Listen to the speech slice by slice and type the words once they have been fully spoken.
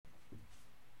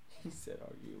He said,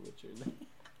 "Argue with your."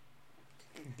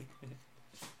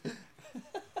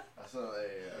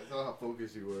 I saw how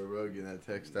focused you were, bro, getting that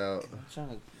text out. I'm trying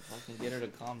to fucking get her to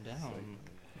calm down.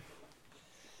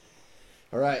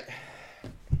 All right.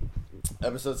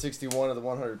 Episode 61 of the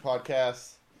 100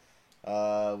 podcast.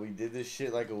 We did this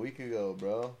shit like a week ago,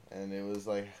 bro. And it was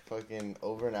like fucking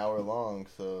over an hour long.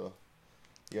 So,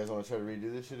 you guys want to try to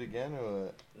redo this shit again or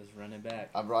what? Let's run it back.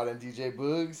 I brought in DJ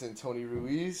Boogs and Tony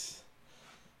Ruiz.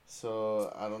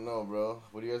 So, I don't know, bro.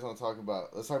 What do you guys want to talk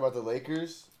about? Let's talk about the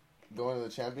Lakers going to the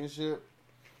championship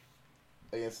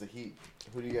against the Heat.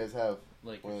 Who do you guys have?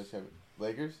 Lakers.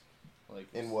 Lakers?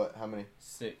 Lakers. In what? How many?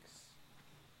 6.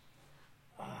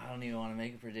 I don't even want to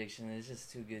make a prediction. It's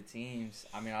just two good teams.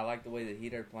 I mean, I like the way the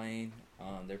Heat are playing.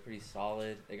 They're pretty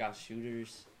solid. They got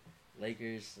shooters.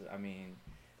 Lakers, I mean,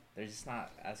 they're just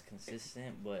not as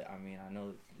consistent. But, I mean, I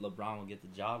know LeBron will get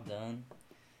the job done.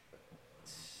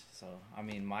 So, I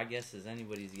mean, my guess is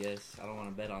anybody's guess. I don't want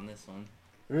to bet on this one.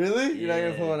 Really? You're not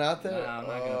going to put one out there? Nah, I'm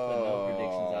not going to put no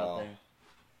predictions out there.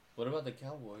 What about the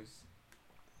Cowboys?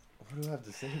 What do I have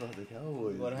to say about the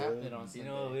Cowboys? What happened on You Sunday?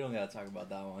 know what? We don't got to talk about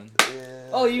that one. Yeah.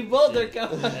 Oh, you both are Shit.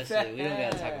 Cowboys That shit, we don't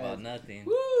got to talk fans. about nothing.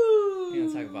 Woo! We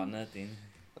don't talk about nothing.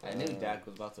 I knew Dak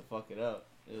was about to fuck it up.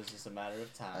 It was just a matter of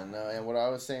I time. know, and what I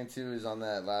was saying too is on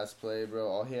that last play, bro,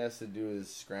 all he has to do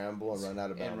is scramble and run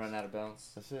out of bounds. And run out of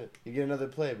bounds. That's it. You get another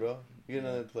play, bro. You get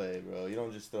another play, bro. You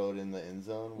don't just throw it in the end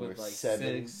zone With, where like,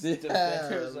 7 6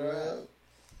 defenders bro. around.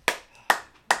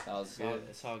 That was It's all, good.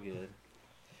 it's all good.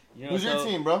 You know, Who's your so-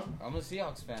 team, bro? I'm a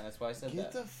Seahawks fan. That's why I said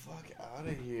Get that. the fuck out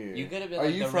of here. You could have been Are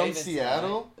like you the from Ravens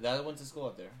Seattle? tonight. I went to school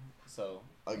up there. So,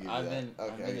 I'll give you I've that. been Okay,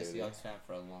 I've been I'll a give you Seahawks fan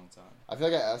for a long time. I feel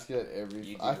like I ask you that every.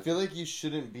 You I do. feel like you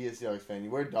shouldn't be a Seahawks fan.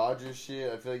 You wear Dodgers shit.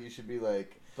 I feel like you should be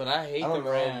like, But I hate I don't the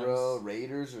know, Rams. bro,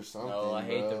 Raiders or something. No, I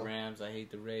hate bro. the Rams. I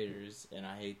hate the Raiders, and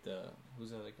I hate the who's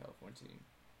the other California team?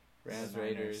 Rams, The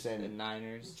Niners. Raiders, Same. and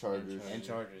Niners, Chargers. and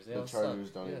Chargers. They The all Chargers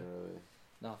suck. don't Yeah. even really.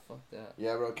 No, fuck that.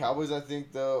 Yeah, bro. Cowboys, I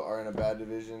think though, are in a bad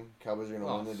division. Cowboys are gonna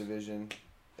Oh. win the division.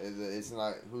 It's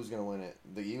not who's gonna win it.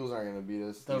 The Eagles aren't gonna beat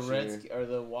us. The this year. or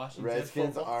the Washington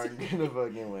Redskins football aren't team. gonna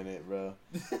fucking win it, bro.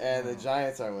 And the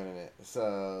Giants aren't winning it.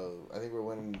 So I think we're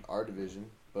winning our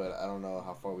division, but I don't know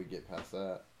how far we get past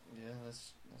that. Yeah,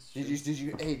 that's true. Did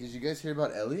you guys hear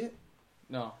about Elliott?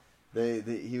 No.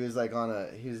 He was like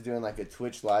he was doing like a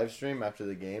Twitch live stream after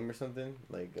the game or something,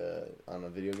 like on a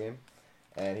video game.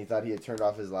 And he thought he had turned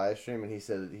off his live stream, and he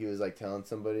said he was like telling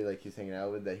somebody like he was hanging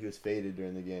out with that he was faded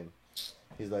during the game.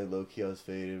 He's like, low key, I was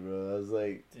faded, bro. I was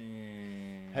like,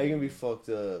 Damn. how you gonna be fucked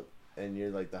up and you're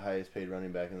like the highest paid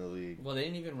running back in the league? Well, they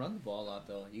didn't even run the ball a lot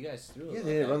though. You guys threw it. Yeah,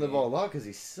 they didn't run the ball a lot because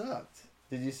he sucked.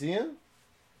 Did you see him?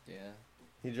 Yeah.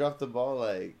 He dropped the ball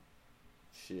like,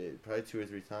 shit, probably 2 or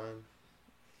 3 times.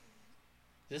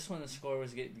 Just when the score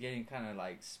was getting kind of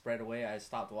like spread away, I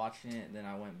stopped watching it, and then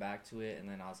I went back to it, and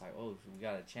then I was like, oh, we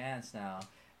got a chance now.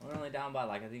 We're only down by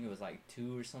like, I think it was like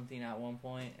 2 or something at one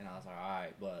point, and I was like,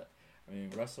 alright, but I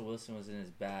mean, Russell Wilson was in his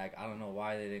bag. I don't know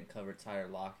why they didn't cover Tyler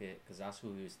Lockett, because that's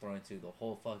who he was throwing to the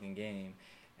whole fucking game.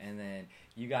 And then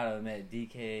you gotta admit,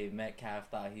 DK Metcalf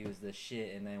thought he was the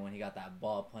shit, and then when he got that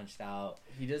ball punched out,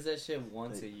 He does that shit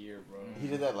once a year, bro. He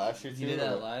did that last year too. He did or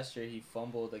that what? last year. He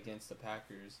fumbled against the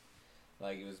Packers.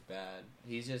 Like, it was bad.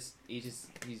 He's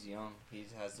young. He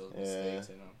has those mistakes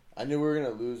in him. I knew we were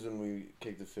gonna lose when we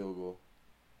kicked the field goal.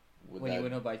 With When that- you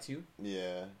went up by 2,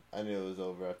 Yeah, I knew it was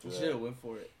over after you that. should have went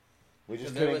for it. We just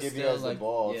 'Cause there couldn't was give you still, guys the like,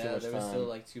 ball yeah, too much there time. was still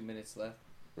like 2 minutes left.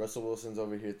 Russell Wilson's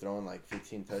over here throwing like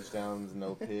 15 touchdowns,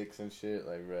 no picks and shit.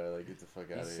 Like, bro, like get the fuck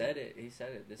out he of here. said it. He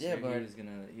said it. This Yeah, year but-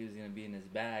 he was gonna be in his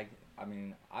bag. I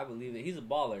mean, I believe it. He's a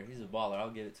baller. I'll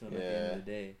give it to him at the end Yeah. of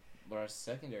the day. But our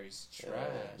secondary's trash.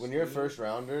 When you're a dude. first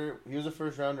rounder, he was a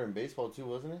first rounder in baseball too,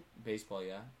 wasn't he? Baseball,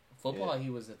 yeah. Football, Yeah. he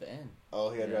was at the end. Oh,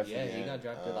 he got drafted. Yeah, at the he end. got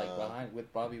drafted like behind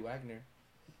with Bobby Wagner.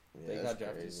 Yeah, They that's got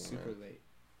drafted crazy, super man. late.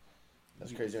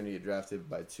 That's crazy when you get drafted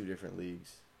by 2 different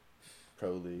leagues,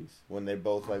 pro leagues, when they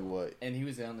both like what? And he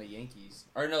was on the Yankees,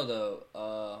 or no,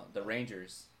 the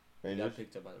Rangers. He Rangers. got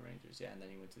picked up by the Rangers, yeah, and then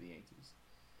he went to the Yankees.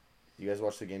 You guys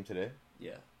watched the game today?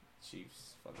 Yeah,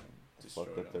 Chiefs fucking destroyed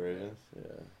Fucked up them. the Ravens.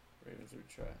 Yeah. Ravens were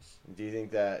trash. Do you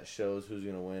think that shows who's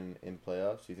gonna win in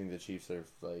playoffs? Do you think the Chiefs are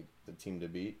like the team to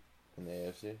beat in the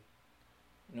AFC?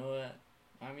 You know what?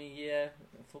 I mean, yeah,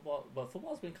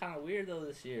 football's been kind of weird though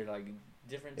this year. Like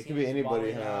different It teams could be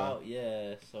anybody, balling huh? out.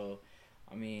 Yeah, so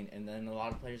I mean, and then a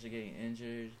lot of players are getting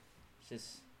injured. It's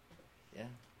just, yeah.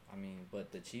 I mean,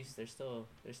 but the Chiefs, they're still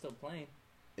playing.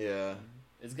 Yeah.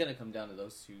 It's gonna come down to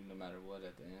those two, no matter what,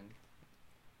 at the end.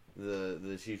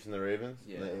 The Chiefs and the Ravens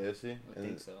in the Yeah. AFC? I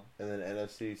think so. And then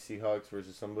NFC Seahawks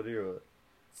versus somebody or what?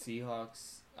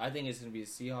 Seahawks. I think it's gonna be the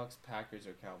Seahawks, Packers,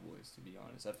 or Cowboys. To be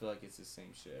honest, I feel like it's the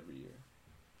same shit every year.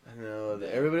 I know.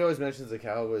 Everybody always mentions the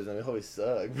Cowboys, and they always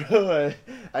suck, bro.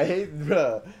 I hate,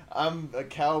 bro. I'm a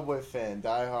Cowboy fan,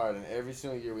 die hard, and every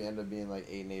single year we end up being like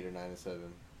 8-8 or 9-7,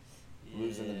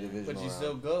 losing the division. But you round.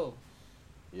 still go.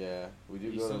 Yeah, we do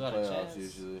You go to still the got a playoffs chance.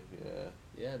 usually. Yeah,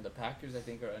 Yeah, the Packers I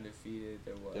think are undefeated.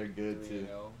 They're what? They're good, 3-0. too.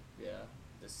 Yeah,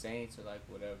 the Saints are like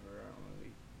whatever. I don't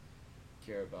really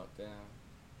care about them.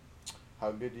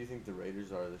 how good do you think the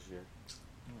Raiders are this year?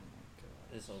 Oh my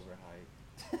god. It's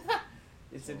overhyped.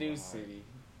 It's a So new hard. city,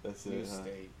 That's new it, huh?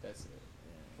 state. That's it.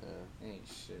 Yeah. Ain't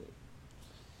shit.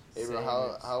 Hey, bro,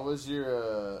 Sabres. how was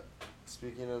your?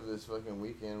 Speaking of this fucking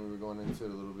weekend, we were going into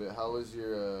it a little bit. How was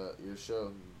your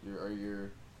show?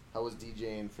 How was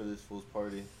DJing for this fool's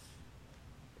party?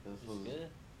 It was good.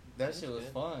 That It shit was was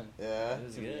good. fun. Yeah. It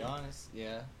was To be good. honest,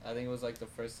 yeah, I think it was like the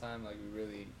first time like we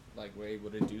really like were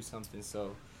able to do something.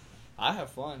 So I had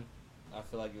fun. I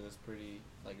feel like it was pretty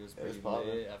poppin'.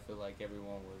 lit. I feel like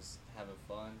everyone was having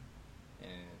fun,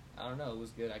 and I don't know, it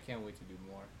was good. I can't wait to do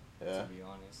more. Yeah. To be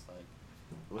honest,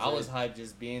 like I was hyped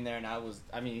just being there, and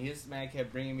I mean, his man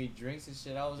kept bringing me drinks and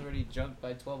shit. I was already drunk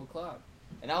by 12 o'clock,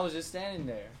 and I was just standing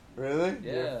there. Really?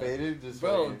 Yeah. You're faded, just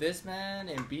Bro, fucking- this man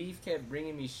and Beef kept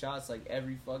bringing me shots like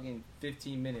every fucking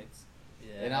 15 minutes.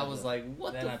 Yeah, And I was like,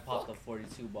 what then the I popped fuck? a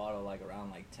 42 bottle like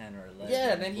around like 10 or 11.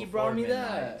 Yeah, and then he before brought me midnight,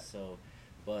 that. So,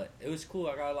 but it was cool.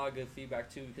 I got a lot of good feedback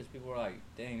too because people were like,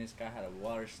 "Dang, this guy had a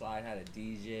water slide, had a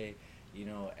DJ, you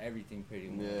know, everything pretty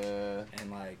much." Yeah.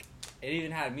 And like, it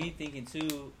even had me thinking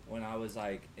too when I was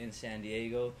like in San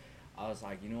Diego. I was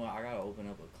like, you know what, I gotta open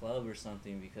up a club or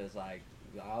something because like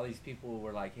all these people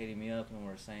were like hitting me up and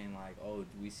were saying like, "Oh,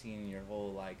 we seen your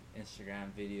whole like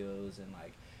Instagram videos and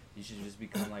like you should just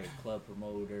become like a club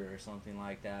promoter or something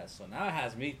like that." So now it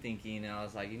has me thinking, and I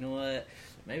was like, you know what,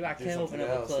 maybe I Do can open something up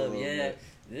a else a club. little Yeah, bit.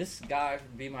 this guy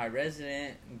could be my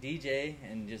resident DJ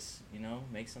and just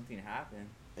make something happen.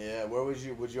 Yeah. Would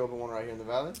you open one right here in the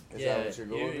valley? Is that what your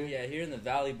goal would be? here in the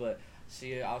valley, but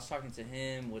see, I was talking to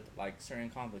him with like certain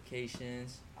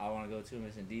complications. I want to go to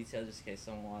him in detail just in case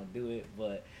someone want to do it,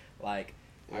 but like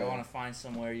I Yeah. want to find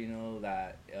somewhere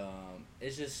that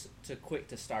it's just too quick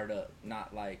to start up,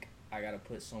 not like I gotta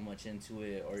put so much into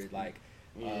it or like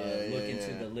look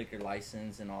into the liquor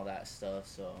license and all that stuff.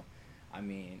 So, I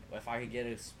mean, if I could get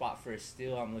a spot for a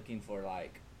steal, I'm looking for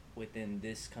like within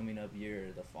this coming up year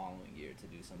or the following year to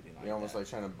do something like You're almost that. like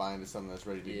trying to buy into something that's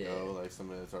ready to Yeah. go, like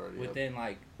something that's already Within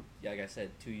like I said,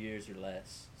 2 years or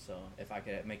less. So if I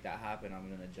could make that happen, I'm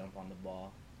gonna jump on the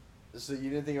ball up. So you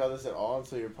didn't think about this at all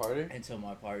until your party? until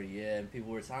my party. Yeah, and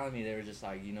people were telling me, they were just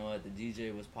like, you know what, the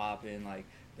DJ was popping, like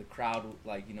the crowd,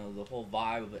 like the whole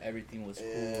vibe of everything was cool,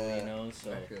 Yeah.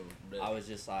 So I was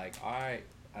just like, all right.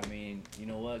 I mean, you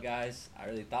know what, guys? I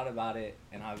really thought about it,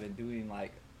 and I've been doing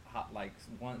like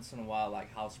once in a while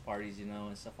like house parties,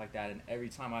 and stuff like that. And every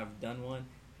time I've done one,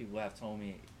 people have told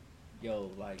me, "Yo,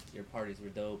 like your parties were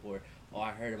dope," or "Oh,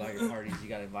 I heard about your parties. You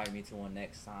gotta invite me to one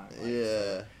next time." Like, Yeah.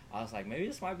 so I was like, maybe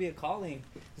this might be a calling.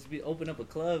 Open up a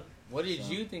club. What did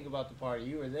So- you think about the party?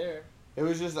 You were there. It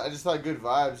was I just thought good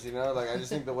vibes, Like, I just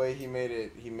think the way he made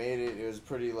it, it was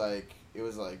pretty, like, it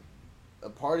was, like, a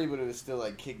party, but it was still,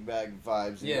 like, kickback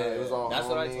vibes, Yeah, It was all that's homies.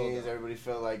 what I told them. Everybody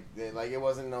felt like, it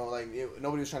wasn't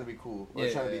nobody was trying to be cool or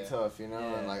Yeah, trying to yeah, be tough, And,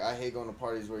 Yeah. like, I hate going to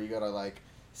parties where you gotta, like,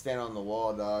 stand on the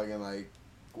wall, dog, and, like,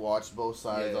 watch both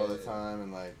sides Yeah, all the yeah. time,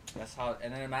 and, like, That's how.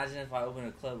 And then imagine if I open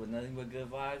a club with nothing but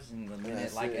good vibes, and the minute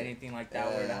That's like it. anything like that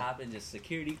were to Yeah. happen, just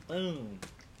security, boom.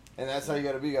 and that's how you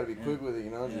gotta be. You gotta be Yeah. quick with it,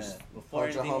 Yeah. Just Before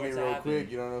punch a anything were homie to real happen.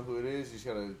 quick. You don't know who it is. You just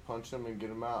gotta punch them and get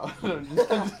them out.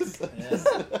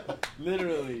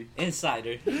 Literally.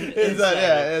 Insider. Inside,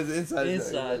 yeah, it's inside.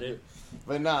 Insider.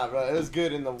 But nah, bro, it was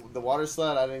good. In the water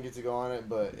slide, I didn't get to go on it,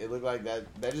 but it looked like that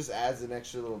just adds an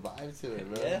extra little vibe to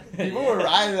it, bro. Yeah. People were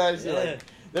riding that shit, Yeah. like,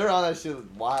 they were on that shit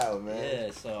wild, man.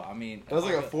 Yeah, so I mean, It was if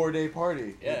like I a could- 4-day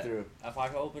party. Yeah. we threw. If I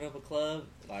could open up a club,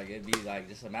 like it'd be like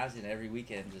just imagine every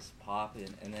weekend just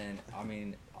popping, and then I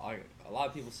mean, a lot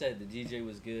of people said the DJ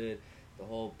was good, the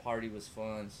whole party was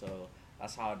fun, so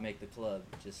that's how I'd make the club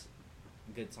just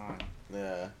good time.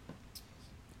 Yeah.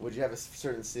 Would you have a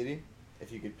certain city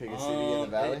if you could pick a city in the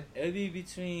valley? It would be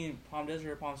between Palm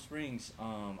Desert or Palm Springs.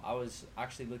 I was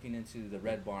actually looking into the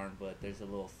Red Barn, but there's a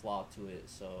little flaw to it.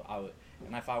 So I would,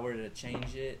 and if I were to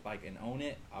change it, like and own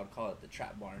it, I would call it the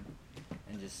Trap Barn,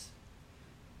 and just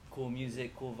cool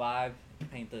music, cool vibe.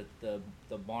 Paint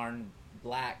the barn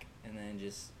black, and then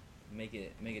just make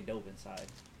it dope inside.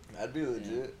 That'd be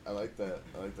legit. I like that.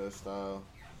 I like that style.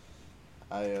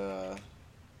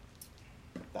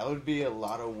 That would be a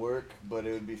lot of work, but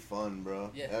it would be fun,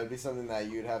 bro. Yeah. That would be something that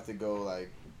you'd have to go, like,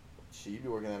 shit, you'd be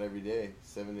working out every day,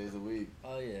 7 days a week.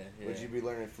 Oh yeah. Would you be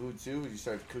learning food too? Would you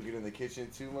start cooking in the kitchen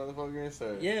too, motherfucker?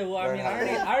 Start Yeah, well, I mean,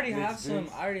 I already have mix some.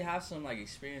 drinks? I already have some like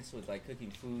experience with like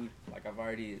cooking food. Like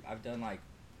I've done like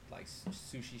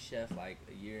sushi chef like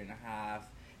a year and a half,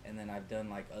 and then I've done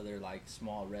like other like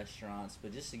small restaurants.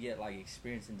 But just to get like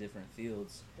experience in different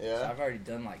fields. Yeah. So I've already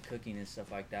done like cooking and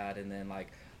stuff like that, and then like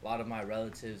a lot of my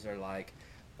relatives are like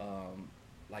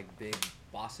big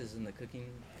bosses in the cooking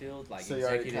field, like So you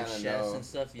already executive kinda chefs know. and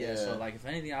stuff. Yeah, Yeah. so like if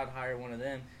anything, I'd hire one of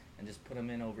them and just put them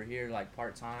in over here like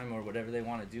part time or whatever they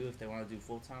want to do. If they want to do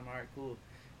full time, alright, cool.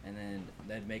 And then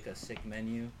they'd make a sick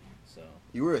menu. So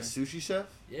You were a yeah. sushi chef?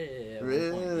 Yeah, at one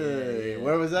Really? point, yeah.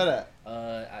 Where was that at?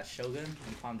 At Shogun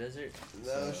in Palm Desert.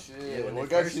 No So, shit. when they What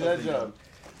got first you that opened job?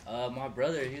 them, my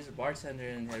brother, he was a bartender,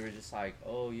 and they were just like,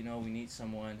 oh, we need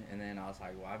someone. And then I was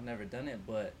like, well, I've never done it,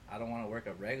 but I don't want to work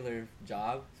a regular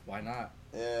job. Why not?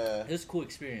 Yeah. It was a cool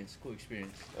experience.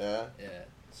 Yeah. Yeah.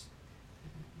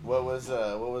 What was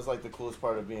like the coolest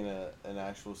part of being an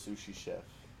actual sushi chef?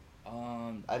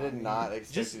 I did not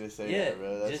expect you to say that,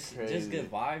 bro. That's crazy. Just good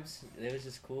vibes. It was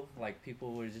just cool. Like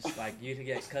people were just like you to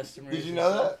get customers. Did you and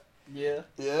know stuff. that? Yeah.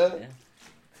 Yeah.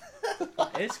 Yeah.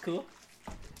 It's cool.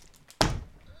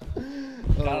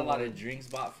 Got a lot of drinks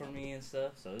bought for me and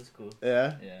stuff, so it's cool.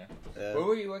 Yeah. Yeah. Yeah. Where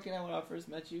were you working at when I first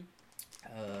met you?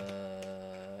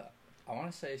 I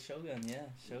want to say Shogun. Yeah,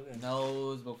 Shogun. No, it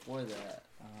was before that.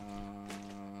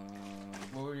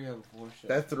 Where were you at before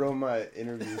Shogun? That throw my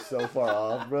interview so far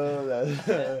off, bro.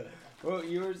 That Well,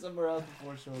 you were somewhere else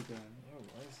before Shogun. Where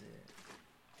was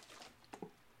it?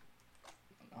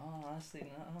 Oh, honestly,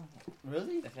 no.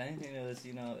 Really? If anything, it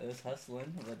was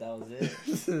hustling, but that was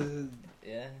it.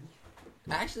 Yeah.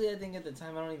 Actually, I think at the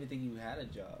time, I don't even think you had a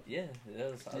job. Yeah, I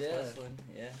was hustling.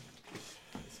 Yeah.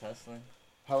 It's hustling.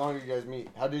 How long did you guys meet?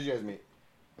 How did you guys meet?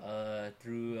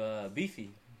 Through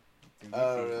Beefy.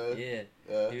 Oh, really?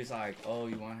 Yeah. He was like, oh,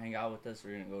 you want to hang out with us?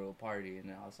 We're going to go to a party.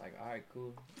 And I was like, all right,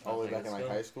 cool. All the way back let's in like go.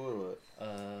 high school or what?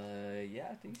 Yeah,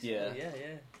 I think so. Yeah. Yeah.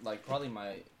 Like, probably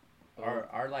my...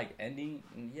 Our like ending,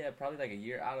 probably like a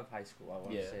year out of high school, I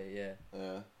want to say,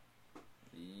 Yeah.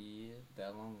 Yeah,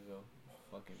 that long ago.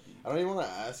 Fucking beef. I don't even want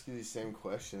to ask you these same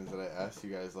questions that I asked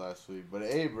you guys last week. But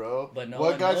hey, bro, But no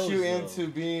what one got knows, you though. into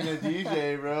being a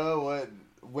DJ, bro?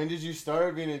 When did you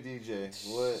start being a DJ?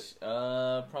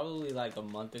 What? Probably like a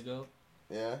month ago.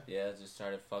 Yeah. Yeah, just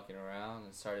started fucking around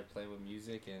and started playing with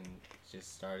music and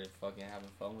just started fucking having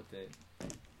fun with it.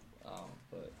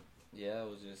 But yeah, it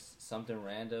was just something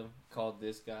random. Called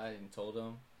this guy and told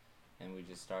him, and we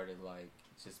just started like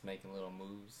just making little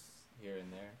moves here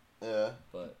and there. Yeah.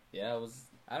 But yeah, it was,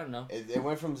 I don't know, It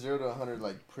went from 0 to 100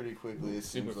 like pretty quickly. It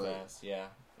super seems like. fast. Yeah,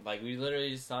 like we literally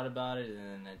just thought about it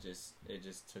and then it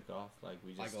just took off. Like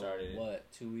we just like started.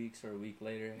 2 weeks or a week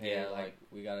later? Hey, Yeah, like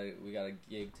we got a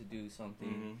gig to do something,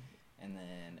 Mhm. and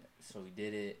then so we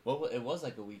did it. Well, it was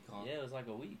like a week, huh? Yeah, it was like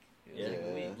a week. It was Yeah. like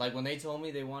a week. Like when they told me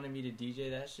they wanted me to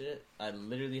DJ that shit, I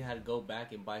literally had to go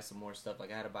back and buy some more stuff.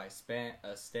 Like I had to buy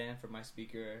a stand for my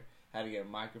speaker. Had to get a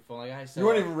microphone. Like I said, You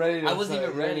weren't even ready. I wasn't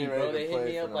even ready, bro. to They hit play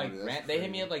me for up like nobody. That's they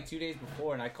hit me crazy. up like 2 days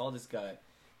before, and I called this guy,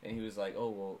 and he was like, "Oh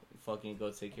well, fucking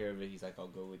go take care of it." He's like, "I'll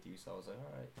go with you." So I was like,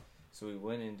 "All right." So we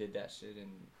went and did that shit,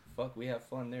 and fuck, we had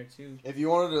fun there too. If you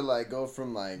wanted to like go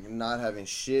from like not having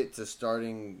shit to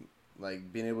starting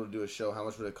like being able to do a show, how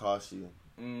much would it cost you?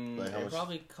 Like, how It much-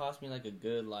 probably cost me like a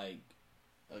good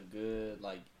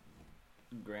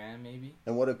grand maybe.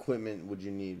 And what equipment would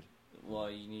you need?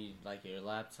 Well, you need like your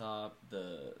laptop,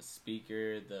 the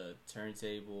speaker, the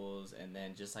turntables, and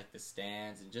then just like the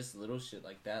stands and just little shit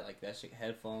like that. Like that shit,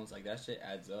 headphones, like that shit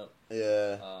adds up.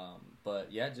 Yeah.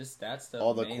 But yeah, just that stuff.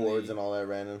 All the mainly. cords and all that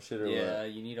random shit or Yeah,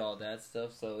 what? you need all that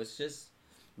stuff. So it's just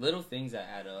little things that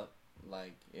add up.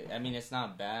 Like, I mean, it's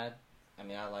not bad. I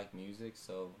mean, I like music,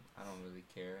 so I don't really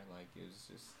care. Like, it was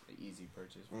just an easy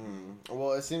purchase for me.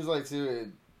 Well, it seems like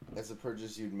too, it's a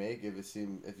purchase you'd make if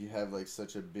you have like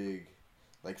such a big,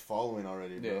 like following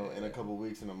already, bro. Yeah, in a couple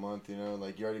weeks, in a month, you know,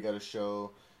 like you already got a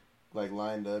show, like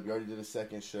lined up. You already did a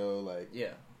second show, like.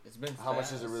 Yeah, it's been. How much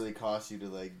fast. does it really cost you to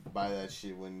like buy that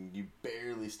shit when you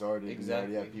barely started and you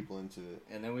already have people into it?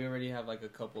 And then we already have like a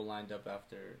couple lined up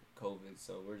after COVID,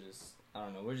 so we're just, I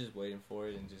don't know, we're just waiting for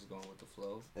it and just going with the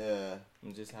flow. Yeah.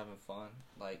 And just having fun.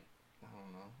 Like, I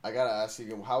don't know. I gotta ask you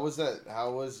again, how was that?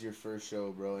 How was your first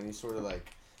show, bro? Any sort of like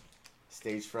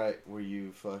stage fright? Were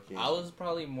you fucking? I was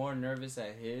probably more nervous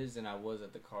at his than I was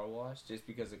at the car wash, just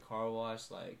because the car wash,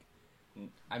 like,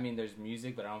 I mean, there's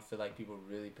music, but I don't feel like people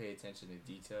really pay attention to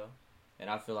detail. And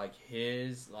I feel like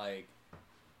his, like,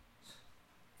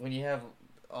 when you have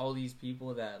all these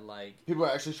people that like People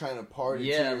are actually trying to party. to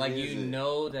yeah, your like music. you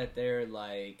know that they're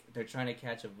trying to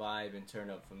catch a vibe and turn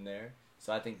up from there.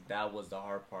 So I think that was the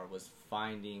hard part, was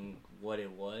finding what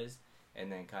it was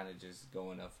and then kind of just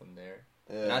going up from there.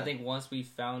 Yeah. And I think once we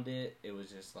found it, it was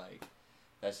just like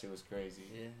that shit was crazy.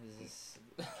 Yeah, it's just,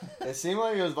 It seemed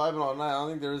like it was vibing all night. I don't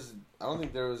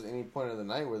think there was any point of the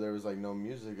night where there was like no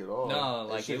music at all. No,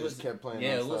 That like shit it was just kept playing.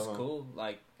 yeah, it nonstop, was huh? cool.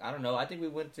 Like I don't know. I think we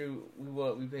went through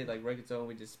we played like reggaeton,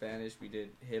 we did Spanish, we did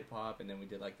hip hop, and then we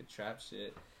did like the trap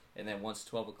shit. And then once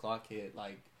 12 o'clock hit,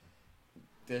 like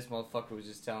this motherfucker was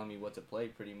just telling me what to play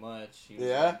pretty much. He was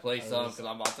Yeah? like, play Oh, something that's- because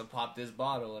I'm about to pop this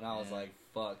bottle, and I was Yeah. like,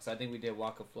 fuck. So I think we did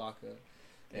Waka Flocka,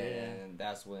 Yeah. and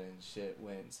that's when shit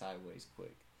went sideways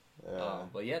quick. Yeah.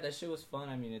 But yeah, that shit was fun.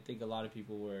 I mean, I think a lot of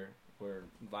people were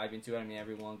vibing to it. I mean,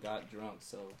 everyone got drunk,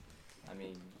 so I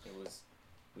mean, it was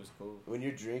cool. When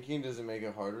you're drinking, does it make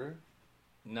it harder?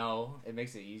 No, it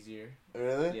makes it easier.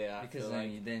 Really? Yeah, I because feel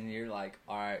then, like then you're like,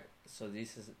 all right, so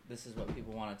this is what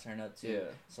people want to turn up to. yeah,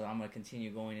 So I'm gonna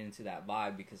continue going into that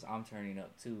vibe because I'm turning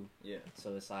up too. yeah,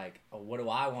 So it's like, oh, what do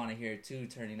I want to hear too?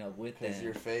 Turning up with Because them.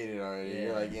 you're faded already. Yeah.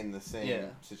 You're like in the same Yeah.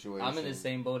 situation. I'm in the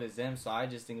same boat as them, so I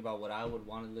just think about what I would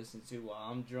want to listen to while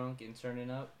I'm drunk and turning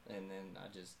up, and then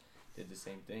I just did the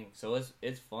same thing. So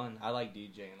it's fun. I like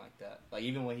DJing like that. Like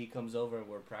even when he comes over and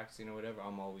we're practicing or whatever,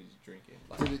 I'm always drinking.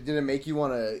 Like, Did it make you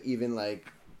want to even like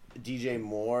DJ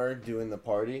more doing the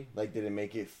party? Like, did it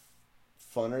make it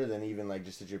funner than even like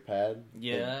just at your pad?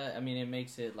 yeah, I mean it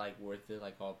makes it like worth it,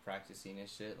 like all practicing and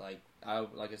shit. Like I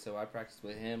said, when I practice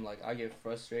with him, like I get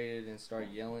frustrated and start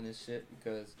yelling and shit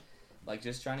because like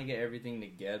just trying to get everything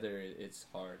together, it's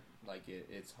hard. Like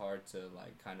it's hard to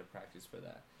like kind of practice for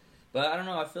that. But I don't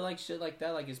know, I feel like shit like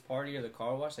that, like his party or the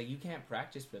car wash, like you can't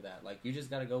practice for that. Like you just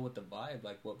gotta go with the vibe,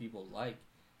 like what people like.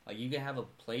 Like you can have a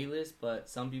playlist, but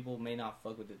some people may not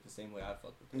fuck with it the same way I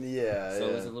fuck with it. Yeah. So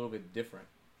yeah. it's a little bit different.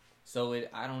 So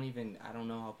I don't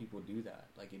know how people do that.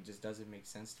 Like it just doesn't make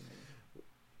sense to me.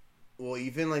 Well,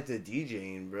 even like the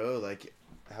DJing, bro. Like,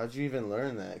 how'd you even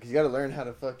learn that? Because you gotta learn how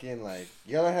to fucking like.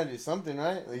 You gotta learn how to do something,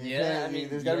 right? Like, you Yeah, can't- I mean,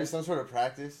 there's gotta yeah. be some sort of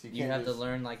practice. You can't have just, to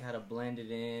learn like how to blend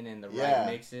it in and the Yeah.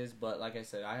 right mixes. But like I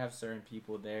said, I have certain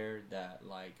people there that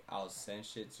like I'll send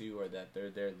shit to, or that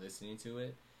they're there listening to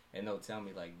it, and they'll tell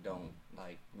me like, don't,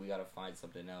 like, we gotta find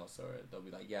something else, or they'll be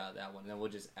like, yeah, that one, and then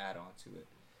we'll just add on to it.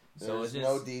 So There's it's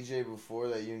no just, DJ before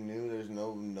that you knew. There's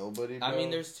nobody. Bro. I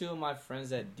mean, there's two of my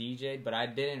friends that DJ'd, but I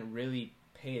didn't really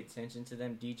pay attention to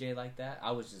them DJ like that.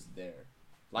 I was just there.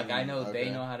 Like I know they okay.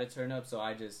 know how to turn up, so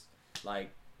I just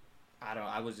like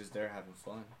I was just there having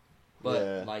fun. But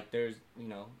Yeah. like there's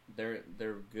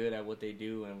they're good at what they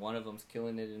do, and one of them's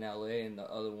killing it in LA, and the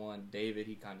other one, David,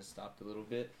 he kind of stopped a little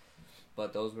bit.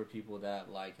 But those were people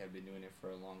that like have been doing it for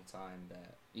a long time.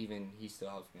 That even he still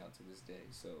helps me out to this day.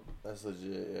 So That's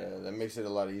legit. Yeah, that makes it a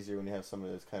lot easier when you have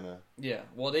somebody that's kind of. yeah,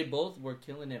 well, they both were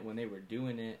killing it when they were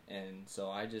doing it, and so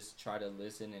I just try to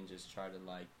listen and just try to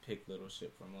like pick little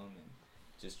shit from them and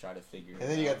just try to figure it out.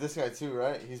 And then you got this guy too,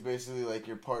 right? He's basically like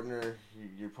your partner.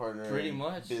 Pretty in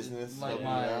much business. like helping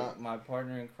you out. my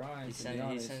partner in crime. He, to be he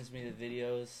honest. sends me the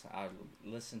videos. I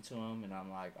listen to them, and I'm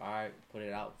like, all right, put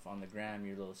it out on the gram,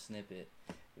 your little snippet.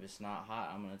 If it's not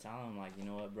hot, I'm gonna tell him like, you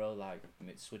know what, bro, like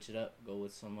switch it up, go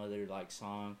with some other like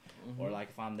song, Mhm. or like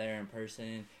if I'm there in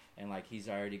person and like he's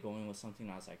already going with something,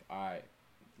 I was like, all right,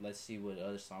 let's see what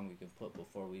other song we can put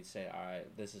before we say, all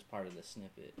right, this is part of the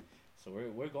snippet. So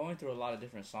we're going through a lot of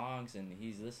different songs, and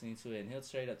he's listening to it, and he'll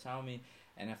straight up tell me.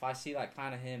 And if I see like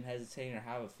kind of him hesitating or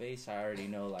have a face, I already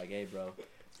know like, hey, bro,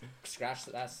 scratch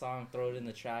that song, throw it in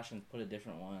the trash, and put a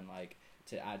different one like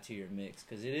to add to your mix.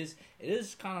 Because it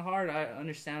is kind of hard. I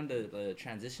understand the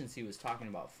transitions he was talking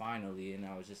about finally, and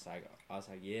I was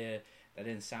like, yeah, that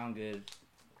didn't sound good.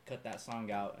 Cut that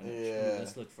song out, and Yeah.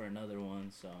 let's look for another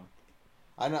one. So.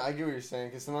 I know. I get what you're saying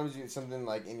because sometimes something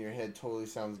like in your head totally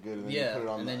sounds good, and then you put it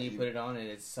on. and then you put it on, and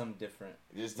it's something different.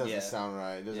 It just doesn't Yeah. sound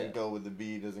right. It doesn't Yeah. go with the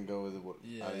beat. Doesn't go with the.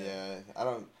 Yeah. Yeah. I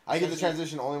don't. I get the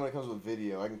transition only when it comes with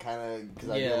video. I can kind of because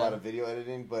I do a Yeah. lot of video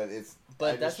editing, but it's.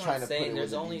 But I'm that's just what trying I'm to put saying. it There's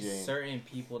with the only DJing. certain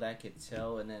people that could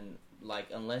tell, and then like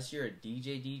unless you're a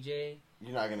DJ,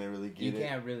 You're not gonna really you get it.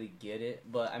 can't really get it.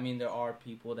 But I mean, there are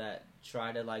people that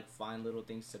try to like find little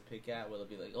things to pick at, where they'll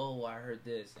be like, "Oh, I heard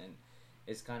this," and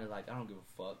it's kind of like I don't give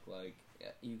a fuck. Like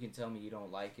you can tell me you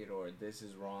don't like it or this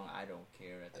is wrong. I don't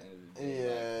care at the end of the day.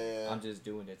 Like, Yeah. I'm just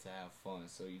doing it to have fun,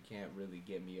 so you can't really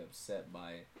get me upset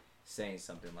by saying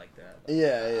something like that. Like,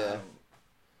 Yeah.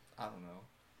 I don't know.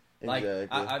 Like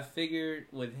Exactly. I figured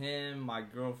with him, my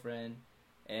girlfriend,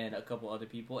 and a couple other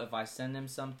people, if I send them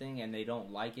something and they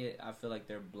don't like it, I feel like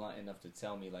they're blunt enough to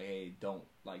tell me like, hey, don't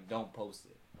post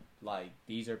it. Like,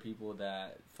 these are people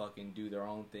that fucking do their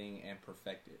own thing and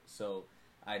perfect it. So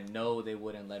I know they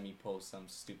wouldn't let me post something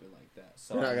stupid like that.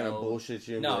 So They're not I gonna know, bullshit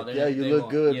you. And No, be like, they're- yeah, you they look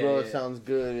won't. good, Yeah, bro. yeah. It sounds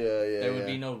good. Yeah, yeah. there would yeah.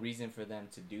 be no reason for them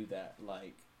to do that.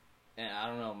 Like, and I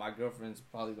don't know. My girlfriend's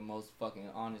probably the most fucking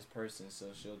honest person, so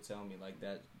she'll tell me like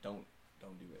that. Don't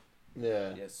do it.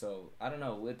 Yeah. Yeah. So I don't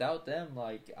know. Without them,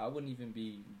 like, I wouldn't even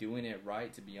be doing it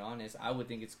right. To be honest, I would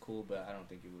think it's cool, but I don't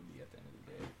think it would be at the end of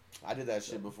the day. I did that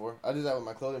shit before. I did that with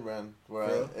my clothing brand,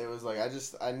 where it was like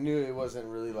I knew it wasn't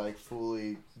really like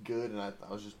fully good, and I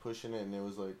was just pushing it, and it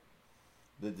was like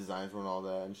the designs weren't all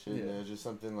that and shit. Yeah. And it was just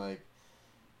something like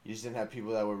you just didn't have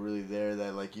people that were really there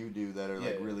that like you do that are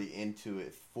like Yeah. really into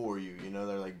it for you. You know,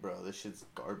 they're like, bro, this shit's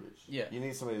garbage. Yeah. You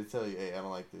need somebody to tell you, hey, I don't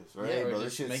like this, or Yeah, hey, or bro,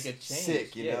 this just shit's make a change.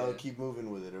 sick. You know, Yeah. keep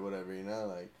moving with it or whatever. You know,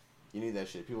 like you need that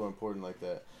shit. People are important like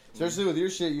that. Especially with your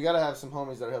shit, you gotta have some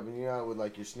homies that are helping you out with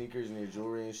like your sneakers and your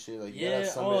jewelry and shit. Like you gotta have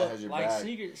somebody that has your like back.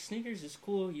 sneakers is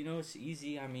cool. You know, it's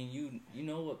easy. I mean, you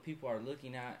know what people are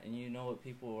looking at, and you know what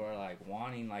people are like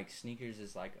wanting. Like sneakers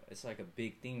is like it's like a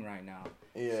big thing right now.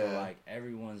 Yeah. So like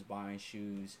everyone's buying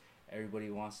shoes. Everybody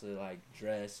wants to like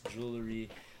dress, jewelry.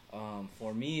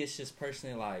 For me, it's just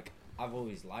personally like I've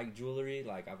always liked jewelry.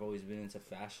 Like I've always been into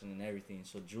fashion and everything.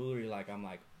 So jewelry, like I'm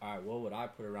like, all right, what would I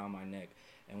put around my neck?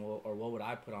 And what would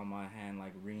I put on my hand,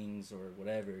 like rings or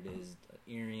whatever it is,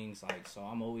 earrings. Like so,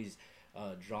 I'm always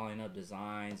drawing up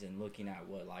designs and looking at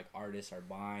what like artists are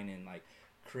buying and like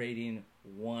creating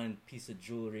one piece of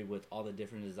jewelry with all the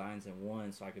different designs in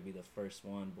one, so I could be the first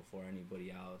one before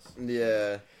anybody else.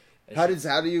 Yeah. It's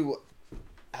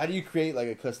How do you create like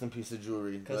a custom piece of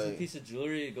jewelry? Custom Like, piece of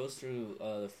jewelry, it goes through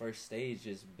the first stage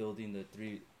is building the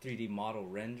 3D model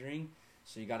rendering.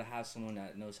 So you got to have someone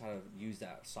that knows how to use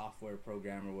that software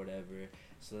program or whatever.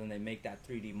 So then they make that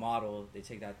 3D model. They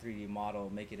take that 3D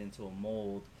model, make it into a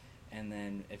mold. And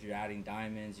then if you're adding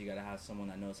diamonds, you got to have someone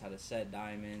that knows how to set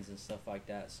diamonds and stuff like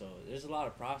that. So there's a lot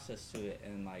of process to it.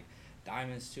 And like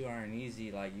diamonds too aren't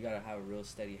easy. Like you got to have a real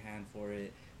steady hand for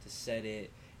it to set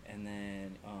it. And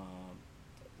then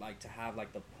like to have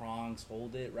like the prongs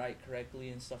hold it right correctly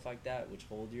and stuff like that, which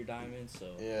hold your diamonds. So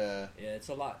yeah. it's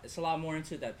a lot more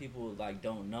into it that people like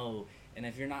don't know. And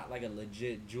if you're not like a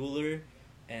legit jeweler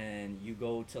and you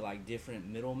go to like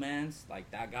different middlemans, like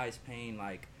that guy's paying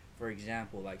like, for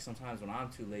example, like sometimes when I'm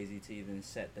too lazy to even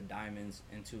set the diamonds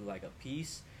into like a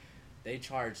piece, they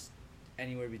charge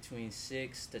anywhere between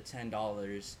 $6 to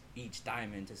 $10 each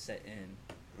diamond to set in.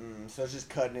 So it's just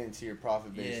cutting into your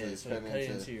profit basically. Yeah, It's so cutting cut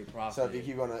into your profit. So if you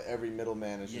keep going to every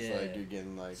middleman, it's just Yeah. like you're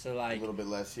getting like, So, like- a little bit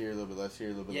less here, a little bit less here,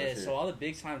 a little bit Yeah, less here. so all the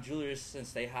big time jewelers,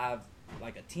 since they have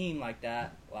like a team like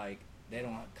that, like they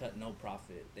don't cut no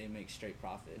profit. They make straight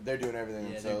profit. They're doing everything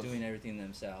Yeah, themselves. they're doing everything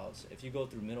themselves. If you go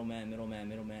through middleman,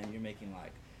 you're making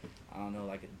like, I don't know,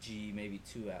 like a G, maybe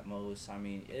 2 at most. I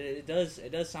mean, it does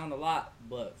sound a lot,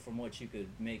 but from what you could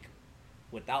make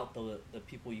without the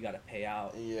people you got to pay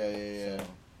out. Yeah. So,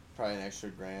 Probably an extra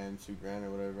 $1,000, $2,000 or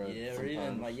whatever. yeah, or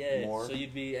even sometimes like more. So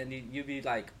you'd be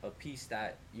like a piece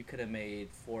that you could have made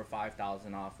 $4,000 or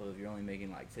 $5,000 off of. You're only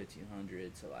making like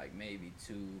 1,500 to like maybe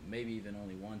 2, maybe even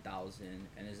only 1,000.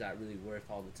 And is that really worth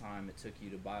all the time it took you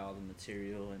to buy all the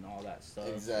material and all that stuff?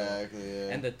 Exactly. Yeah.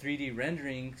 And the 3D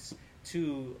renderings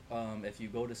too. If you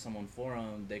go to someone for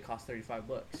them, they cost $35.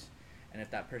 And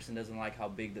if that person doesn't like how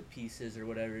big the piece is or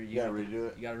whatever, You gotta have to- redo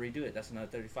it. You gotta redo it. That's another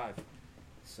 $35.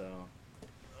 So.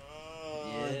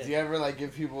 Yeah. Do you ever like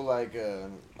give people like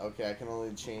okay, I can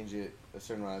only change it a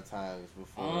certain amount of times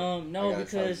before? No, I gotta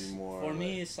charge because you more, for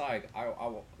me like- it's like I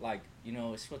like, you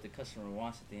know, it's what the customer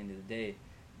wants at the end of the day.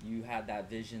 You had that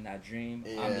vision, that dream.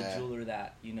 I'm the Yeah. jeweler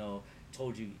that, you know,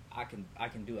 told you I can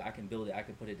do it, I can build it, I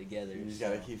can put it together. You just So-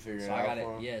 gotta keep figuring so it I out gotta,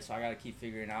 for 'em? yeah, so I gotta keep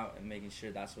figuring out and making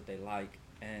sure that's what they like.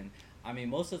 And I mean,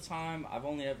 most of the time, I've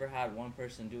only ever had one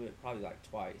person do it, probably like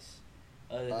twice.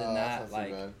 Other than that's that, not too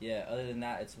like, bad. yeah, other than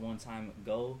that, it's one time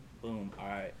go, boom, all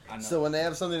right. I know. So when they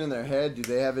have something in their head, do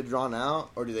they have it drawn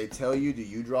out, or do they tell you? Do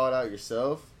you draw it out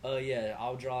yourself? Yeah,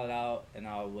 I'll draw it out and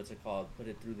I'll put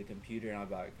it through the computer and I'll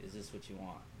be like, is this what you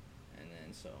want? And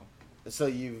then So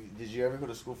did you ever go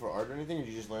to school for art or anything, or did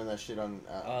you just learn that shit on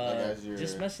like as your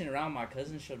just messing around. My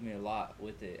cousin showed me a lot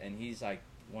with it, and he's like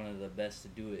one of the best to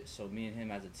do it. So me and him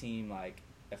as a team, like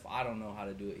if I don't know how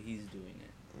to do it, he's doing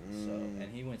it. So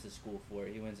and he went to school for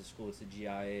it. He went to school to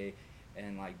GIA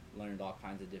and like learned all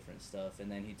kinds of different stuff. And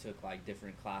then he took like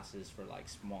different classes for like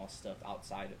small stuff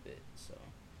outside of it. So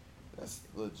That's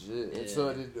legit. Yeah. And so,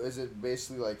 is it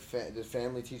basically like did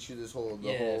family teach you this whole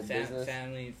whole business?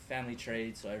 family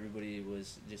trade. So everybody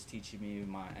was just teaching me.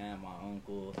 My aunt, my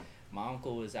uncle. My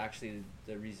uncle was actually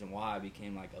the reason why I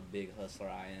became like a big hustler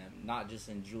I am. Not just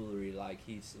in jewelry. Like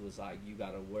he was like, you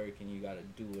gotta work and you gotta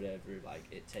do whatever like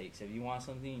it takes. If you want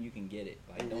something, you can get it.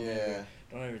 Like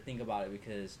don't ever think about it,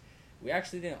 because we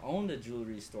actually didn't own the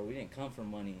jewelry store. We didn't come from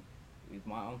money.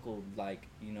 My uncle like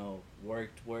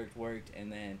worked, and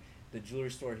then the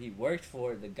jewelry store he worked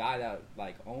for, the guy that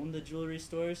like owned the jewelry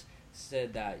stores,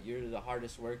 said that you're the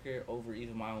hardest worker over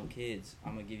even my own kids.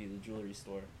 I'm gonna give you the jewelry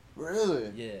store.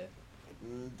 Really? Yeah.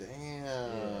 Damn.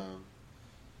 Yeah.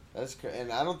 That's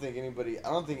and I don't think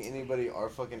anybody our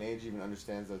fucking age even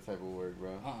understands that type of work,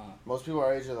 bro. Most people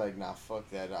our age are like, nah, fuck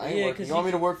that. I ain't working. You want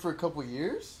me to work for a couple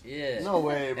years? Yeah. No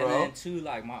way, bro. And then too,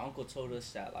 like my uncle told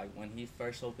us that like when he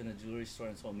first opened the jewelry store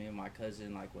and told me and my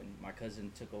cousin, like when my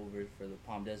cousin took over for the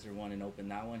Palm Desert one and opened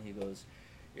that one, he goes,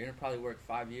 you're gonna probably work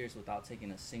 5 years without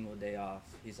taking a single day off.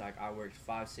 He's like, I worked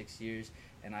 5-6 years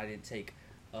and I didn't take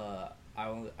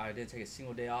I didn't take a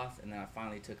single day off, and then I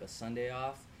finally took a Sunday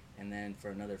off, and then for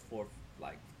another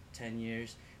 10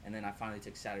 years, and then I finally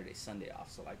took Saturday, Sunday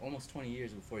off. So like almost 20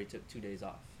 years before he took 2 days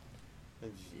off.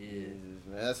 Jesus,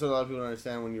 man. That's what a lot of people don't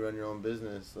understand when you run your own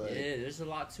business. Like, yeah, there's a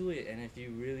lot to it, and if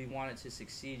you really want it to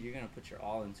succeed, you're gonna put your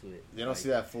all into it. They don't see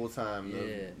that full time.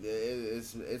 Yeah,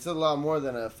 it's a lot more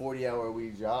than a 40-hour a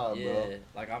week job, bro.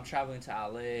 Like I'm traveling to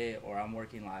LA, or I'm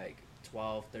working like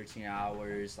 12, 13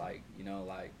 hours. Like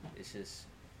like it's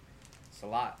a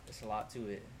lot. It's a lot to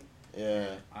it. Yeah.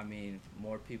 And, I mean,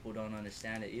 more people don't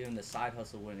understand it. Even the side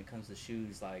hustle when it comes to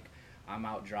shoes, like I'm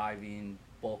out driving,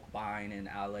 bulk buying in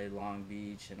LA, Long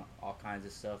Beach, and all kinds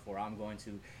of stuff. Where I'm going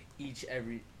to each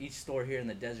store here in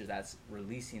the desert that's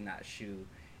releasing that shoe,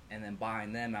 and then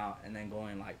buying them out, and then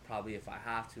going like probably if I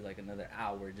have to like another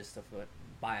hour just to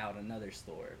buy out another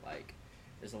store. Like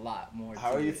there's a lot more.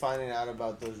 How are you finding out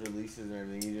about those releases and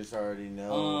everything? You just already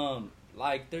know.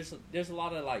 Like there's a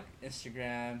lot of like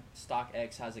Instagram.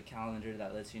 StockX has a calendar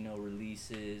that lets you know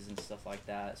releases and stuff like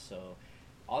that. So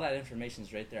all that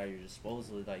information's right there at your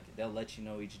disposal. Like they'll let you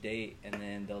know each date, and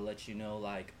then they'll let you know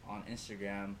like on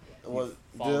Instagram. Well, do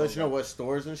they let you know what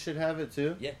stores and shit have it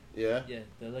too? Yeah. Yeah. Yeah,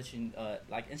 they'll let you.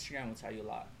 Like Instagram will tell you a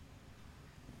lot.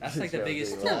 That's like the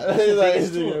biggest tool. That's the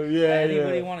biggest tool. Yeah,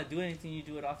 anybody want to do anything, you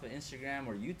do it off of Instagram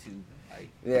or YouTube. Like,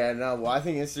 yeah, no. Well, I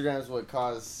think Instagram is what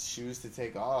caused shoes to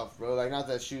take off, bro. Like, not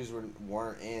that shoes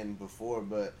weren't in before,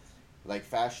 but like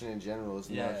fashion in general is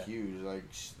not huge.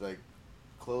 Like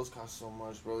clothes cost so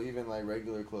much, bro. Even like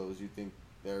regular clothes, you think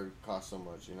they're cost so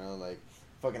much, you know? Like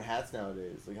fucking hats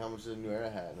nowadays. Like how much is a New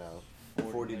Era hat now?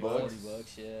 $40.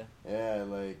 $40, yeah. Yeah,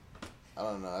 like. I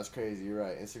don't know. That's crazy. You're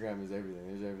right. Instagram is everything.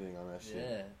 There's everything on that shit.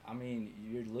 Yeah. I mean,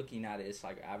 you're looking at it. It's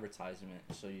like advertisement.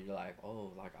 So you're like,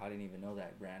 oh, like I didn't even know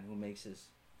that brand. Who makes this?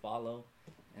 Follow,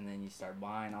 and then you start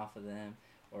buying off of them.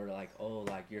 Or like, oh,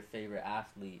 like your favorite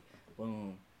athlete.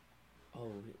 Boom. Oh,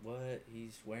 what?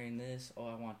 He's wearing this. Oh,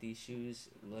 I want these shoes.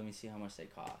 Let me see how much they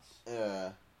cost. Yeah.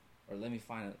 Or let me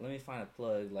find a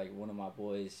plug. Like one of my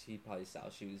boys, he probably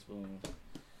sells shoes. Boom.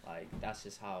 Like that's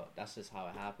just how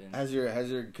it happens. Has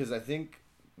your because I think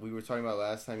we were talking about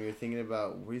last time. Were you thinking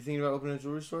about opening a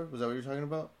jewelry store? Was that what you were talking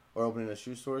about, or opening a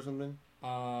shoe store or something?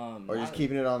 Or just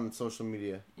keeping it on social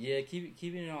media. Yeah,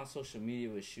 keeping it on social media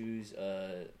with shoes.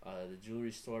 The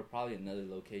jewelry store, probably another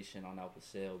location on El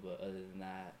Paseo, but other than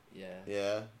that, yeah.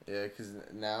 Yeah. Because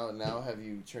now have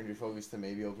you turned your focus to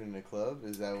maybe opening a club?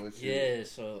 Is that what you? Yeah.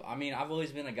 So I mean, I've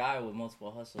always been a guy with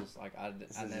multiple hustles. Like I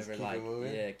never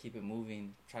keep it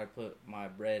moving. Try to put my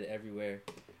bread everywhere.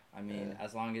 I mean,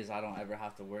 as long as I don't ever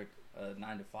have to work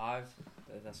 9 to 5,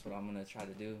 that's what I'm gonna try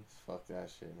to do. Fuck that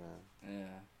shit, man.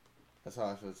 Yeah. That's how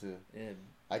I feel too. Yeah.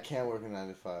 I can't work a 9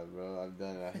 to 5, bro. I've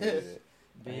done it. I hate it.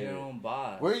 Be your own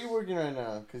boss. Where are you working right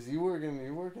now? Cause you're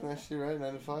working that shit, right?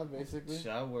 9 to 5, basically. Shit,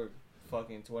 I work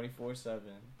fucking 24/7.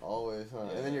 Always, huh?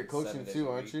 Yeah, and then you're coaching too,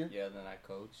 aren't you? Yeah, then I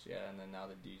coach. Yeah, and then now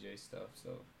the DJ stuff.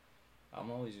 So I'm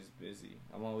always just busy.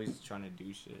 I'm always trying to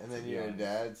do shit. And then you're a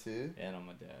dad too. And I'm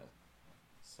a dad.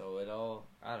 So it all,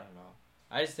 I don't know.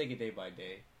 I just take it day by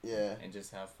day. Yeah. And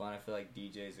just have fun. I feel like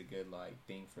DJ is a good like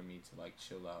thing for me to like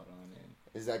chill out on. And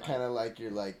is that kind of like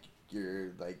your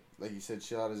you said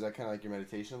chill out? Is that kind of like your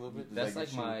meditation a little bit? That's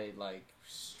like my like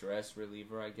stress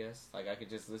reliever, I guess. Like I could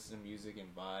just listen to music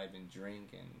and vibe and drink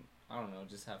and I don't know,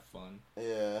 just have fun.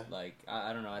 Yeah. Like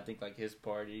I don't know. I think like his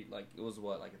party, like it was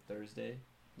what, like a Thursday.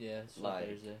 Yeah, it's like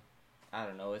Thursday. I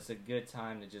don't know. It's a good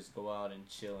time to just go out and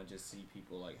chill and just see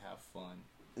people like have fun.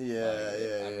 Yeah,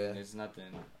 I mean, there's nothing.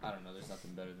 I don't know. There's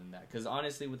nothing better than that. Because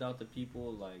honestly, without the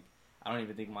people, like, I don't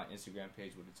even think my Instagram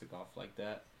page would have took off like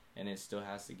that, and it still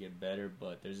has to get better.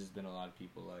 But there's just been a lot of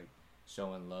people like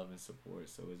showing love and support,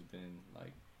 so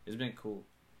it's been cool.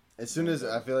 As soon as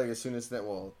I feel like as soon as that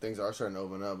things are starting to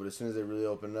open up, but as soon as they really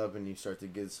open up and you start to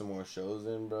get some more shows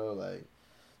in, bro, like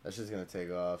that's just gonna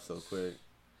take off so quick.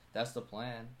 That's the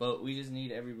plan, but we just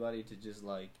need everybody to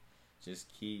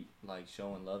just keep like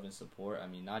showing love and support. I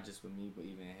mean, not just with me, but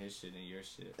even his shit and your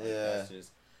shit. Like, yeah, that's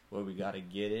just where we gotta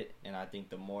get it, and I think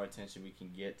the more attention we can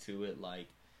get to it, like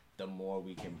the more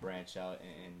we can branch out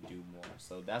and do more.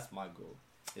 So that's my goal.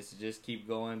 Is to just keep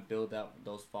going, build out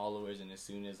those followers, and as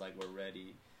soon as like we're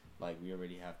ready. Like, we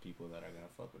already have people that are going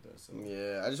to fuck with us. So.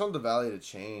 Yeah, I just want the Valley to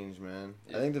change, man.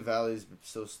 Yeah. I think the Valley's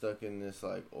so stuck in this,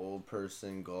 like, old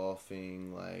person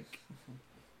golfing, like,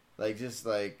 just,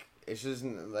 like, it's just,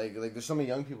 like, there's so many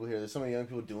young people here. There's so many young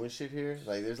people doing shit here.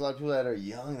 Like, there's a lot of people that are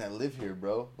young that live here,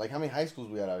 bro. Like, how many high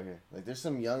schools we got out here? Like, there's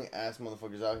some young-ass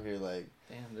motherfuckers out here, like...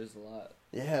 Damn, there's a lot.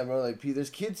 Yeah, bro, like, there's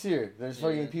kids here. There's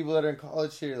fucking people that are in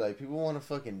college here. Like, people want to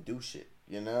fucking do shit,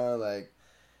 you know? Like,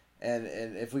 and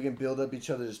if we can build up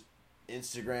each other's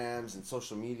Instagrams and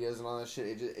social medias and all that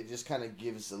shit, it just kind of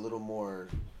gives a little more,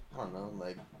 I don't know,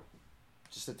 like,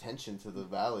 just attention to the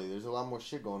Valley. There's a lot more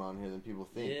shit going on here than people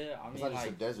think. Yeah, I mean, it's not just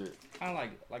like, a desert. Kind of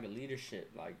like a leadership,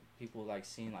 like, people, like,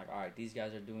 seeing, like, all right, these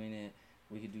guys are doing it,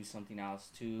 we could do something else,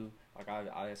 too. Like,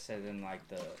 I said in, like,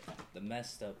 the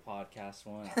Messed Up podcast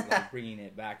one, like, bringing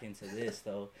it back into this,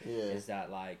 though, is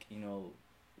that, like, you know,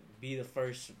 be the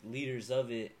first leaders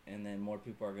of it, and then more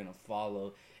people are going to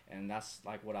follow. And that's,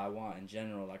 like, what I want in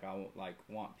general. Like, I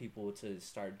want people to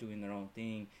start doing their own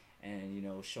thing and, you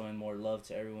know, showing more love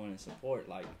to everyone and support.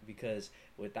 Like, because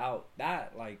without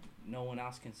that, like, no one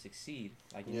else can succeed.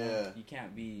 Like, you know, you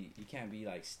can't be,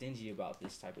 like, stingy about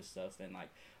this type of stuff. And, like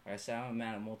I said, I'm a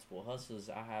man of multiple hustles.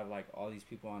 I have, like, all these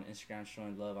people on Instagram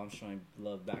showing love. I'm showing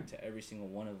love back to every single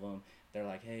one of them. They're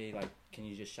like, hey, like, can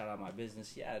you just shout out my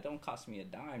business? Yeah, it don't cost me a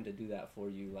dime to do that for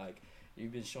you. Like,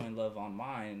 you've been showing love on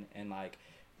mine. And,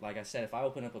 like I said, if I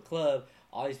open up a club,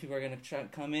 all these people are going to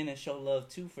come in and show love,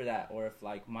 too, for that. Or if,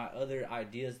 like, my other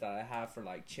ideas that I have for,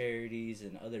 like, charities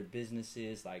and other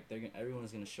businesses, like,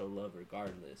 everyone's going to show love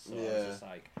regardless. So it's just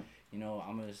like, you know,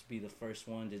 I'm going to just be the first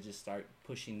one to just start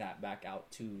pushing that back out,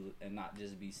 too, and not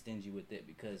just be stingy with it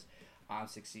because I'm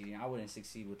succeeding. I wouldn't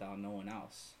succeed without no one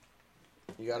else.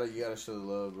 You gotta show the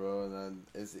love, bro. And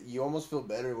then you almost feel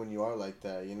better when you are like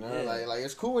that, you know? Yeah. Like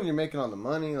it's cool when you're making all the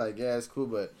money. Like, yeah, it's cool,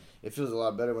 but it feels a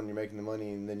lot better when you're making the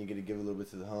money and then you get to give a little bit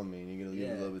to the homie and you get to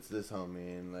give a little bit to this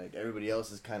homie and, like, everybody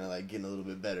else is kind of, like, getting a little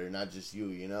bit better, not just you,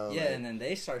 you know? Yeah, like, and then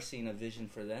they start seeing a vision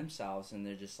for themselves and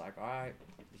they're just like, all right,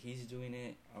 he's doing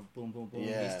it, boom, boom, boom.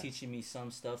 Yeah. He's teaching me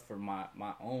some stuff for my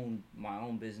own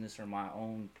business or my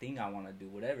own thing I want to do,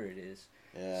 whatever it is.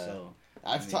 Yeah. So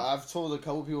I've told a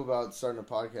couple people about starting a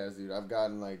podcast, dude. I've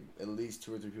gotten, like, at least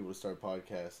 2 or 3 people to start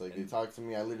podcasts. Like, they talk to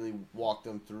me. I literally walk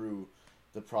them through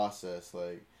the process.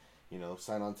 Like, you know,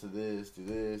 sign on to this, do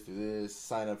this,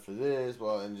 sign up for this.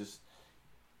 Well, and just,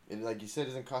 it, like you said, it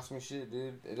doesn't cost me shit,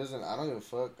 dude. It doesn't. I don't give a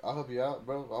fuck. I'll help you out,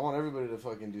 bro. I want everybody to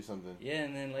fucking do something. Yeah,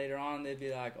 and then later on they'd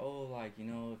be like, oh, like, you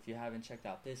know, if you haven't checked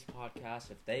out this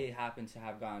podcast, if they happen to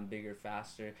have gotten bigger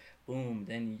faster, boom,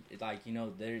 then, like, you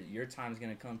know, your time's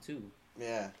gonna come too.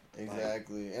 Yeah,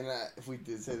 exactly. And if we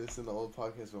did say this in the old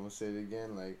podcast, but I'm gonna say it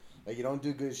again. Like you don't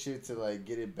do good shit to, like,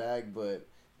 get it back, but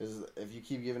if you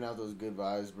keep giving out those good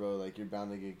vibes, bro, like, you're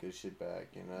bound to get good shit back.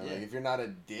 You know, like, if you're not a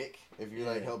dick, if you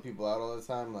like help people out all the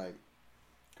time, like,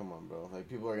 come on, bro. Like,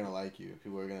 people are gonna like you.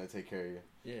 People are gonna take care of you.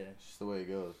 Yeah, it's just the way it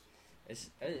goes. It's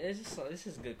just this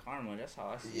is good karma. That's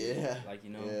how I see it. Yeah, like, you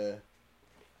know.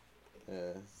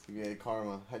 Yeah,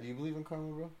 karma. Do you believe in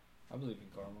karma, bro? I believe in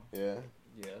karma. Yeah.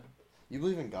 Yeah. You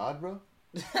believe in God, bro?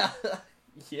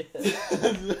 Yeah.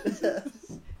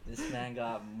 This man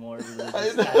got more religious I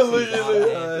know,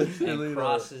 tattoos on him and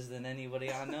crosses than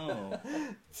anybody I know.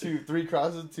 3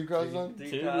 crosses? 2 crosses on?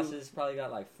 3 crosses, probably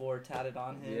got like 4 tatted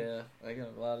on him. Yeah, I got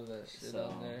a lot of that shit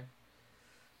on there.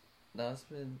 No, it's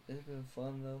been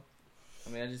fun though. I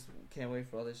mean, I just can't wait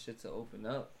for all this shit to open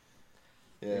up.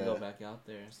 Yeah. And go back out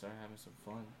there and start having some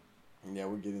fun. Yeah,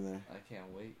 we're getting there. I can't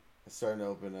wait. It's starting to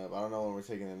open up. I don't know when we're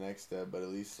taking the next step, but at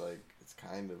least, like, it's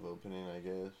kind of opening, I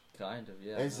guess. Kind of,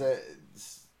 yeah.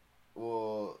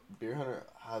 Well, Beer Hunter,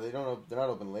 they're not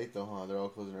open late though, huh? They're all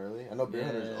closing early. I know Beer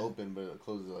Hunter's open, but it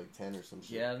closes at like 10 or some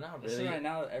shit. Yeah, not really. So right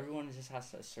now, everyone just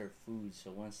has to serve food.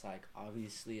 So once, like,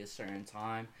 obviously a certain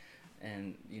time,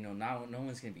 and, you know, now no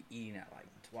one's gonna be eating at like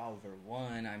 12 or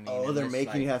 1. I mean, they're making,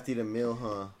 like, you have to eat a meal,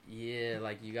 huh? Yeah,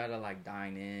 like, you gotta, like,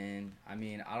 dine in. I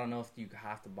mean, I don't know if you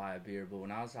have to buy a beer, but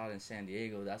when I was out in San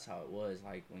Diego, that's how it was.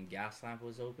 Like, when Gaslamp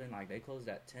was open, like, they closed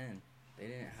at 10. They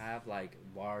didn't have like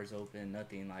bars open,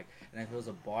 nothing like. And if it was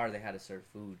a bar, they had to serve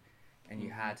food, and you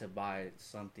had to buy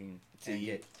something To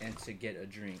eat. to get a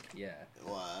drink. Yeah.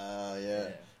 Wow, yeah.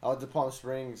 I went to Palm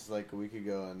Springs like a week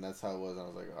ago, and that's how it was. I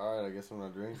was like, all right, I guess I'm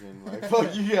not drinking. Like,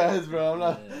 fuck you guys,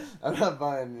 bro. I'm not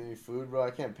buying any food, bro. I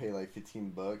can't pay like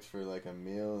 $15 for like a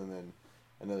meal and then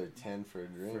another 10 for a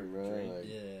drink, bro. Like,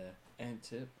 And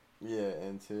tip. yeah,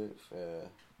 and tip.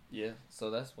 Yeah, so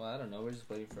that's why, I don't know, we're just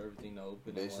waiting for everything to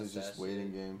open. Basically once just that waiting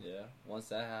shit- game. Yeah, once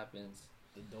that happens.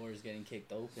 The doors getting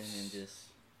kicked open and just.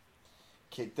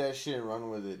 Kick that shit and run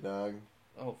with it, dog.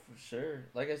 Oh, for sure.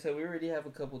 Like I said, we already have a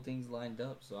couple things lined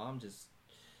up, so I'm just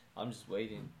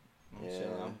waiting. I'm Yeah.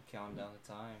 chilling. I'm counting down the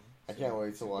time. I can't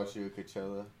wait to watch you at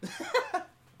Coachella.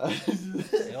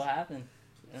 It'll happen.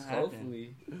 It'll happen.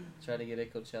 Hopefully, try to get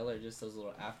at Coachella or just those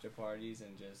little after parties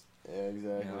and just. Yeah,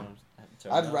 exactly. You know,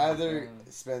 turn I'd up. rather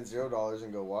spend $0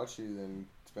 and go watch you than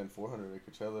spend $400 at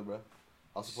Coachella, bro.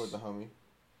 I'll support the homie.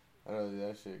 I'd rather do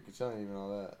that shit. Coachella ain't even all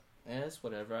that. Yeah, it's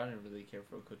whatever. I didn't really care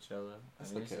for Coachella.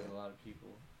 That's I mean, it's okay. just a lot of people.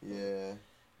 Yeah.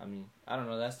 I mean, I don't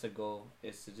know. That's the goal.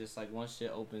 Is to just like once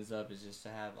shit opens up, is just to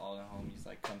have all the homies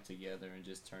like come together and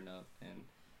just turn up and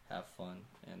have fun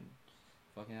and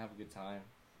fucking have a good time.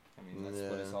 I mean, that's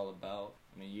what it's all about.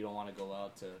 I mean, you don't want to go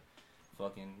out to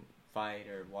fucking fight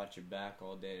or watch your back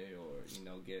all day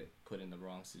or get put in the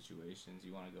wrong situations.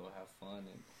 You want to go have fun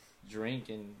and drink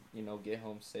and get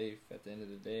home safe at the end of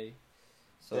the day.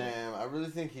 So Damn, I really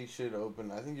think he should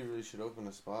open. I think you really should open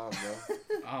a spot, bro.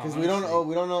 Oh, Because we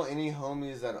don't know any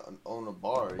homies that own a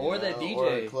bar, Or that DJ. or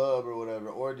a club or whatever,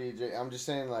 or DJ. I'm just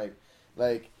saying, like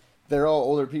they're all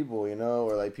older people,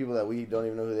 or like people that we don't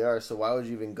even know who they are. So why would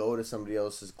you even go to somebody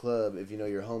else's club if you know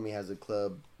your homie has a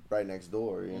club right next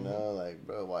door? You know, like,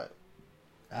 bro, what?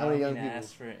 How many young people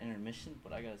ask for an intermission,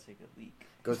 but I gotta take a leak.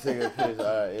 go take a piss?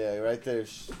 All right, yeah, right there,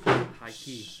 High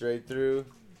key. straight through.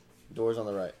 Doors on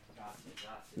the right, Gotcha.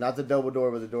 not the double door,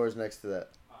 but the doors next to that.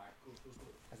 Alright, cool.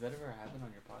 has that ever happened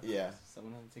on your podcast? Yeah.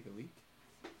 Someone had to take a leak.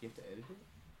 You have to edit it.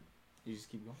 You just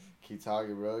keep going. Keep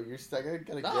talking, bro. You're stuck. I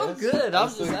gotta No, I'm guess. good. I'm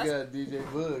still just got DJ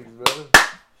Bugs,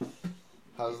 bro.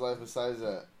 How's life besides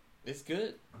that? It's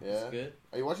good. Yeah. It's good.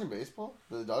 Are you watching baseball?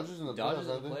 The Dodgers in the Dodgers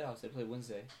playoffs, in the aren't playoffs. They play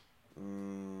Wednesday. they?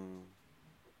 Mm,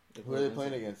 They Who play are they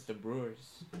playing Wednesday. against? The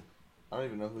Brewers. I don't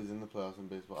even know who's in the playoffs in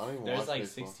baseball. I don't even There's watch like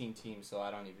baseball. 16 teams, so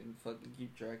I don't even fucking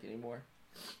keep track anymore.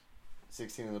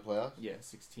 16 in the playoffs? Yeah,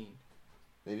 16.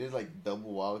 They did like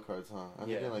double wild cards, huh? I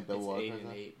Yeah, think like double it's wild 8 cards.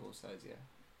 and huh? 8 both sides. Yeah,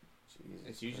 Jesus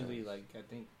it's usually Christ. like I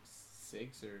think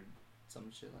 6 or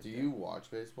some shit like Do that. you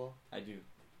watch baseball? I do.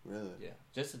 Really? Yeah,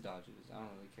 just the Dodgers. I don't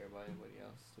really care about anybody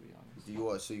else, to be honest. Do you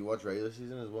watch? So you watch regular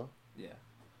season as well? Yeah.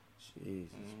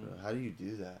 Jesus, Mhm. bro. How do you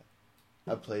do that?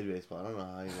 I played baseball. I don't know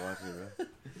how you watch it, bro.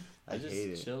 I just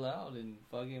hate it. chill out and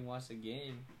fucking watch the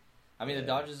game. I mean, Yeah. the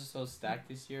Dodgers are so stacked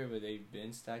this year, but they've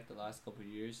been stacked the last couple of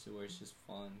years to where it's just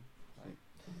fun. Like,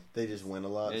 They just win a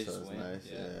lot, They so just it's win, nice.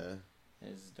 yeah. Yeah.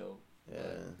 it's dope. Yeah.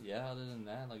 But yeah, other than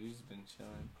that, like, we've just been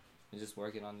chilling and just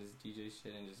working on this DJ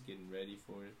shit and just getting ready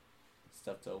for it.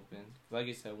 Stuff to open. Like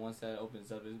I said, once that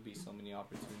opens up, it'll be so many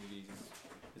opportunities.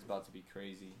 It's about to be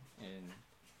crazy, and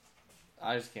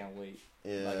I just can't wait.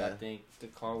 Yeah. Like, I think the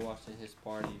car wash and his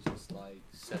party just like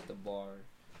set the bar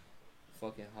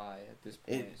fucking high at this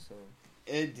point. So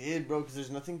It did, bro, because there's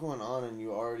nothing going on, and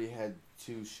you already had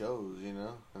 2 shows, and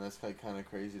that's like kind of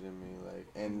crazy to me. Like,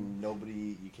 and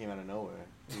nobody, you came out of nowhere.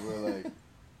 You were like,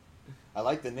 I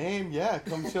like the name, yeah.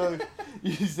 Come show.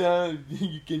 You sound.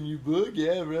 Can you book?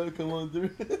 Yeah, bro. Come on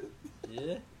through.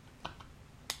 Yeah.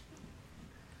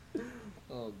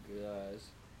 oh gosh,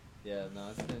 yeah, no,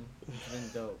 it's been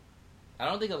dope. I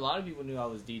don't think a lot of people knew I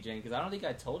was DJing because I don't think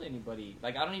I told anybody.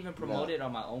 Like, I don't even promote No. it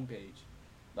on my own page,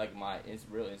 like my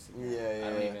real Instagram. Yeah,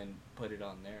 I don't yeah. even put it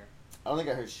on there. I don't think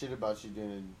I heard shit about you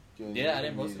doing. Yeah, I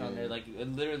didn't post it on DJ. there. Like, I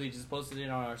literally just posted it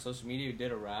on our social media. We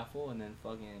did a raffle, and then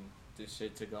fucking this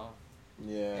shit took off.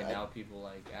 Yeah. And now people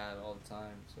like add all the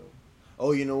time. So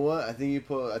Oh, you know what? I think you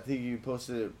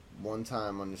posted it one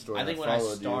time on your story. I and think when I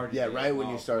followed started you. Yeah, it. right when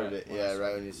Oh, you started right it. when I Yeah, right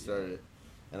started when you it, started yeah. it,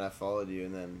 and I followed you,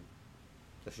 and then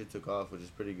that shit took off, which is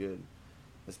pretty good.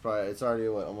 It's already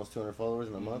what, almost 200 followers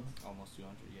in a month. Almost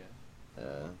 200, yeah.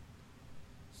 Yeah.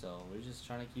 So we're just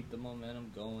trying to keep the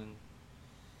momentum going.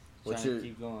 What's Trying your- to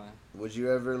keep going. Would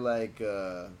you ever like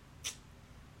those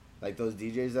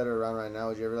DJs that are around right now?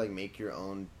 Would you ever like make your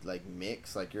own like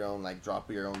mix, like your own like drop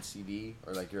your own CD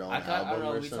or like your own I album don't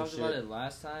know. or We some talked shit? about it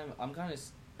last time. I'm kind of.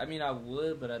 I mean, I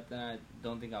would, but I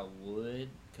don't think I would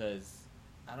because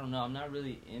I don't know. I'm not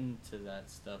really into that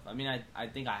stuff. I mean, I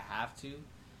think I have to,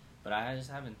 but I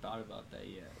just haven't thought about that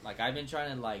yet. Like, I've been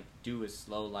trying to like do it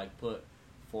slow, like put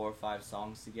 4 or 5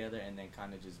 songs together and then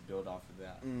kind of just build off of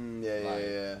that.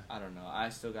 Yeah. I don't know. I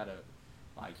still gotta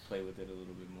like play with it a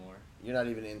little bit more. You're not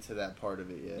even into that part of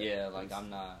it yet. Yeah, like I'm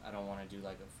not. I don't want to do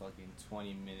like a fucking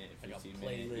 20-minute,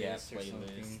 15-minute, playlist or playlist.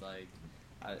 something. Like,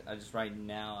 I just right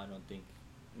now I don't think.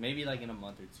 Maybe like in a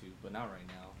month or 2, but not right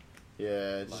now.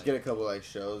 Yeah, just Like- get a couple like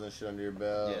shows and shit under your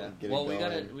belt. Yeah. And get Well, it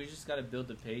going. we just gotta build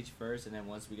the page first, and then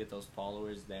once we get those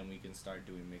followers, then we can start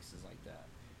doing mixes like that.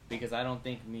 Because I don't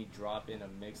think me dropping a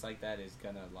mix like that is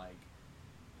gonna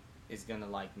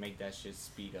make that shit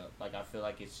speed up. Like I feel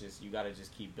like it's just you gotta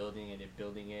just keep building it and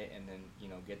building it, and then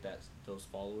get those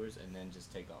followers, and then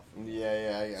just take off. From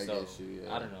there. I So, get you.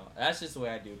 Yeah. I don't know. That's just the way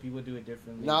I do it. People do it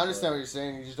differently. No, I understand but- what you're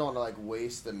saying. You just don't want to like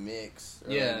waste the mix.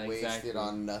 Or, Yeah, like, waste exactly. it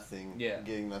on nothing. Yeah.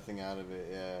 Getting nothing out of it.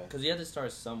 Yeah. Because you have to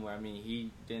start somewhere. I mean,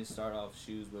 he didn't start off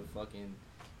shoes with fucking.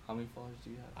 How many followers do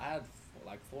you have? I had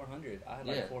like 400. I had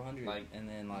Yeah, like 400, like, and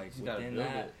then like You gotta within build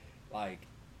that, it. like,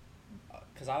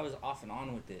 cause I was off and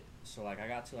on with it. So like I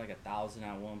got to like 1,000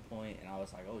 at one point, and I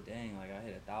was like, oh dang, like I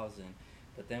hit 1,000.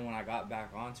 But then when I got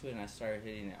back onto it and I started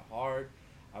hitting it hard,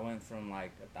 I went from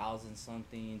like 1,000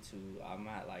 something to I'm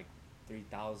at like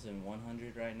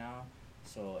 3,100 right now.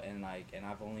 So and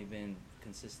I've only been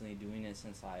consistently doing it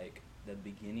since like the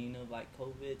beginning of like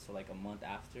COVID, so like a month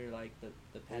after like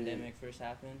the pandemic first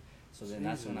happened. So then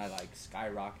that's when I Jesus. like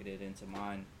skyrocketed into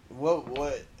mine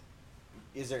What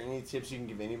is there any tips you can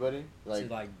give anybody? to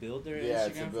like build their yeah,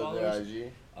 Instagram to build followers. their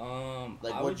IG. Like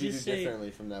Like I would what'd you do just say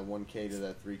differently from that 1K to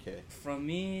that 3K? from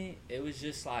me, it was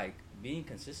just like being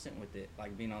consistent with it,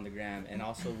 like being on the gram, and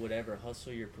also whatever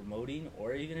hustle you're promoting,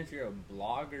 or even if you're a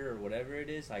blogger or whatever it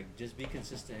is, like just be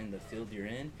consistent in the field you're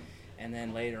in, and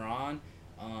then later on,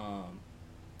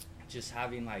 just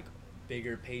having like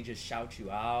bigger pages shout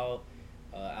you out,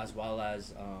 as well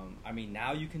as I mean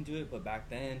now you can do it, but back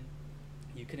then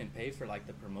you couldn't pay for like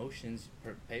the promotions.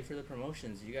 Pay for the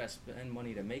promotions. You gotta spend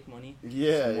money to make money.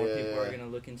 Yeah, So more yeah, people yeah. are gonna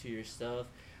look into your stuff.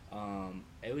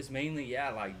 It was mainly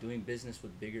like doing business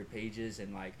with bigger pages,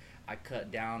 and like I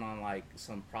cut down on like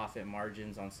some profit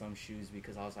margins on some shoes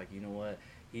because I was like, you know what,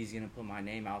 he's gonna put my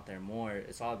name out there more.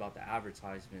 It's all about the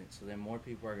advertisement. So then more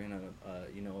people are gonna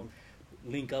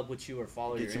link up with you or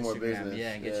follow Get your you more Instagram, business,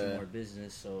 and get yeah. you more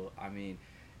business. So I mean,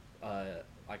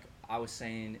 like I was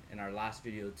saying in our last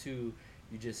video too,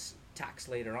 you just tax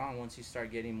later on once you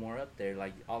start getting more up there.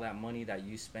 Like all that money that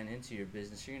you spent into your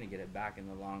business, you're gonna get it back in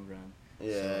the long run.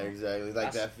 Yeah, So, exactly.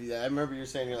 Like that's- that. I remember you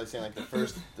saying like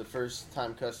the first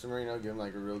time customer, give them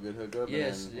like a real good hookup,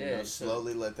 Yes, and then yeah, so-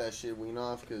 slowly let that shit wean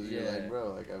off because you're Yeah. like,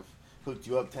 bro, like I've hooked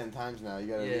you up 10 times now. You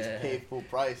gotta at Yeah. least pay full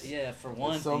price. Yeah, for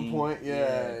one At some thing, point,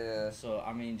 yeah. So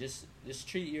I mean, just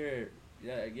treat your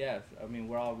yeah. I mean,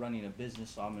 we're all running a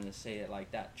business, so I'm gonna say it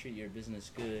like that. Treat your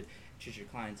business good. Treat your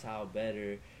clientele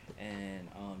better, and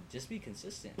just be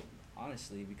consistent.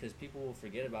 Honestly, because people will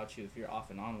forget about you if you're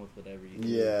off and on with whatever you do.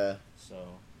 Yeah. So.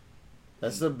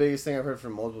 That's the biggest thing I've heard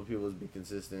from multiple people is be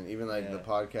consistent. Even like the Yeah.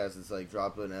 podcast, it's like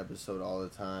drop an episode all the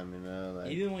time, like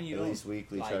Even when you at don't, least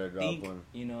weekly like, try to drop think,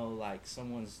 one. like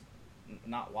someone's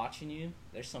not watching you,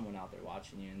 there's someone out there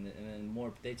watching you, and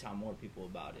then they tell more people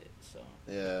about it. So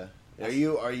Yeah. That's-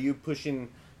 Are you pushing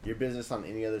your business on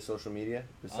any other social media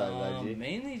besides IG?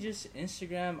 mainly just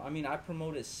Instagram. I mean, I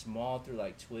promote it small through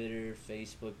like Twitter,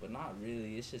 Facebook, but not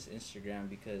really. It's just Instagram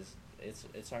because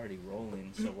it's already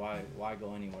rolling. So why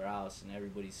go anywhere else? And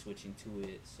everybody's switching to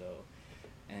it. So,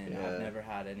 and Yeah. I've never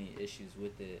had any issues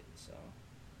with it. So.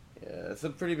 Yeah, it's a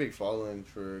pretty big following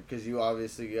because you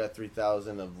obviously got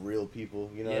 3,000 of real people.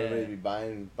 You know, Yeah. everybody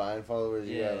be buying followers.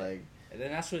 You got Yeah. like And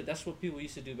then that's what people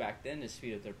used to do back then to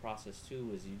speed up their process too.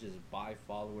 Was you just buy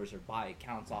followers or buy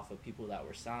accounts off of people that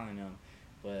were selling them.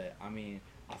 But I mean,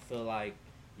 I feel like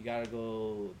you gotta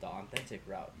go the authentic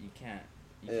route. You can't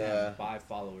buy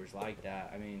followers like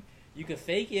that. I mean, you could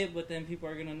fake it, but then people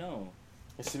are gonna know.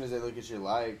 as soon as they look at your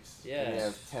likes, and Yeah. you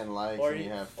have 10 likes Or and you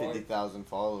you- have 50,000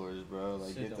 followers, bro.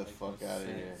 Like, Shit get the don't make fuck no out of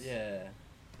sense. here.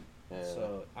 Yeah. Yeah.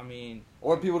 So I mean,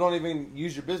 Or people don't even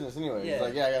use your business anyway. Yeah. It's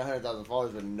like, I got 100,000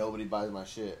 followers, but nobody buys my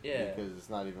shit. Yeah. Because it's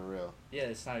not even real. yeah,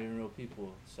 it's not even real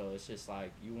people. So it's just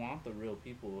like you want the real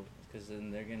people because then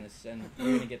they're gonna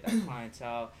you're gonna get that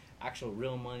clientele, actual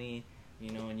real money,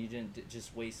 and you didn't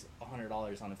just waste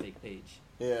 $100 on a fake page.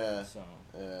 Yeah. So.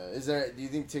 Do you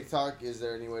think TikTok, is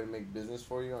there any way to make business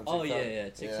for you on TikTok? Oh yeah.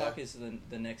 TikTok is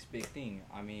the next big thing.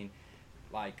 I mean,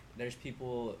 like there's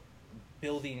people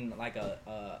building like a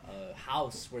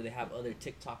house where they have other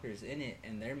TikTokers in it,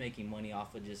 and they're making money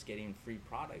off of just getting free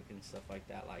product and stuff like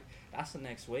that. Like that's the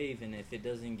next wave, and if it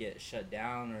doesn't get shut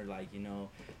down or like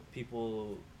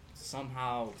people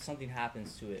somehow something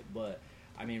happens to it, but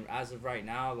I mean as of right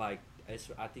now, like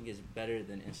I think it's better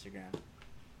than Instagram.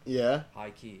 Yeah.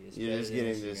 High key. It's You're better just than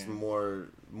getting Instagram. just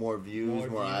more views, more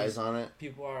More views. eyes on it.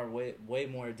 People are way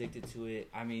more addicted to it.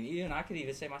 I mean, even I could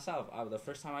even say myself. The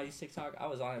first time I used TikTok, I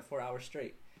was on it 4 hours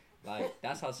straight. Like,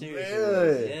 that's how serious it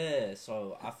was. Really? Yeah.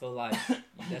 So I feel like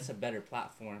that's a better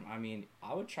platform. I mean,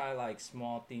 I would try like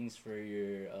small things for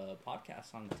your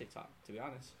podcast on TikTok. To be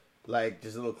honest. Like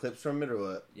just little clips from it or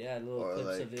what? Yeah, little Or, clips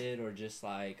like- of it, or just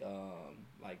like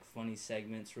funny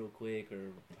segments, real quick,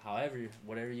 or however,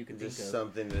 whatever you can Just think of.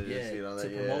 something to just get on to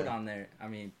there. promote Yeah. on there. I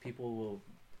mean, people will.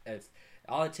 If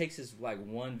all it takes is like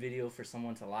one video for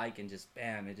someone to like, and just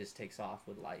bam, it just takes off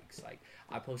with likes. Like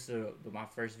I posted my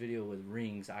first video with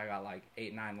rings, I got like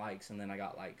 8-9 likes, and then I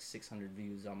got like 600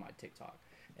 views on my TikTok.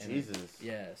 And Jesus.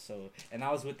 Yeah. So, and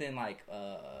I was within like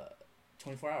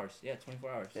 24 hours. Yeah,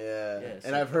 24 hours. Yeah. Yeah, And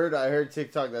so- I heard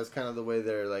TikTok, that's kind of the way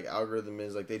their like algorithm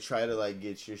is. Like they try to like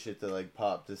get your shit to like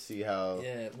pop to see how.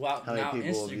 Yeah, well, how many now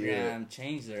people will view Instagram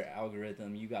changed their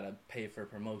algorithm. You gotta pay for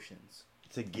promotions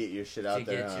To get your shit out to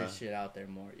there. get your huh? shit out there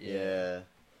more. Yeah.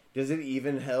 Does it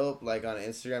even help, like, on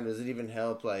Instagram, does it even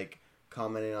help, like,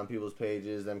 commenting on people's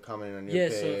pages, them commenting on your Yeah,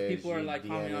 page? so if people are you like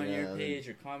commenting on DMing your them? page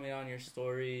or commenting on your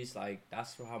stories, like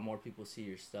that's how more people see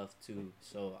your stuff too.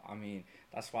 So I mean,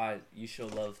 that's why you show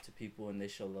love to people and they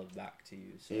show love back to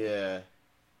you. So Yeah.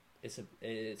 it's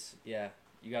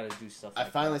you gotta do stuff. I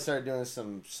Like finally that. started doing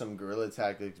some guerrilla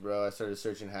tactics, bro. I started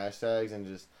searching hashtags and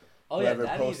just Oh whoever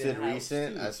that posted even helps,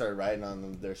 recent, too. I started writing on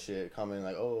them, their shit, commenting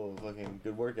like, "Oh, fucking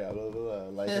good workout, blah blah blah,"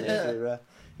 liking that shit, bro.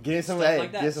 Getting some, Stuff hey,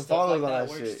 like that. get some Stuff followers like on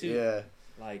that that works shit, too. yeah.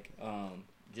 Like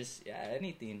just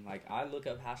anything. Like I look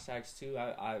up hashtags too.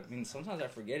 I mean sometimes I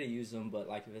forget to use them, but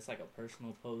like if it's like a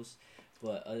personal post,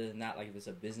 but other than that, like if it's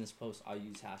a business post, I'll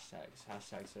use hashtags.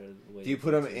 Hashtags are the way. Do you to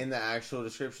put go them to. in the actual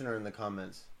description or in the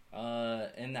comments?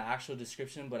 In the actual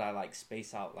description, but I like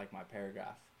space out like my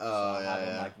paragraph. Oh, so I'll yeah, have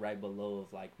them yeah. like right below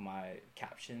of like my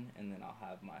caption, and then I'll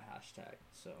have my hashtag.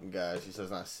 So Guys, so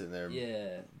it's not sitting there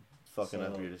yeah, fucking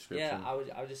up So, your description. yeah, I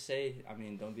would just say, I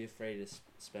mean, don't be afraid to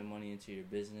spend money into your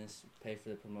business. Pay for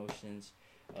the promotions.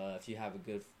 If you have a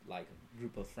good like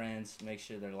group of friends, make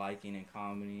sure they're liking and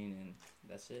commenting, and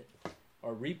that's it.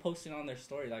 Or reposting on their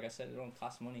story. Like I said, it don't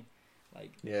cost money.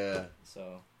 Like Yeah,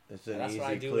 so. it's an That's easy what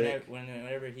I do click.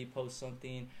 whenever he posts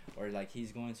something, or like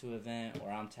he's going to an event, or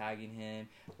I'm tagging him.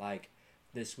 Like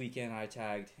this weekend, I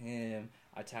tagged him.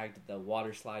 I tagged the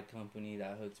water slide company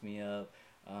that hooked me up.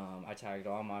 I tagged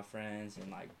all my friends,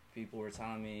 and like people were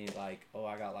telling me like, oh,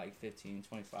 I got like 15,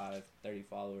 25, 30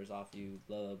 followers off you,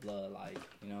 blah blah blah, like,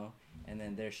 you know. And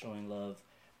then they're showing love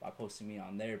by posting me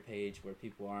on their page, where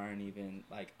people aren't even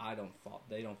like,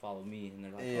 they don't follow me, and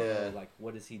they're like, Yeah. oh, like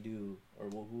what does he do, or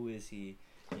who is he,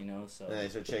 you know. So And they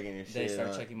start checking your shit. they start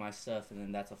huh? checking my stuff, and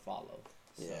then that's a follow.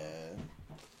 So, Yeah.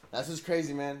 That's what's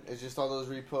crazy, man. It's just all those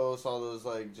reposts, all those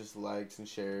like just likes and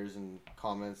shares and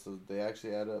comments. So they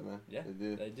actually add up, man. yeah, They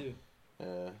do. they do.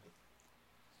 Yeah.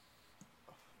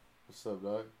 What's up,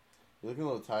 dog? You're looking a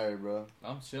little tired, bro.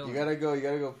 I'm chilling. You gotta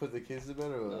go put the kids to bed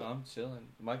or what? No, I'm chilling.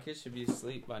 My kids should be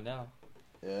asleep by now.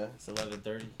 Yeah. It's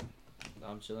 11:30.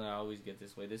 I'm chilling. I always get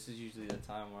this way. This is usually the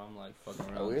time where I'm like fucking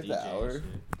around. Are we at the DJing hour? and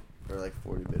shit. Or like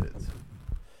 40 minutes.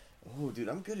 Oh, dude,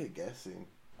 I'm good at guessing.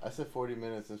 I said 40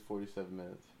 minutes. It's 47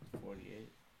 minutes. 48.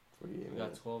 48 We got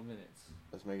minutes. 12 minutes.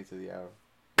 Let's make it to the hour.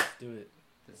 Let's do it.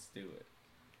 Let's do it.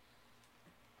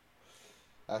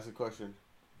 Ask a question.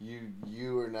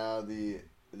 You are now the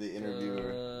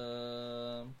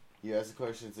interviewer. You ask the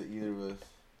questions to either of us.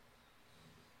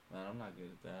 Man, I'm not good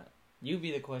at that. You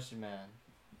be the question man.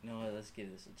 You know what? Let's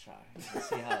give this a try. Let's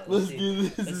see how.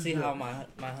 Let's see how my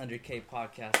 100K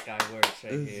podcast guy works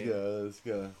right Let's here. go. Let's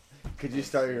go. Could you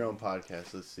start your own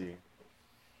podcast? Let's see.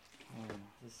 Let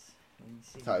me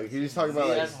see. Talk- could you just talk about, See,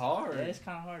 like- that's hard. Yeah, it's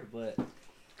kind of hard, but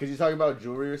Could you talk about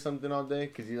jewelry or something all day?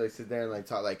 Could you like sit there and like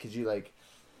talk? Like, could you like?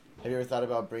 Have you ever thought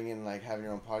about bringing like having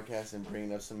your own podcast and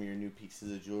bringing up some of your new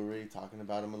pieces of jewelry, talking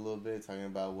about them a little bit, talking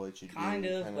about what you do? kind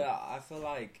of. kinda- But I feel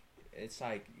like it's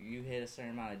like you hit a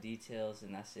certain amount of details,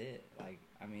 and that's it. Like,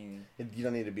 I mean, You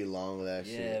don't need to be long with that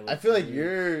Yeah, shit. with I feel like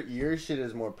jewelry. your shit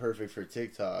is more perfect for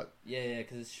TikTok. yeah,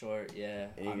 because it's short. Yeah,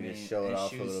 And you I can mean, just show it and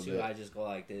off a shoes little too, bit. I just go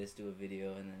like this, do a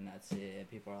video, and then that's it. And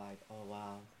people are like, "Oh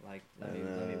wow, like let me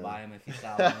Uh. buy him if you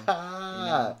style him." You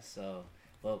know? So,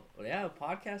 but yeah,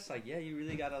 podcasts, like, yeah, you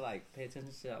really gotta like pay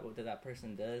attention to what that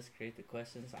person does, create the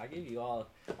questions. I give you all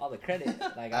the credit.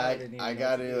 Like I wouldn't even I know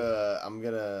got what to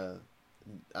do. to.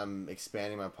 I'm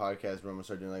expanding my podcast. Where I'm gonna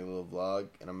start doing like a little vlog,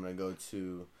 and I'm gonna go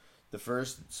to the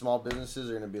first small businesses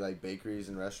are gonna be like bakeries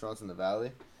and restaurants in the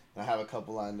valley. And I have a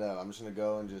couple lined up. I'm just gonna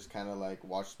go and just kind of like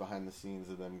watch behind the scenes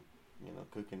of them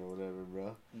cooking or whatever,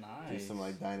 bro. Nice. Do some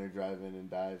like diner drive-in and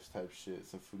dives type shit,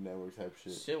 some Food Network type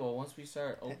shit. Shit, well, once we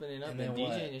start opening up And and, then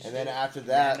what? DJing and shit. And then after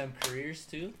that, Random careers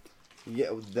too. yeah.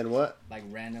 Then what? Like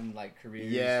random like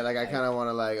careers. Yeah, like I kind of want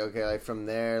to like from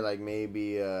there like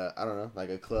maybe I don't know, like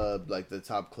a club, like the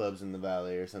top clubs in the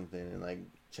valley or something, and like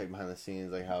check behind the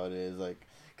scenes like how it is, like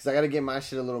because I got to get my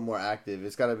shit a little more active.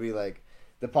 It's got to be like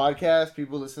the podcast,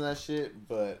 people listen to that shit,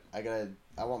 but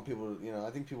I want people to,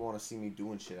 I think people want to see me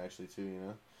doing shit actually too,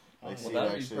 like Well, see that it would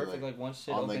be actually, perfect. Like once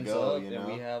shit on the opens go, up, you and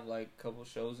know? we have like a couple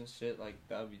shows and shit. Like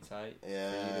that would be tight.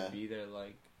 Yeah. For you to be there,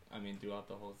 like throughout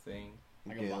the whole thing.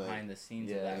 Like get, behind the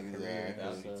scenes yeah, of that exactly. career. That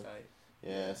would be So, tight.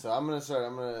 Yeah, so I'm gonna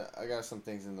start. I got some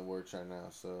things in the works right now.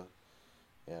 So,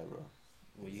 yeah, bro.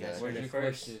 well, you Yeah. guys Where's heard your it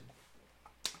first. question?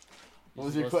 What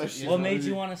was your question? What made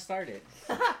you want to start it?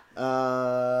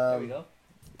 There we go.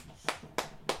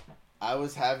 I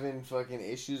was having fucking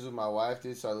issues with my wife,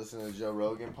 dude. So I listened to the Joe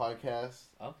Rogan podcast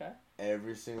Okay.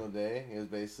 every single day. It was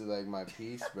basically like my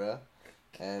peace, bro.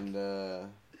 And I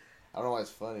don't know why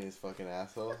it's funny, this fucking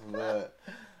asshole. But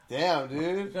damn,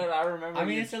 dude. No, I remember. I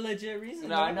mean, you- it's a legit reason.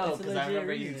 No, I bro. know It's a because I legit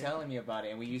remember you reason. telling me about it,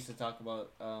 and we used to talk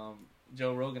about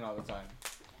Joe Rogan all the time,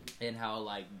 and how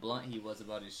like blunt he was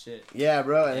about his shit. Yeah,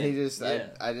 bro. And he Yeah. just,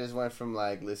 I just went from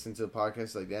like listening to a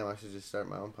podcast, like, damn, I should just start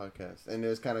my own podcast. And it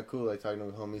was kind of cool, like talking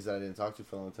to homies that I didn't talk to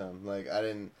for a long time. Like, I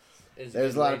didn't. It's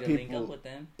There's good a lot way of to link people- up with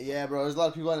them. Yeah, bro. There's a lot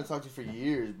of people I didn't talk to for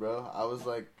years, bro. I was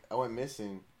like, I went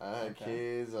missing. I had Okay.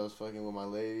 kids. I was fucking with my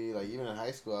lady. Like, even in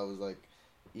high school, I was like,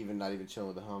 even not even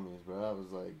chilling with the homies, bro. I was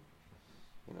like,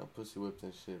 pussy whipped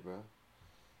and shit, bro.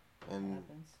 And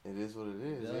Happens. it is what it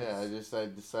is. It Yeah, does. I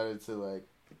decided to like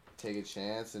take a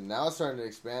chance, and now it's starting to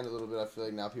expand a little bit. I feel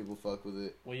like now people fuck with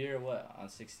it. Well, you're what on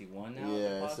 61 now.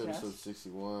 Yeah, with it's the podcast? episode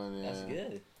 61. Yeah. That's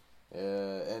good.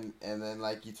 Yeah, and then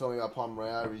like you told me about Palm Ray,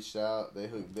 I reached out. They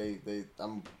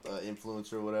I'm an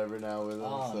influencer or whatever now with them.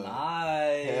 Oh, so.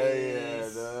 nice. Hell yeah,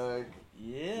 dog.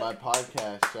 Yeah. My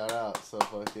podcast, shout out. So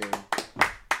fucking.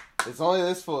 It's only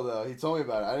this fool though. He told me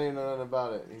about it. I didn't know nothing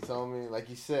about it. He told me, like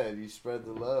you said, you spread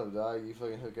the love, dog. You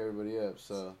fucking hook everybody up.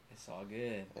 So It's all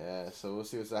good. yeah. So we'll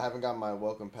see. I haven't got my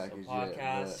welcome package So yet.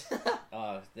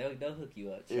 podcast. They'll hook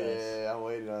you up. But Trust. yeah, I'm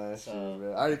waiting on that So- shit,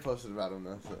 bro. I already posted about him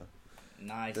though. So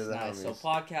Nice, To the nice. So homies.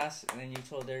 podcast, and then you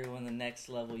told everyone the next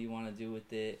level you want to do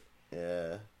with it.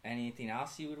 yeah. Anything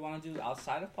else you would want to do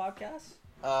outside of podcasts?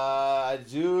 I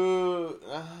do.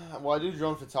 Well, I do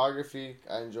drone photography.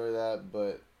 I enjoy that,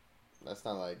 but that's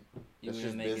not like You it's wouldn't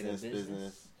just make it a business. business?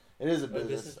 Business. It is a A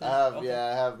business. business? I have Okay.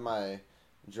 I have my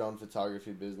drone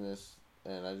photography business,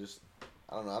 and I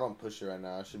don't know. I don't push it right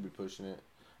now. I should be pushing it.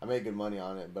 I make good money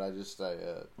on it, but it's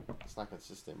not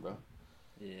consistent, bro.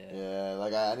 Yeah. Yeah,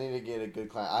 like I need to get a good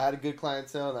client. I had a good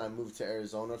clientele, and then I moved to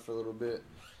Arizona for a little bit,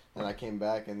 and I came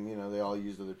back, and they all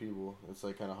used other people. It's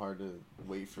like kind of hard to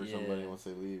wait for somebody Yeah. once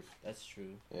they leave. That's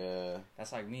true. Yeah.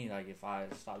 That's like me. Like if I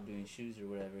stop doing shoes or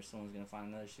whatever, someone's gonna find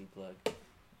another shoe plug.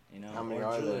 You know, How many or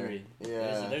are there? jewelry.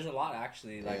 Yeah. There's a lot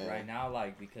actually. Like Yeah. right now,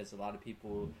 like because a lot of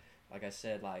people, like I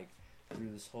said, like through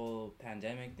this whole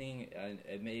pandemic thing,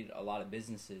 it made a lot of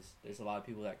businesses. There's a lot of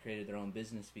people that created their own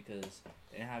business because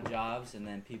they didn't have jobs, and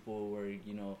then people were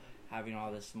having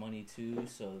all this money too,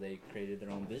 so they created their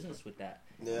own business with that.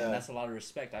 Yeah. And that's a lot of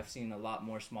respect. I've seen a lot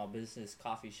more small business,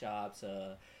 coffee shops,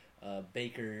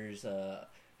 bakers,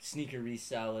 sneaker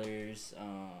resellers,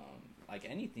 like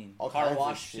anything. All car kinds of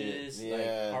washes, shit. like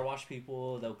Yeah. car wash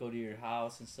people, they'll go to your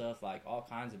house and stuff, like all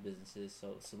kinds of businesses.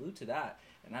 So salute to that.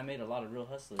 And I made a lot of real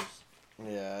hustlers.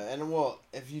 Yeah, and well,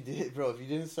 if you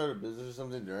didn't start a business or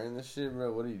something during this shit,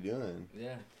 bro, what are you doing?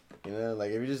 Yeah. Like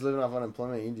if you're just living off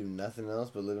unemployment, you do nothing else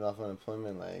but living off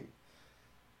unemployment, like,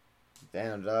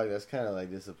 damn, dog, that's kind of like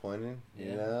disappointing.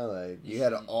 Yeah. Like You you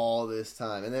had should- all this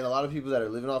time, and then a lot of people that are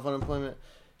living off unemployment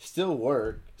still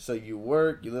work. So you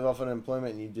work, you live off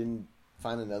unemployment, and you didn't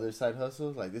find another side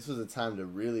hustle. Like this was a time to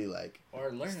really like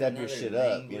Or learn Step your another shit up,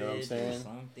 language you know what I'm saying? or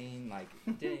something.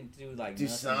 Like, didn't do like do nothing.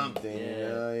 something.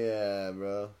 Yeah. Yeah,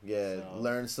 bro. Yeah, So-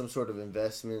 learn some sort of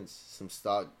investments, some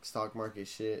stock market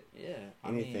shit. Yeah,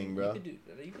 Anything, bro.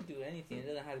 You could do anything. It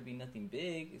doesn't have to be nothing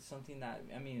big. It's something that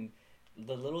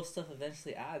the little stuff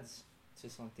eventually adds to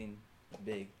something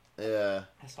big. Yeah.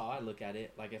 That's how I look at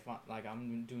it. Like if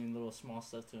I'm doing little small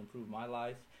stuff to improve my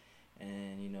life,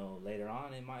 and later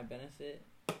on it might benefit.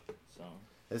 So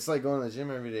It's like going to the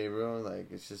gym every day, bro. Like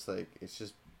it's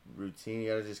just routine. You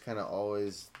gotta just kind of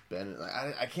always bend. Like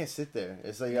I can't sit there.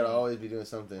 It's like you gotta Yeah. always be doing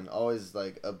something. Always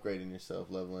like upgrading yourself,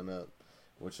 leveling up,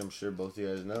 which I'm sure both of you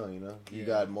guys know. You Yeah.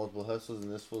 got multiple hustles,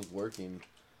 and this fool's working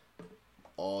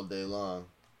all day long,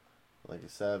 like a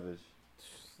savage.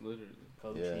 Literally.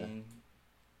 coaching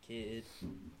kid.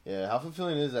 Yeah, how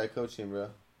fulfilling is that coaching, bro?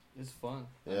 It's fun.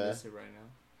 I Yeah. miss it right now.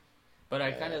 But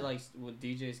I kind Yeah. of like with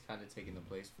DJ's kind of taking the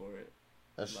place for it.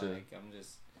 That's Like true. I'm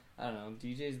just, I don't know.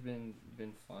 DJ's been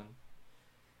fun.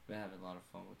 Been having a lot of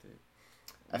fun with it.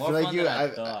 I More feel like fun you. than I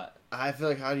thought. I feel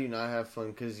like how do you not have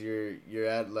fun? Because you're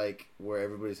at like where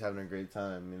everybody's having a great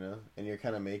time, you know, and you're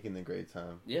kind of making the great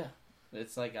time. Yeah,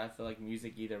 it's like I feel like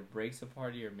music either breaks a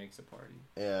party or makes a party.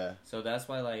 Yeah. So that's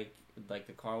why like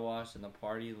the car wash and the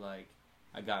party, like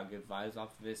I got good vibes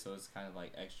off of it. So it's kind of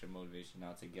like extra motivation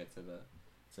now to get to the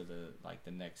like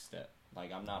the next step.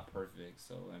 Like I'm not perfect,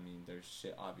 so I mean there's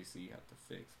shit obviously you have to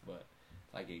fix, but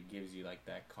like it gives you like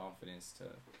that confidence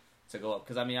to go up.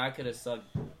 Because I mean I could have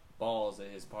sucked balls at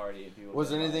his party and people. Was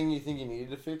there been anything you think you needed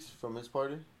to fix from his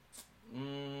party?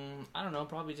 I don't know.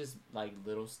 Probably just like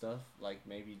little stuff, like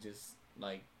maybe just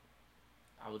like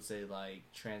I would say like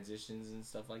transitions and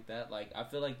stuff like that. Like I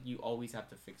feel like you always have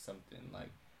to fix something. Like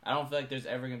I don't feel like there's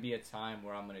ever gonna be a time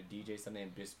where I'm gonna DJ something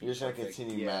and just be You're just gonna perfect.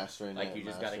 continue mastering Like it. you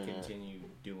just gotta mastering it. continue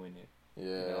doing it. Yeah.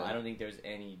 You know, I don't think there's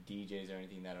any DJs or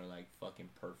anything that are like fucking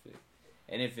perfect.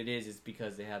 And if it is, it's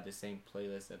because they have the same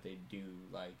playlist that they do.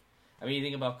 Like, I mean, you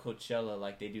think about Coachella,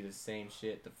 like they do the same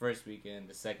shit the first weekend,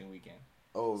 the second weekend.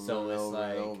 Over So and it's over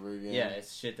like, and over again. yeah,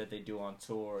 it's shit that they do on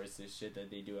tour. It's the shit that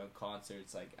they do on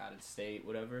concerts, like out of state,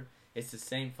 whatever. It's the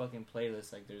same fucking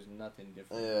playlist. Like, there's nothing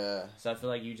different. Yeah. So I feel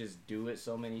like you just do it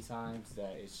so many times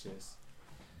that it's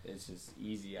just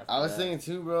easy. After I was that. thinking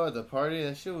too, bro. At the party,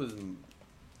 that shit was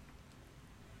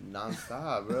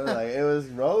nonstop, bro. Like it was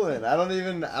rolling. I don't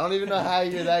even know how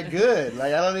you're that good.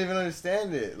 Like I don't even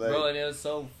understand it. Like, Bro, and it was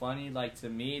so funny. Like to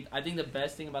me, I think the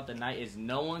best thing about the night is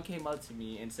no one came up to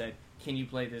me and said, "Can you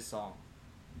play this song?"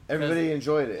 everybody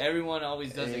enjoyed it. Everyone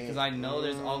always does it because I know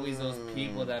there's always those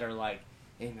people that are like,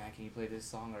 "Hey man, can you play this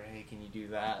song?" or "Hey, can you do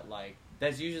that?" Like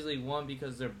that's usually one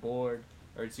because they're bored,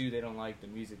 or two they don't like the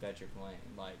music that you're playing.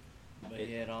 Like But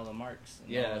he had all the marks. And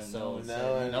yeah, no so one No said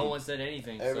one- anything. no one said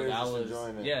anything. So Everybody's that just was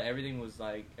enjoying it. yeah,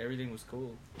 everything was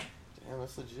cool. Damn,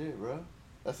 that's legit, bro.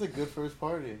 That's a good first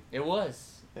party. It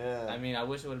was. Yeah. I mean, I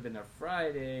wish it would have been there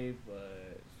Friday,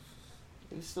 but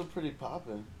it was still pretty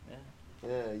popping. Yeah.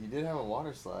 Yeah, you did have a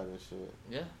water slide and shit.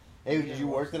 yeah, Hey, Yeah, did you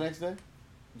work the next day?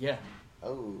 yeah,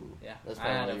 Oh. yeah. That's I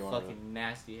probably had why a you wanted fucking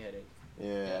nasty headache. Yeah,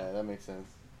 Yeah. that makes sense.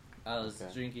 I was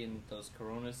Okay. drinking those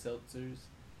Corona seltzers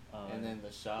and then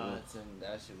the shots, and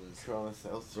that shit was. Corona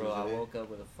seltzers. Bro, I eh? woke up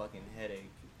with a fucking headache.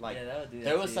 Like, yeah, that would do that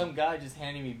there was too. some guy just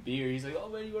handing me beer. He's like, "Oh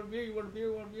man, you want a beer? You want a beer?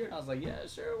 You want a beer?" And I was like, "Yeah,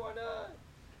 sure, why not?"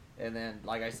 And then,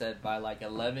 like I said, by like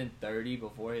 11:30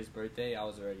 before his birthday, I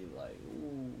was already like,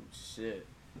 "Ooh, shit."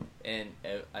 And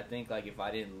I think like if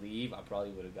I didn't leave, I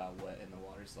probably would have got wet in the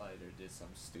water slide or did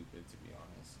something stupid, to be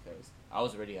honest, because I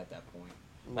was already at that point.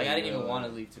 Like I didn't even want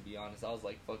to leave, to be honest. I was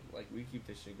like, "Fuck!" Like we keep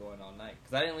this shit going all night,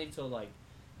 because I didn't leave till like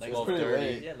Like, It's pretty 12:30.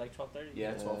 late. Yeah, like 12:30.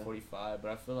 Yeah, Yeah. 12:45.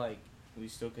 But I feel like we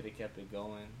still could have kept it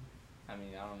going. I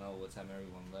mean, I don't know what time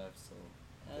everyone left, so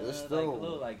It was like still- a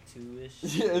little like 2-ish.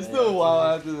 Yeah, it's still a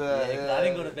while after that. Yeah, 'cause Yeah, I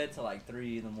didn't go to bed till like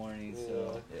 3 in the morning.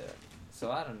 So yeah.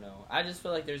 So I don't know. I just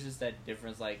feel like there's just that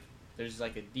difference. Like there's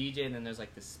like a DJ and then there's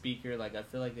like the speaker. Like I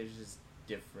feel like there's just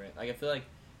different. Like I feel like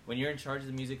when you're in charge of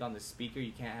the music on the speaker,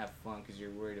 you can't have fun because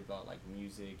you're worried about like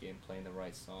music and playing the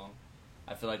right song.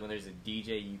 I feel like when there's a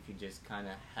DJ, you can just kind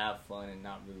of have fun and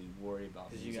not really worry about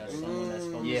because you music. got someone that's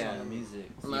focused Yeah. on the music.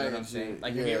 You know what I'm saying?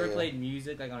 Like, have you ever played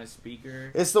music like on a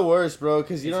speaker? It's the worst, bro,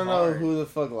 because you It's don't know hard. who the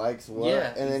fuck likes what,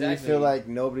 Yeah, and then you exactly. feel like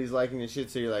nobody's liking the shit,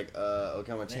 so you're like,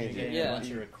 okay, I'm gonna Then change you're it. getting Yeah. a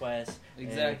bunch of requests.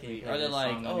 Exactly. And Or they're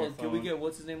like, song on your "Oh, can we phone." get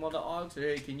what's his name on the aux?" Or,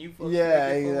 "Hey, can you fucking Yeah,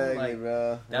 make your phone?" exactly, Like,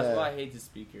 bro. that's Yeah. why I hate the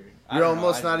speaker. I You're don't know,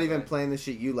 almost I not just even like- playing the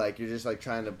shit you like. You're just like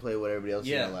trying to play what everybody else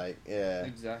is Yeah. gonna like. Yeah.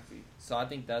 Exactly. So I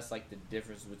think that's like the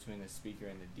difference between the speaker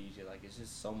and the DJ. Like it's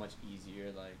just so much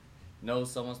easier. Like know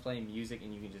someone's playing music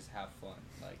and you can just have fun.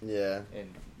 Like Yeah.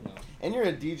 and you know. And you're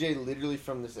a DJ literally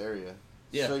from this area.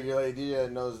 Yeah. So you're like a DJ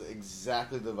that knows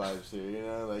exactly the vibes here, you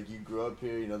know? Like you grew up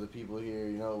here, you know the people here,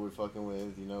 you know what we're fucking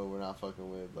with, you know what we're not fucking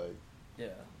with, like Yeah.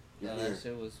 you're Yeah, here. that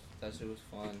shit was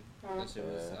fun. That shit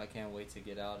was. Yeah. I can't wait to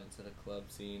get out into the club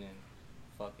scene and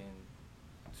fucking.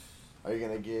 Are you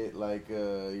gonna get like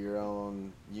your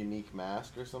own unique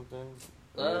mask or something?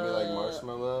 Are you gonna be like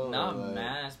Marshmallow? Not or, like,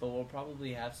 mass, but we'll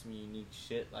probably have some unique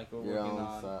shit like we're your working own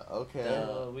on. style.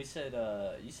 Okay. We said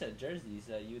you said jerseys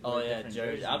that you. Oh yeah,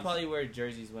 jerseys. I'll probably wear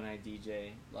jerseys when I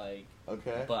DJ. Like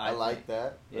Okay. But I I like think-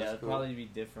 that. yeah, That's it'll cool. probably be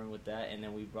different with that. And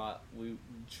then we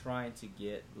trying to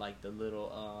get like the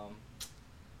little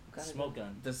what kind of Smoke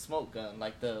gun. the smoke gun,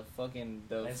 like the fucking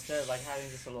the Instead of like having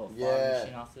just a little fog Yeah.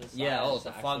 machine off to the side. yeah, oh it's the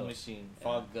an fog actual- machine, yeah.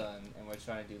 fog gun, and we're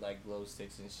trying to do like glow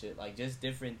sticks and shit, like just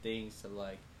different things to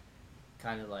like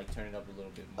kind of like turn it up a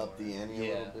little bit more. Up the ante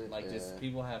a little bit. Like just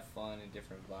people have fun and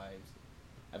different vibes.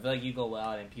 I feel like you go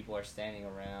out and people are standing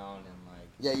around and like.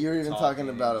 Yeah, you were even talking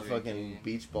about a drinking. fucking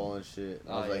beach ball and shit.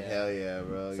 I was Oh, like, yeah. hell yeah,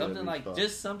 bro. Something like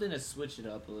just something to switch it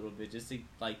up a little bit, just to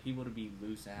like people to be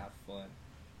loose and have fun.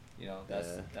 You know,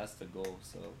 that's the goal.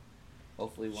 So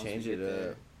hopefully once change we it get there,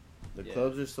 up. The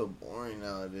clubs are so boring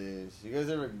nowadays. You guys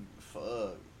ever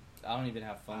fuck? I don't even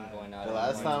have fun going out. The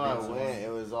last time I went,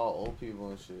 it was all old people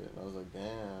and shit. And I was like,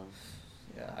 damn.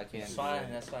 Yeah, I can't. That's fine.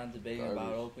 That's why I'm debating Garbage.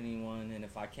 about opening one, and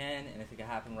if I can, and if it can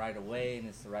happen right away, and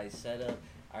it's the right setup,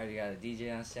 I already got a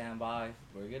DJ on standby.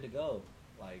 We're good to go.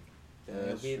 Like, Yeah, it'll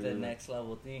that's be the true. next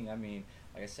level thing. I mean,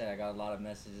 like I said, I got a lot of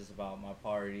messages about my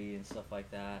party and stuff like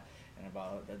that, and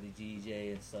about the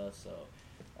DJ and stuff. So,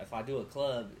 if I do a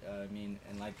club, I mean,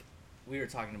 and like we were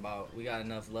talking about, we got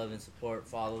enough love and support,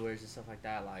 followers and stuff like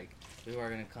that. Like, people are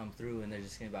gonna come through, and they're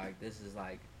just gonna be like, this is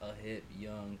like a hip,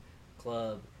 young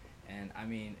club. And I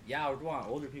mean, yeah, I would want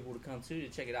older people to come too to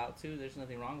check it out too. There's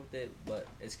nothing wrong with it, but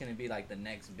it's gonna be like the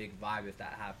next big vibe if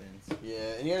that happens. Yeah,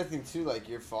 and you gotta think too, like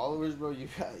your followers, bro. You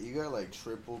got like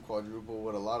triple, quadruple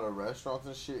what a lot of restaurants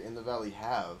and shit in the valley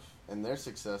have, and they're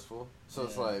successful. So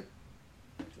it's Yeah. like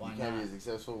Why you can't not? be as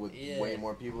successful with Yeah. way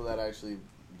more people that actually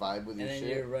vibe with And your then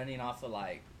shit. you're running off of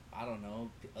like, I don't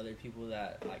know, other people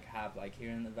that like have like here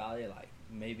in the valley, like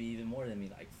maybe even more than me,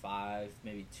 like 5,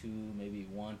 maybe 2, maybe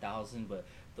 1,000. But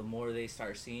the more they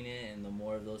start seeing it, and the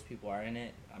more of those people are in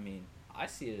it, I mean, I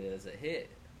see it as a hit.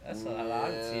 That's what I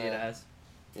see it as.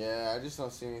 Yeah, I just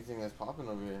don't see anything that's popping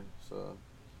over here. So,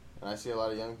 and I see a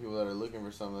lot of young people that are looking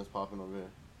for something that's popping over here.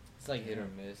 It's like hit or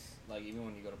miss. Like even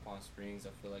when you go to Palm Springs, I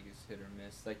feel like it's hit or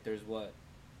miss. Like there's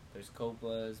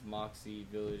Copa's, Moxie,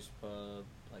 Village Pub,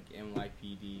 like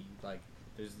NYPD. Like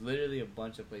there's literally a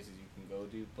bunch of places you can go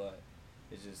to, but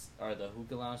it's just the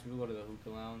hookah lounge. People go to the hookah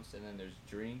lounge, and then there's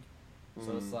drink.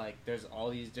 So it's like there's all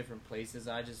these different places.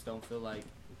 I just don't feel like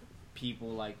people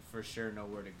like for sure know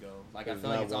where to go. Like I There's feel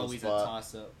like not it's one always spot. a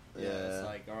toss up. Yeah, it's Yeah.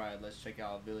 like all right, let's check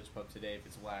out Village Pub today. If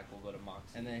it's whack, we'll go to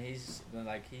Moxie. And then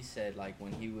he said, like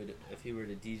when if he were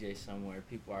to DJ somewhere,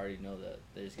 people already know that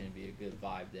there's gonna be a good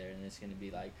vibe there, and it's gonna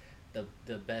be like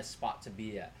the best spot to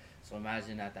be at. So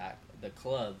imagine at the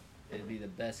club, it'd be the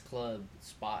best club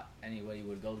spot anybody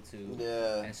would go to.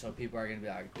 Yeah. And so people are gonna be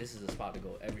like, this is the spot to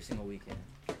go every single weekend.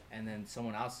 And then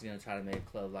someone else is gonna try to make a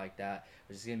club like that,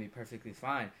 which is gonna be perfectly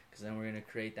fine. Because then we're gonna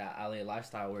create that LA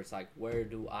lifestyle where it's like, where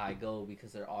do I go?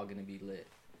 Because they're all gonna be lit,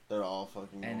 They're all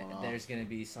fucking and going off. there's gonna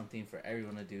be something for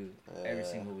everyone to do every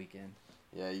single weekend.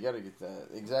 Yeah, you gotta get that.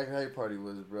 Exactly how your party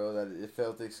was, bro. That it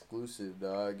felt exclusive,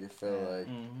 dog. It felt like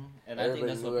And I think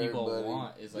that's what everybody people knew everybody.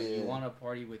 want. Is like Yeah. you want to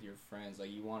party with your friends. Like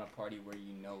you want a party where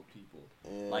you know people.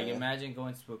 yeah. Like imagine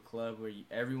going to a club where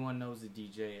everyone knows the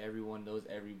DJ, everyone knows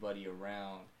everybody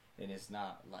around, and it's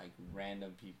not like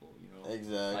random people. You know,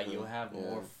 Exactly. like you'll have Yeah.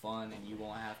 more fun, and you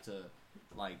won't have to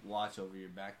like watch over your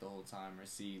back the whole time or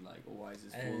see like, oh, why is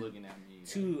this fool And looking at me?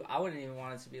 Two, I wouldn't even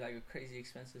want it to be like a crazy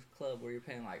expensive club where you're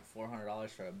paying like $400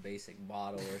 for a basic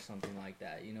bottle or something like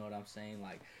that. You know what I'm saying?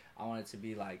 Like, I want it to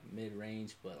be like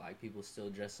mid-range, but like people still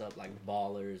dress up like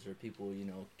ballers, or people, you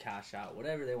know, cash out,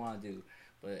 whatever they want to do.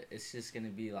 But it's just gonna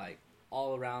be like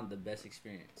all around the best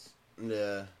experience.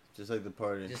 Yeah, just like the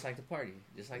party. Just like the party.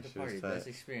 Just like the Sure party. is tight. Best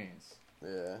experience.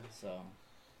 Yeah. So.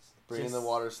 Bring in just- the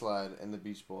water slide and the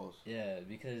beach balls. Yeah,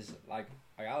 because like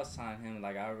I was telling him,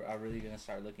 like I really gonna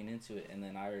start looking into it, and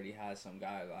then I already had some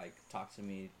guy like talk to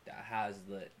me that has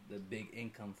the big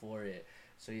income for it.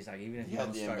 So he's like, even if you You had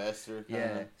don't the start, investor. yeah.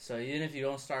 Kinda. So even if you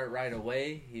don't start right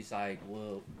away, he's like,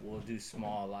 we'll do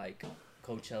small like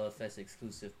Coachella Fest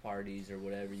exclusive parties or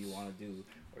whatever you want to do,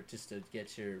 or just to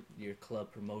get your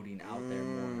club promoting out there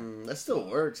more. That still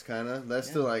works, kind of. That's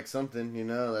still like something, you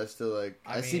know. That's still like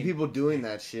I see mean, people doing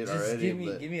that shit Just already.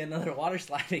 give me another water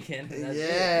slide again. And that's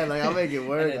Yeah, it. like I'll make it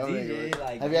work. And a I'll make DJ, it work.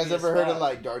 like, Have you give guys me a ever heard of spot.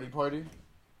 like Darty Party?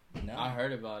 No. I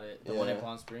heard about it. The one in Yeah.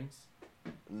 Palm Springs.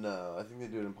 No, I think they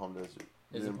do it in Palm Desert.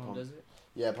 They Is do it Palm Desert?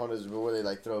 Yeah, Palm Desert, but where they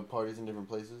like throw parties in different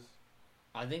places.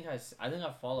 I think I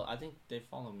think they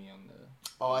follow me on the.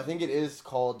 Oh, I think it is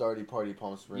called Darty Party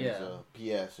Palm Springs, Yeah.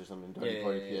 PS or something. Darty Yeah,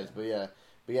 Party yeah, PS,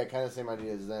 but yeah, kind of same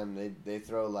idea as them. They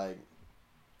throw like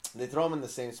they throw them in the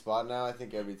same spot now. I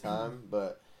think every time,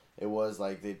 but it was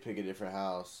like they'd pick a different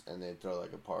house and they'd throw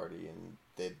like a party, and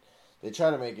they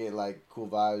try to make it like cool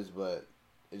vibes, but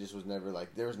it just was never like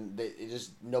it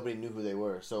just nobody knew who they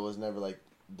were, so it was never like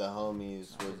the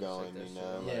homies were going, you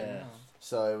know. Yeah. Like,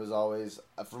 so it was always,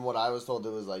 from what I was told, it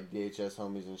was like DHS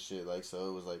homies and shit. Like, so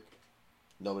it was like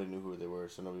nobody knew who they were,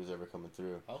 so nobody was ever coming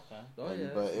through. Okay. Oh, And- yeah.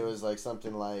 But it was like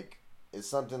something like, it's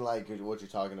something like what you're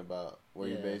talking about, where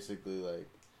you Yeah. basically like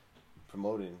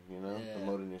promoting, you know, Yeah.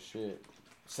 promoting your shit,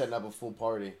 setting up a full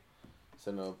party,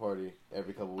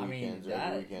 every couple weekends or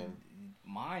every weekend.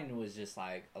 Mine was just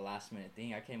like a last minute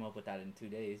thing. I came up with that in 2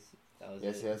 days. That was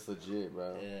Yes, it. that's legit,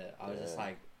 bro. Yeah, I was just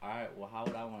like, all right, well, how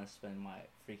would I want to spend my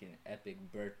freaking epic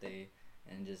birthday?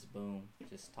 And just boom,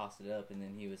 just tossed it up. And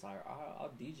then he was like,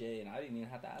 I'll DJ, and I didn't even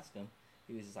have to ask him.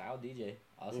 He was just like, I'll DJ.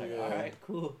 I was like, Yeah. all right,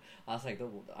 cool. I was like,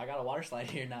 I got a water slide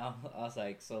here now. I was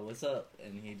like, so what's up?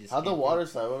 And he just How'd the came water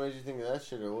slide? What made you think of that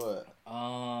shit or what?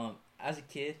 through. As a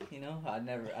kid, you know, I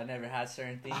never had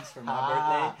certain things for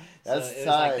my birthday. That's so it was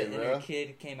tight, like the bro. inner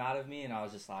kid came out of me, and I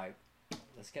was just like,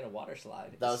 let's get a water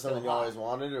slide. That was It's still something you hot. always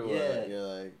wanted or Yeah. what? You're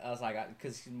like, I was like,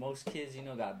 because most kids, you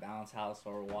know, got a bounce house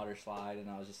or a water slide, and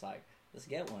I was just like, let's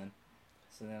get one.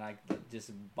 So then I just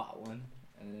bought one,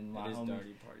 and then my homie,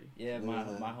 dirty party. yeah,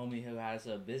 Mhm. my homie who has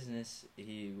a business,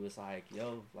 he was like,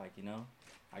 yo, like, you know,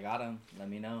 I got him, let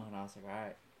me know, and I was like, all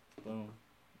right, boom,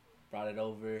 brought it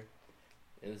over.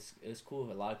 It was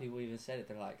cool. A lot of people even said it.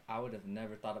 They're like, I would have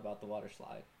never thought about the water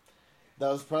slide. that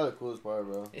was probably the coolest part,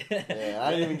 bro. Yeah, I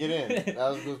didn't even get in. That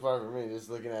was the coolest part for me, just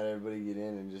looking at everybody get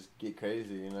in and just get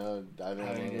crazy, you know, diving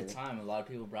Having a in. good time. A lot of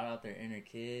people brought out their inner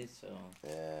kids, so it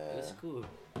Yeah. was cool.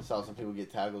 Saw some people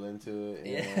get tackled into it.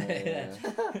 You Yeah. know,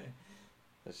 yeah.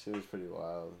 That shit was pretty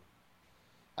wild.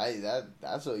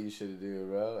 That's what you should do,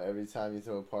 bro. Every time you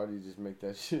throw a party, just make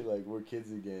that shit like we're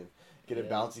kids again. Get a Yeah.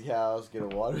 bouncy house, get a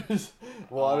water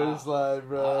slide,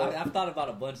 bro. I've thought about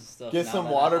a bunch of stuff. Get now some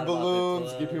that I water thought about the balloons.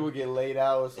 club. Get people get laid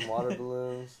out with some water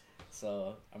balloons.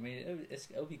 So I mean, it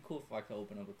would be cool if I could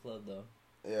open up a club though.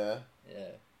 Yeah, Yeah,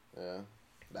 yeah.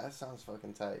 That sounds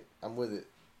fucking tight. I'm with it.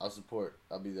 I'll support.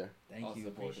 I'll be there. thank I'll you,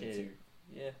 support appreciate it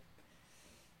it.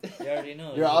 Yeah, you already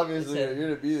know. You're It's obviously a you're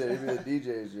gonna be there. You're the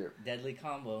DJs. You're deadly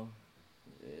combo.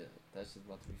 Yeah, that's just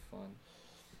about to be fun.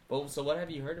 But so, what have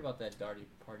you heard about that Darty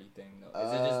party thing though?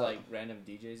 Is it just like random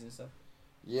DJs and stuff?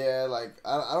 Yeah, like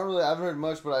I don't really I haven't heard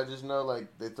much, but I just know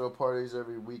like they throw parties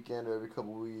every weekend or every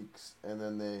couple weeks, and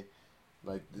then they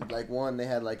like one they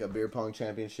had like a beer pong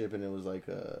championship, and it was like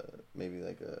maybe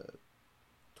like a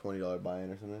 $20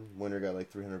 buy-in or something. Winner got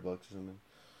like $300 or something.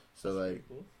 So That's like pretty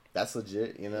cool. that's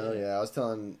legit, you know. Yeah. Yeah, I was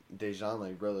telling Dejan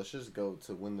like, bro, let's just go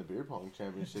to win the beer pong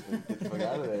championship and get the fuck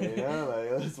out of there, you know.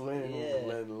 Like let's win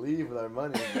Yeah. and leave with our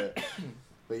money,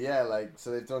 But yeah, like,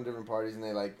 so they've thrown different parties, and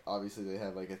they, like, obviously they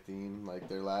have, like, a theme. Like,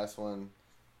 their last one,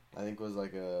 I think, was,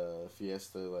 like, a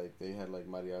fiesta. Like, they had, like,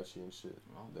 mariachi and shit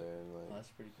Oh. there. And, Oh, like, that's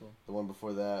pretty cool. the one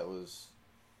before that was,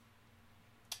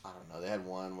 I don't know, they had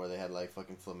one where they had, like,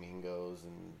 fucking flamingos,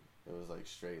 and it was, like,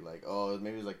 straight, like,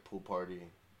 maybe it was, like, pool party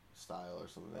style or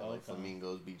something. They had, like, Okay.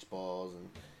 flamingos, beach balls,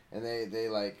 and they,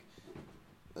 like,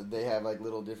 they have, like,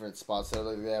 little different spots set up.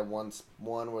 Like, they had one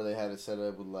where they had it set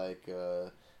up with, like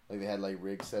they had, like,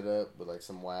 rigs set up with, like,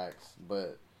 some wax.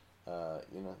 But,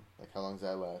 you know, like, how long does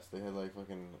that last? They had, like,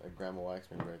 fucking a gram of wax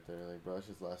maybe right there. Like, bro, it's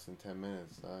just lasting 10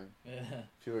 minutes, dog. Yeah.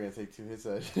 People are going to take 2 hits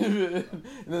at it. And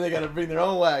then they got to bring their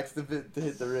own wax to hit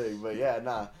the rig. But, yeah,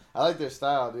 nah. I like their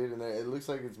style, dude. And it looks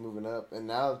like it's moving up. And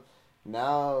now, I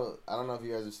don't know if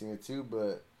you guys have seen it, too.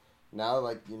 But now,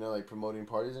 like, you know, like, promoting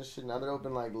parties and shit. Now they're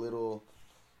open, like,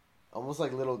 almost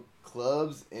like little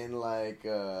clubs in, like,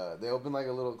 they open, like,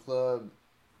 a little club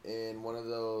in one of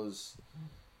those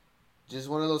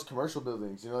commercial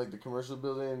buildings, you know, like the commercial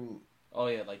building. Oh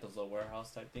yeah, like those little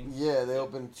warehouse type things. Yeah, they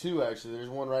opened 2 actually. There's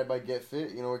one right by Get Fit.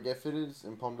 You know where Get Fit is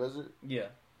in Palm Desert. Yeah.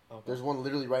 Okay. There's one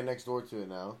literally right next door to it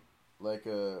now, like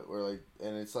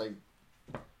and it's like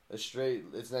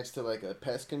it's next to like a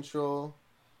pest control,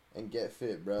 and Get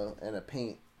Fit, bro, and a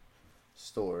paint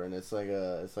store, and it's like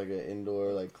an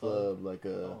indoor like club, like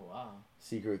a Oh wow.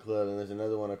 secret club, and there's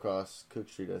another one across Cook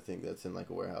Street, I think, that's in like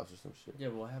a warehouse or some shit. Yeah,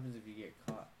 but what happens if you get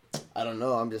caught? I don't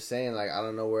know. I'm just saying, like, I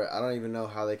don't even know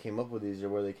how they came up with these or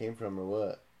where they came from or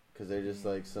what. Because they're just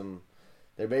like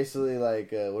they're basically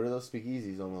like, what are those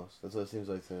speakeasies almost? That's what it seems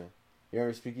like to me. You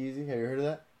ever speakeasy? Have you heard of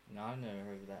that? No, I've never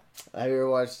heard of that. Have you ever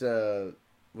watched,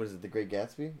 what is it, The Great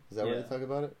Gatsby? Is that where Yeah. they talk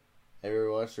about it? Have you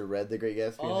ever watched or read The Great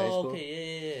Gatsby in high Oh, school?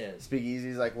 okay, yeah.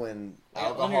 Speakeasies, like when Like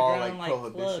alcohol, underground, like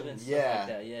club prohibition. and stuff Yeah. like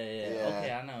that. Yeah. Yeah.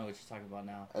 Okay, I know what you're talking about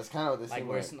now. That's kind of what this Like seemed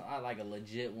where like. it's not like a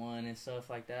legit one and stuff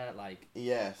like that. Like,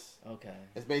 Yes. okay.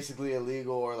 It's basically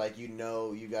illegal, or like, you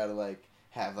gotta like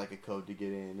have like a code to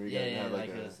get in, or you gotta Yeah, have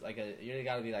like you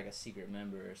gotta be like a secret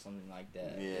member or something like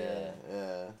that.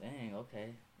 yeah. Dang,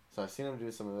 okay. So I've seen them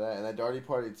do some of that, and that Darty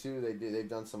Party too. They've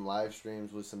done some live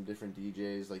streams with some different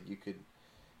DJs. Like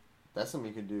that's something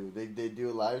you could do. They do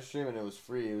a live stream and it was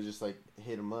free. It was just like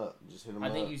hit them up. I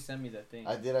think you sent me that thing.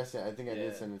 I did. I think I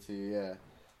did Yeah. send it to you. Yeah,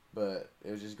 but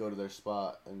it was just go to their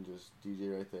spot and just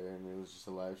DJ right there, and it was just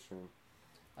a live stream.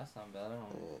 That's not bad. I don't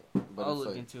know. Yeah, but I'll it's look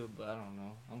like, into it, but I don't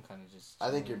know. I'm kind of just. I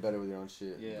think you're better with your own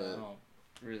shit. Yeah, but, I don't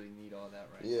really need all that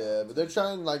right now. yeah, but they're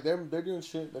trying, like, they're doing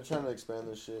shit. They're trying to expand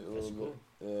their shit a That's little cool.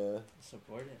 bit. Yeah.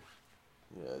 Support it.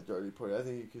 Yeah, Dirty Party. I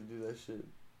think you could do that shit.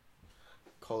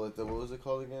 Call it what was it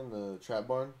called again? The Trap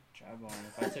Barn? Trap Barn.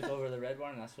 If I took over the Red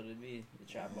Barn, that's what it'd be.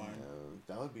 The Trap Barn.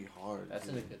 That would be hard. That's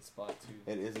in dude. a good spot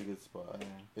too. It is a good spot. Yeah.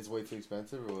 It's way too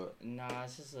expensive or what? Nah,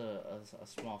 it's just a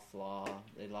small flaw.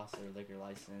 They lost their liquor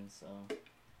license, so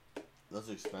That's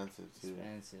expensive too.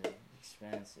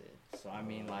 expensive. So I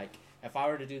mean, like, if I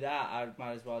were to do that, I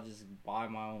might as well just buy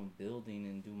my own building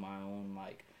and do my own,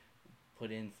 like,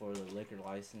 put in for the liquor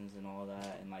license and all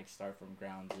that, and like start from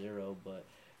ground zero. But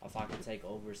if I could take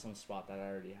over some spot that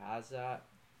already has that,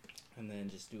 and then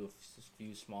just do a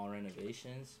few small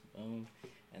renovations, boom,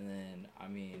 and then I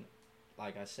mean,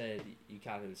 like I said, you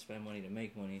gotta spend money to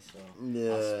make money, so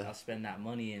Yeah. I'll spend that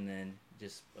money and then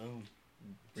just boom,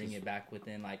 bring it back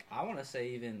within, like, I want to say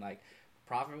even like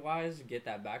profit wise, get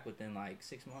that back within like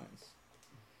 6 months.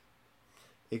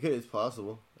 It's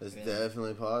possible. It's Yeah.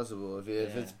 definitely possible. If Yeah.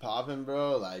 it's popping,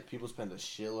 bro, like, people spend a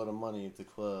shitload of money at the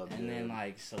club. And dude. then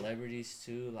like celebrities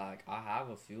too, like I have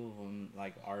a few of them,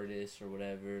 like artists or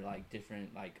whatever, like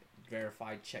different like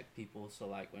verified check people. So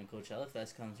like when Coachella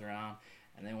Fest comes around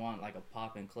and they want like a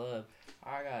poppin' club,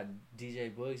 I got DJ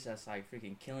Boogs that's like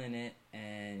freaking killing it,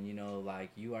 and you know,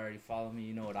 like, you already follow me,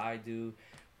 you know what I do,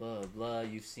 blah blah.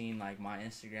 You've seen like my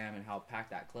Instagram and how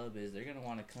packed that club is. They're gonna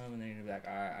want to come and they're gonna be like,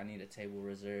 all right, I need a table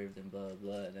reserved and blah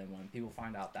blah. And then when people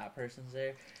find out that person's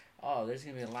there, oh, there's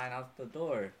gonna be a line out the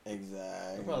door. Exactly.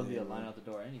 There'll probably be a line out the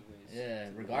door anyways. Yeah,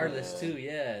 regardless Yeah. too,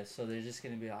 yeah. So they're just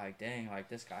gonna be like, dang, like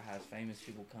this guy has famous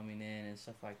people coming in and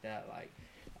stuff like that. Like,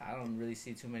 I don't really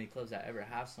see too many clubs that ever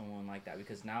have someone like that,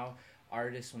 because now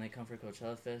artists, when they come for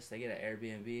Coachella Fest, they get an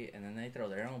Airbnb and then they throw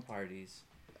their own parties.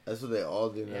 That's what they all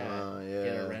do now. Yeah. Yeah.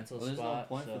 Get a rental Well, there's spot.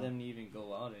 no point so, for them to even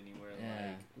go out anywhere. Yeah.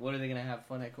 Like, what are they gonna have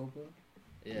fun at Copa?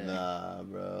 Yeah. Nah,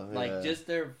 bro. Like, yeah. just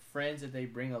their friends that they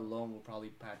bring alone will probably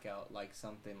pack out like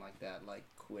something like that, like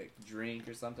quick drink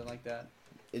or something like that.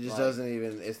 It just like- doesn't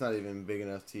even. It's not even big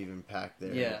enough to even pack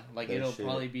their. Yeah, like their it'll shit.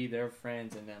 probably be their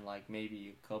friends and then like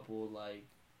maybe a couple like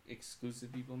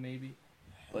exclusive people maybe.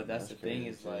 But that's the thing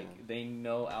is crazy, like yeah. they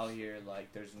know out here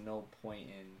like there's no point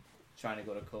in trying to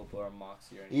go to Copa or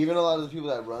Moxie or anything. Even a lot of the people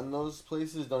that run those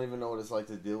places don't even know what it's like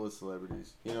to deal with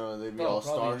celebrities. You know, they'd be No, all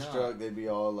probably starstruck. not. They'd be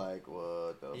all like,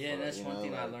 "What the?" Yeah, fuck? that's you one know,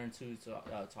 thing I like, learned too,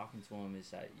 talking to them, is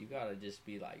that you gotta just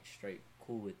be like straight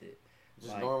cool with it.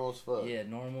 Just like, normal as fuck. Yeah,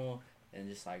 normal, and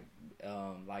just like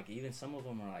even some of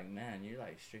them are like, man, you're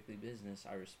like strictly business.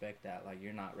 I respect that. Like,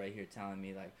 you're not right here telling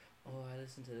me like, oh, I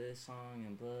listened to this song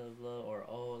and blah blah, or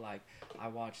oh, like I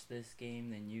watched this game,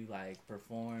 then you like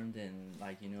performed and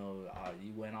like, you know,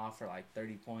 you went off for like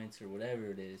 30 points or whatever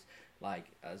it is. Like,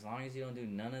 as long as you don't do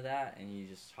none of that and you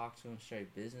just talk to them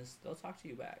straight business, they'll talk to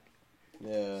you back.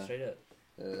 Yeah. Straight up.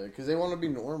 Because they want to be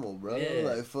normal, bro. Yeah.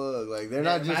 Like, fuck. Like, they're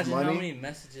Yeah, not just imagine money. how many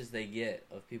messages they get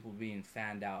of people being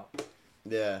fanned out.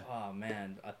 Yeah. Oh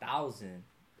man, 1,000.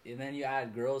 And then you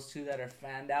add girls too that are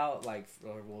fanned out, like,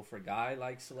 for guy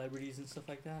like celebrities and stuff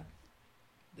like that.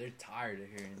 They're tired of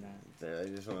hearing that.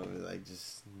 They just want to be like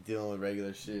just dealing with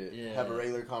regular shit. Yeah. Have a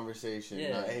regular conversation.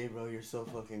 Yeah. Not, hey, bro, you're so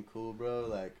fucking cool, bro.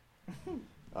 Like,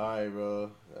 alright, bro.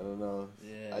 I don't know.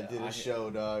 Yeah, I did a show,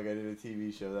 dog. I did a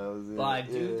TV show. That was it. But I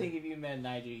do Yeah. think if you met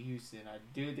Nigel Houston, I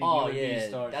do think Oh you would be yeah,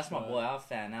 starstruck. that's my boy. I'll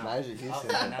fan out. Nigel I'll Houston,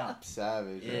 fan out.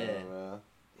 savage, Yeah. bro.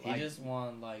 He Like- just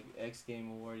won like X Game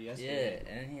award Yeah, yesterday.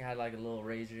 and he had like a little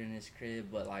razor in his crib,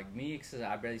 but like me, cause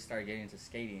I barely started getting into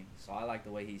skating, so I like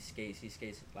the way he skates. He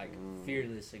skates like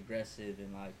fearless, aggressive,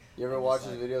 and like. You ever And watch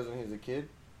just his like- videos when he was a kid?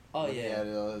 Oh When He yeah, had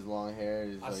all his long hair.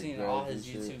 His, I've like, seen dreads all and his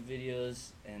shit. YouTube videos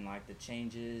and like the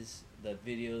changes, the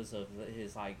videos of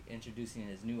his like introducing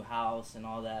his new house and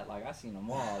all that. Like, I've seen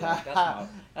them all. Like,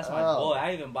 that's my Oh. boy.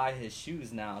 I even buy his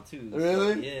shoes now too. So,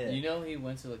 Really? yeah. You know he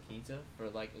went to La Quinta for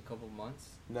like a couple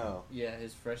months. No. Yeah,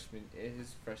 his freshman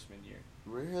year.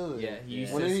 Really? Yeah, he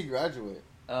used When to did he graduate?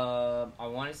 I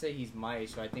want to say he's my age,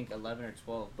 so I think 11 or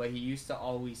 12. But he used to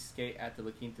always skate at the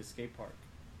La Quinta skate park,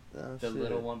 Oh, the shit.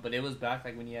 little one. But it was back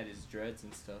like when he had his dreads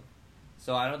and stuff.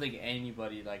 So I don't think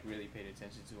anybody like really paid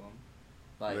attention to him.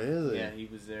 Like, Really? yeah, he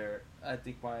was there. I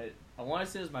think I want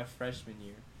to say it was my freshman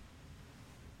year,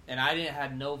 and I didn't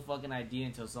had no fucking idea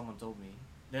until someone told me.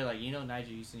 They're like, you know,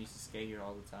 Nigel Houston used to skate here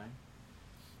all the time.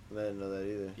 I didn't know that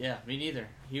either. Yeah, me neither.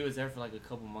 He was there for like a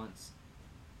couple months.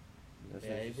 That's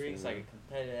Yeah, he interesting, brings like a man.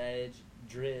 competitive edge,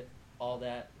 drip, all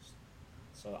that.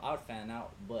 So I would fan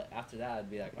out, but after that,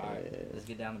 I'd be like, all right, let's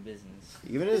get down to business.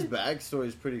 Even his backstory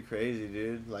is pretty crazy,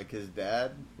 dude. Like, his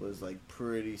dad was, like,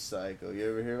 pretty psycho. You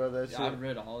ever hear about that shit? Yeah, I've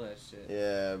read all that shit.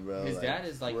 Yeah, bro. His dad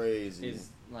is, like, crazy.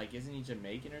 Isn't he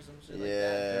Jamaican or some shit like Yeah.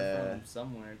 that? They're from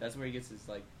somewhere. That's where he gets his,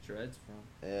 like, dreads from.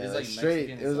 Yeah, He's, like, like, straight.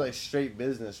 Mexican It was, and like, straight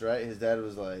business, right? His dad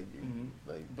was, like,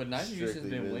 But Nigel Houston's strictly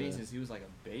been waiting business. since he was, like,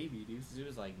 a baby, dude. Since he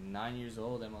was, like, 9 years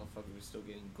old, that motherfucker was still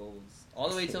getting golds. All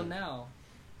the way till now.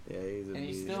 Yeah, he's a And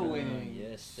he's beast, still man. winning.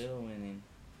 Yeah, still winning.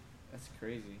 That's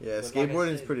crazy. Yeah, But like I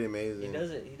skateboarding's said, pretty amazing.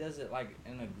 He does it like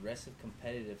an aggressive,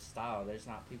 competitive style. There's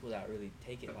not people that really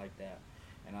take it like that.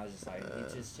 And I was just like,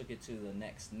 he just took it to the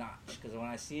next notch. Because when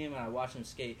I see him and I watch him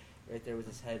skate right there with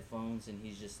his headphones, and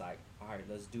he's just like, all right,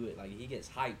 let's do it. Like, he gets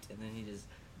hyped, and then he just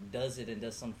does it and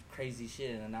does some crazy shit,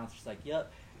 and the announcer's like,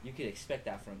 yep, you could expect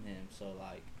that from him. So,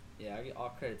 like, yeah, I get all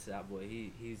credit to that boy.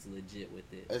 He's legit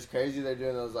with it. It's crazy they're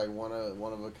doing those, like, one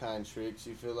of a kind tricks,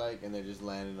 you feel like, and they're just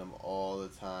landing them all the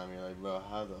time. You're like, bro,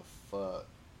 how the fuck?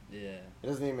 Yeah. It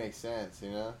doesn't even make sense,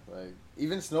 you know? Like,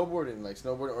 even snowboarding,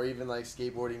 or even, like,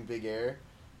 skateboarding big air.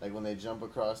 Like, when they jump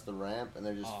across the ramp, and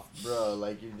they're just, bro,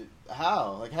 like,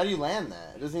 how? Like, how do you land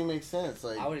that? It doesn't even make sense.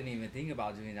 Like, I wouldn't even think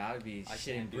about doing that. I would be I shitting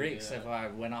can't do bricks that. if I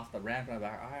went off the ramp and I'm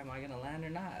like, all right, am I going to land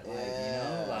or not? Like,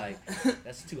 Yeah. you know, like,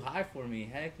 that's too high for me.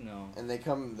 Heck no. and they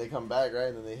come back, right?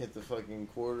 And then they hit the fucking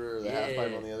quarter or the half pipe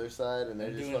Yeah. on the other side, and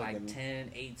they're They're just doing fucking... like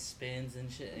 10, 8 spins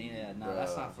and shit. Yeah, no, Bro.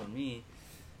 that's not for me.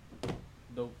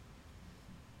 Dope.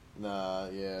 Nah,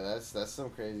 yeah, that's some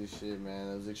crazy shit, man.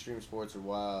 Those extreme sports are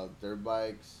wild. Dirt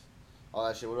bikes, all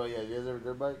that shit. What about you? You guys ever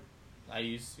dirt bike? I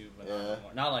used to, but Yeah. not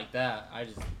anymore. Not like that. I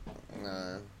just...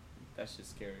 Nah, That's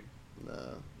just scary. nah.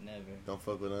 Never. Don't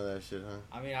fuck with none of that shit, huh?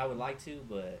 I mean, I would like to,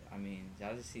 but I mean,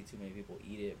 I just see too many people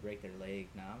eat it, break their leg.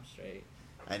 Nah, I'm straight.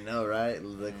 I know, right?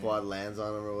 The quad lands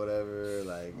on them or whatever.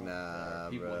 Like, Oh, nah,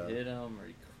 People bro. hit him or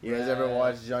he You guys ever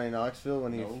watch crashed. Johnny Knoxville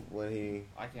when Nope. he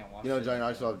I can't watch you know shit Johnny like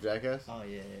Knoxville that. off Jackass? Oh,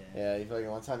 yeah. Yeah, he fucking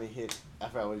one time he hit. I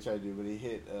forgot what he tried to do, but he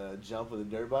hit a jump with a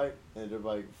dirt bike, and the dirt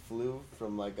bike flew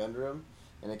from like under him,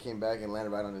 and it came back and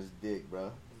landed right on his dick,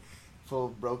 bro. Full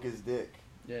broke his dick.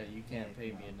 Yeah, you can't Yeah,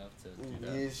 pay no. me enough to do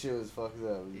that. His shit was fucked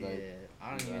up. Yeah, Like, I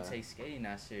don't even nah. take skating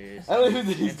that serious. I don't even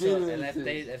think he's Until- doing and that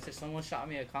if someone shot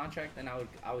me a contract, then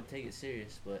I would take it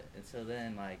serious. But until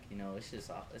then, like, you know, it's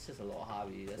just a little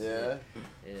hobby. That's yeah. it.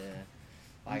 Yeah.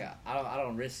 Like, I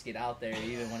don't risk it out there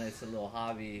even when it's a little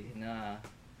hobby. Nah.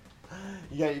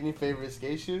 You got any favorite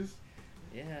skate shoes?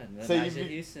 Yeah, the So you Nigel be-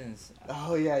 Houston's.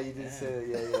 Oh yeah, you did Yeah. say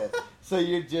that. Yeah. So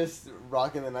you're just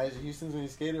rocking the Nigel Houstons when you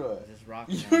skate or what? Just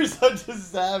rocking You're them. such a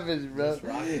savage, bro. Just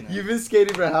rocking them. You've been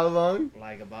skating for how long?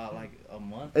 Like about like a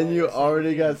month. And you or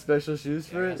already something. got special shoes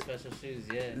Yeah, for I got it? special shoes,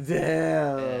 yeah.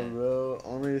 Damn, Yeah. bro.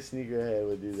 Only a sneakerhead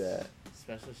would do that.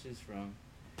 Special shoes from.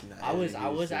 I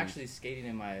was actually skating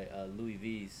in my Louis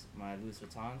V's, my Louis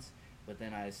Vuittons, but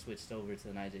then I switched over to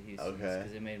the Nigel Houstons Okay.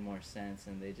 because it made more sense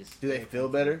and they just. Do they feel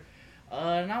better?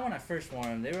 Not when I first wore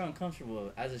them. They were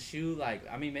uncomfortable as a shoe. Like,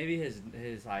 I mean, maybe his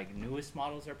like newest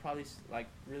models are probably like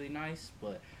really nice,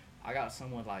 but I got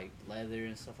some with like leather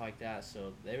and stuff like that,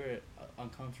 so they were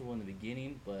uncomfortable in the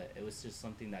beginning. But it was just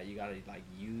something that you gotta like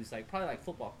use, like probably like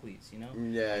football cleats, you know? Yeah,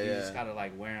 Like, yeah. You just gotta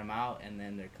like wear them out, and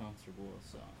then they're comfortable.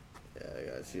 So. Yeah,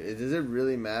 I got you. Does it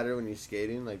really matter when you're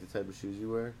skating, like the type of shoes you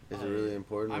wear? Is it Oh, really yeah.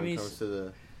 important I when mean, it comes to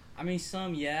the... I mean,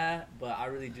 some, yeah, but I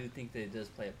really do think that it does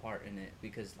play a part in it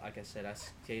because, like I said, I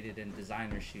skated in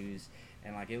designer shoes,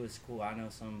 and, like, it was cool. I know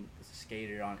some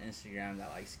skater on Instagram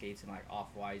that, like, skates in, like,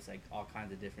 Off-Whites, like, all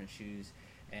kinds of different shoes,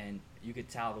 and you could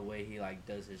tell the way he, like,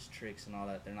 does his tricks and all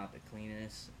that. They're not the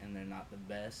cleanest, and they're not the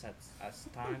best at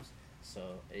times. So,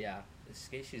 yeah, the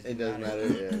skate shoes It does matter,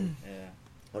 yeah. Yeah.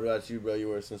 What about you, bro? You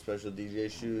wear some special DJ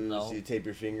shoes? No. You tape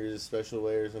your fingers a special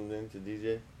way or something to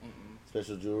DJ? Mm-mm.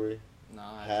 Special jewelry? No,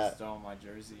 I Hat. just throw on my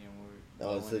jersey and we're.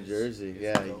 Oh, it's going the jersey. it's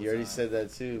Yeah, go you already time. said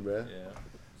that too, bro.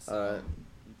 Yeah. Alright.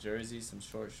 Jersey, some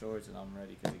short shorts, and I'm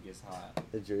ready because it gets hot.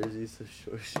 The jersey's so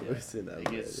short shorts and I'm it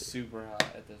gets ready. super hot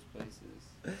at those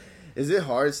places. Is it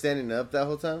hard standing up that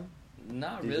whole time?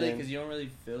 Not Do you really, think? because you don't really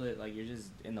feel it. Like, you're just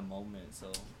in the moment.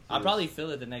 So I'll probably feel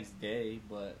it the next day,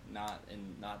 but not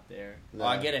there. Nah. Or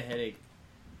I get a headache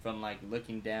from like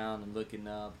looking down and looking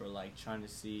up, or like trying to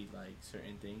see like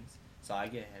certain things. So I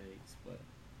get headaches, but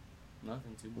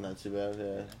nothing too much. Not too bad, yeah.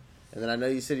 Yeah. And then I know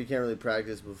you said you can't really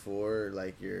practice before,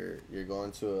 like you're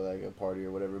going to a party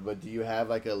or whatever. But do you have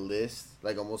like a list,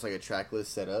 like almost like a track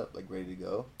list set up, like ready to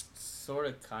go? Sort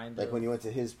of, kind of. Like when you went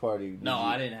to his party. No,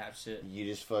 I didn't have shit. You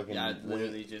just fucking. Yeah, I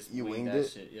literally just you winged winged that it.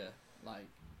 shit. Yeah, like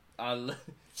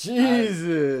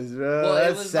Jesus, bro. Well, it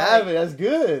That's was savage. That's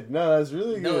good. No, that's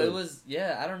really good. No, it was,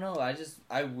 yeah, I don't know.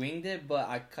 I winged it, but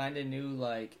I kind of knew,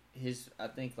 like,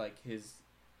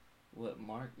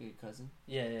 Mark, your cousin?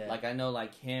 Yeah. Like, I know,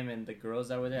 like, him and the girls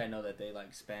that were there, I know that they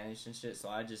like Spanish and shit, so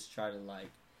I just try to, like,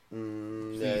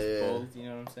 please both, you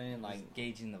know what I'm saying? Like, just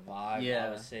gauging the vibe. Yeah. I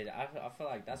would say that. I feel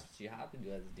like that's what you have to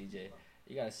do as a DJ.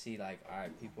 You gotta see, like,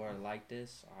 alright, people are like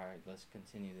this. Alright, let's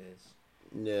continue this.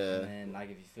 Yeah. And then, like,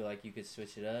 if you feel like you could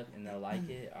switch it up and they'll like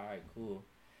it, alright, cool.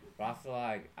 But I feel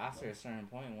like after a certain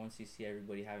point, once you see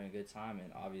everybody having a good time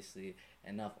and obviously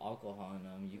enough alcohol in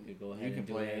them, you could go ahead and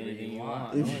do play whatever anything you you want.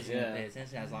 want. No one's Yeah. gonna pay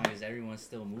attention as long as everyone's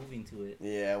still moving to it.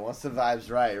 Yeah, once the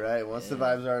vibe's right? Once the Yeah.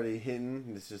 vibe's already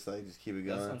hitting, it's just like, just keep it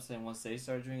that's what going. I'm saying. Once they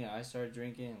start drinking, I start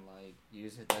drinking, like, you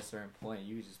just hit that certain point,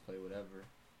 you just play whatever.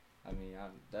 I mean, I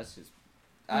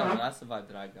don't know, that's the vibe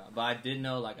that I got. But I did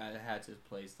know, like, I had to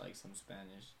place, like, some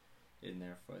Spanish in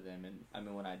there for them, and I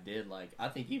mean, when I did, like, I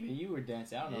think even you were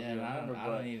dancing. I don't know if you remember,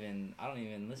 I don't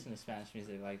even listen to Spanish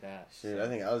music like that. Shit, I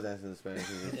think I was dancing in Spanish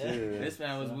music Yeah. too. This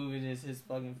man was moving his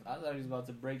fucking. I thought he was about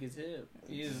to break his hip.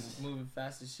 He was moving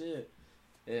fast as shit,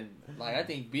 and like I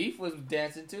think Beef was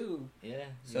dancing too. Yeah.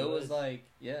 So it was like,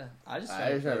 yeah, I just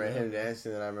remember him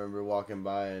dancing, and I remember walking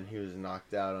by, and he was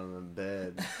knocked out on the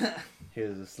bed. He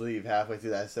was asleep halfway through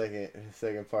that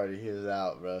second party. He was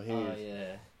out, bro.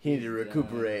 He needed to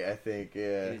recuperate, I think,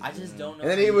 yeah. I just don't know.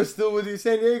 And then he was still with you,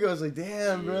 San Diego. I was like,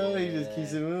 damn, bro. He just Yeah.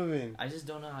 keeps it moving. I just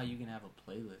don't know how you can have a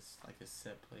playlist, like a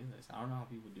set playlist. I don't know how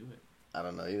people do it. I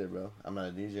don't know either, bro. I'm not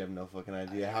a DJ. I have no fucking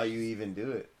idea how you even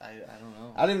do it. I don't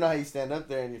know. I don't even know how you stand up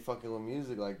there and you fucking with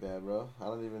music like that, bro. I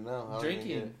don't even know. I don't even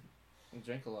Drinking. get I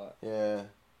drink a lot. it. Yeah.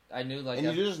 I knew like.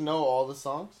 And you just know all the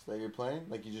songs that you're playing?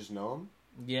 Like, you just know them?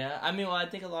 Yeah, I mean, well, I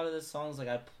think a lot of the songs like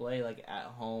I play like at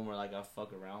home or like I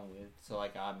fuck around with, so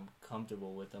like I'm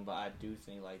comfortable with them. But I do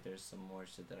think like there's some more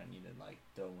shit that I need to like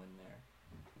throw in there,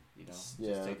 you know, just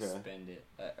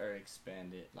to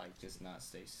expand it, like just not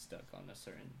stay stuck on a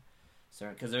certain.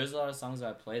 Because there's a lot of songs that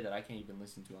I play that I can't even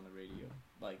listen to on the radio,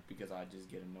 like because I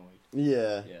just get annoyed.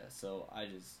 Yeah. Yeah, so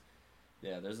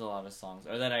there's a lot of songs,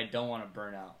 or that I don't want to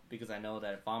burn out, because I know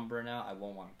that if I'm burnt out, I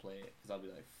won't want to play it, because I'll be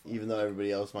like, fuck. Even though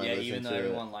everybody else might listen to it. Yeah, even though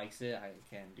everyone likes it, I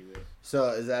can't do it. So,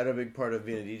 is that a big part of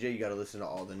being a DJ? You gotta listen to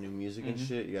all the new music and Mhm.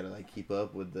 shit? You gotta, like, keep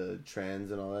up with the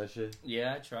trends and all that shit?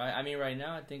 Yeah, I try. I mean, right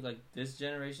now, I think, like, this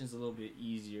generation's a little bit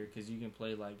easier, because you can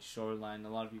play, like, Shoreline. A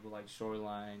lot of people like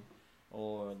Shoreline,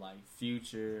 or, like,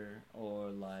 Future, or,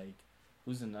 like,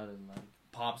 who's another, like,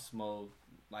 Pop Smoke,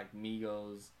 like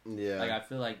Migos. Yeah. Like, I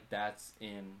feel like that's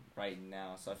in right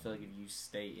now. So I feel like if you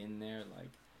stay in there, like,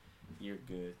 you're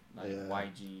good. Like, Yeah.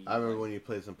 YG. I remember like, when you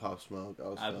played some Pop Smoke. I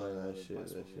was I feeling played that shit. Pop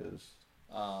That Smoke, shit yeah.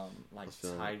 was... like What's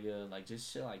that? Tyga, like, just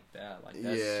shit like that. Like,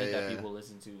 that's Yeah, shit that yeah. people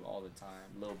listen to all the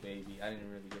time. Lil Baby. I didn't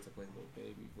really get to play Lil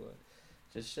Baby, but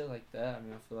just shit like that. I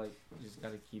mean, I feel like you just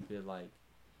gotta keep it, like,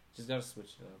 just gotta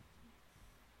switch it up.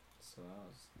 So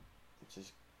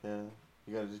Yeah.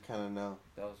 You gotta just kind of know.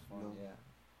 that was fun, No. yeah.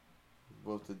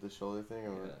 Both did the shoulder thing?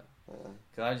 Or... Yeah.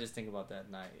 Cause I just think about that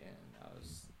night, and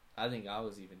I think I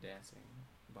was even dancing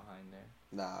behind there.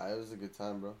 Nah, it was a good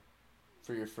time, bro.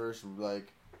 For your first,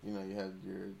 like, you know, you had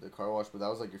the car wash, but that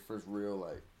was like your first real,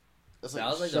 like, that's like That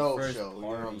was, like, the show, first you know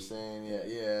what I'm party. saying?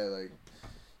 Yeah, like,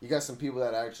 you got some people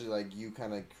that actually, like, you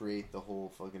kind of create the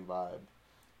whole fucking vibe.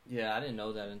 Yeah, I didn't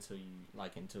know that until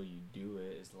you do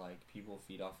it. It's like people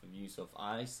feed off of you. So if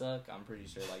I suck, I'm pretty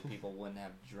sure like people wouldn't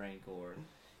have drank or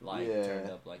like Yeah. turned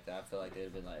up like that. I feel like they'd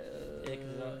have been like, Yeah,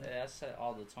 because that set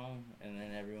all the tone, and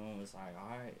then everyone was like,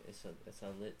 "All right, it's a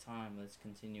lit time. Let's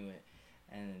continue it."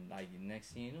 And like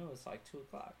next thing you know, it's like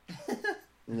 2:00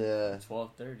 Yeah.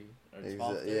 12:30. or Exa-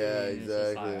 12:30. yeah, and it's just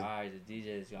exactly. like, all right, the DJ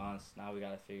is gone. So now we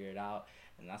gotta figure it out,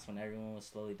 and that's when everyone was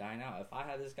slowly dying out. If I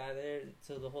had this guy there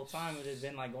till the whole time, it had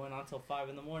been like going on till 5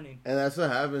 in the morning. And that's what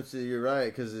happens to you, you're right,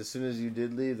 because as soon as you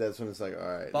did leave, that's when it's like, all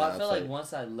right. But now I feel it's like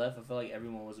once I left, I feel like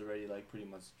everyone was already like pretty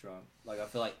much drunk. Like I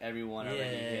feel like everyone already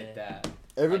Yeah. hit that.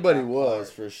 everybody like that was,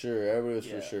 part. for sure. Everybody was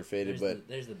Yeah. for sure faded, but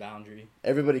There's the boundary.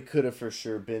 everybody could have for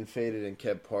sure been faded and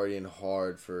kept partying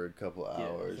hard for a couple Yeah,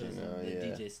 hours, you Because know? the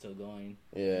Yeah. DJ's still going.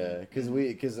 Yeah,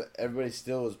 because everybody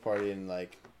still was partying,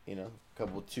 like, you know, a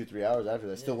couple, 2-3 hours after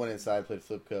that. Still Yeah. went inside, played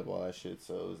Flip Cup, all that shit,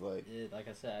 so it was like... Like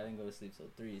I said, I didn't go to sleep till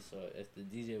 3. So if the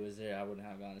DJ was there, I wouldn't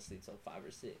have gone to sleep till 5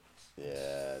 or 6. Yeah,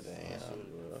 That damn, shit would have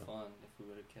been bro. fun if we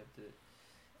would have kept it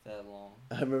that long.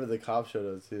 I remember the cop show,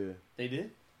 though, too. They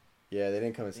did? Yeah, they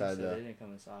didn't come They inside, said though. they didn't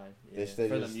come inside. They Yeah. stayed-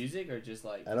 For just- the music or just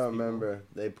like? I don't remember.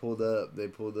 They pulled up,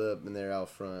 and they're out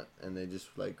front, and they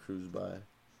just, like, cruised by.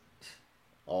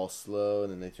 All slow,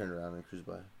 and then they turned around and cruised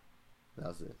by. That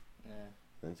was it. Yeah.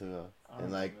 then took off. I don't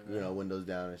And like, remember you that. know, windows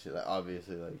down and shit. Like,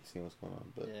 obviously, like, seeing what's going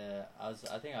on. But Yeah,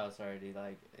 I think I was already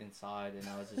like inside and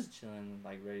I was just chilling,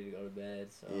 like ready to go to bed.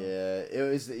 So yeah,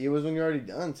 it was when you're already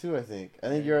done too. I think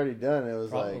Yeah. you're already done. It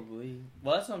was like Probably.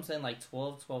 Well, that's what I'm saying. Like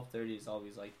 12:30 is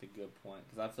always like the good point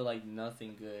because I feel like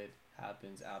nothing good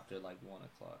happens after like 1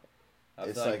 o'clock. I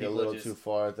it's feel like a people little just- too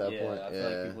far at that yeah, point. I feel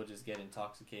like people just get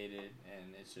intoxicated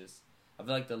and it's just. I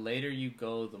feel like the later you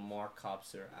go, the more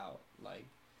cops are out. Like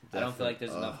I don't feel like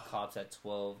there's enough cops at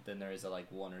 12 than there is at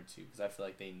like 1 or 2 because I feel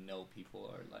like they know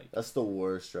people are like. That's the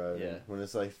worst driving. Yeah. When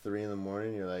it's like 3 in the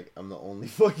morning, you're like, I'm the only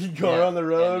fucking car Yeah, on the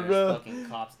road, and there's bro. fucking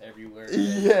cops everywhere.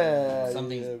 Yeah,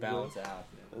 Something's yeah, bound bro. to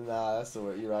happen. Nah, that's the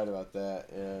word. You're right about that.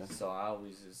 Yeah. So I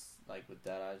always just like with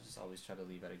that. I just always try to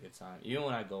leave at a good time. Even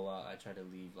when I go out, I try to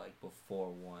leave like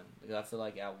before 1. Because I feel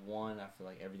like at 1, I feel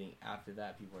like everything after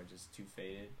that, people are just too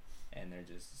faded, and they're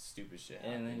just stupid shit.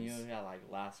 and then you happens. got like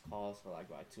last calls for like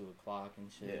by 2 o'clock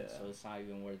and shit. Yeah. So it's not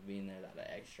even worth being there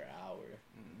that extra hour.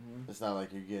 Mhm. It's not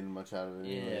like you're getting much out of it.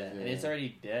 Yeah, anyways, And it's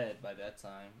already dead by that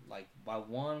time. Like by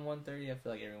 1:30, I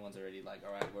feel like everyone's already like,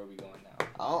 all right, where are we going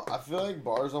now? I feel like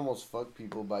bars almost fuck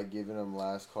people by giving them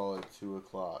last call at 2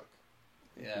 o'clock.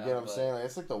 Yeah, You get what I'm but- saying? Like,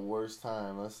 it's like the worst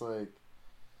time. It's like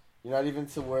you're not even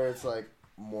to where it's like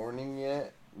morning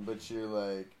yet, but you're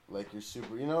like you're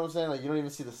super. You know what I'm saying? Like you don't even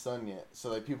see the sun yet. So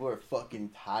like people are fucking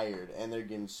tired and they're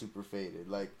getting super faded.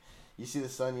 Like you see the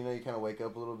sun, you know, you kind of wake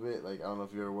up a little bit. Like I don't know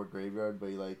if you ever work graveyard, but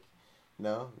you like,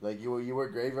 no, like you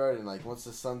work graveyard and like once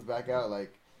the sun's back out,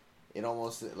 like it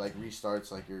almost like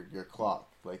restarts like your clock,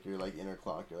 like your like inner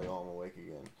clock. You're like, oh, I'm awake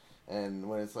again. And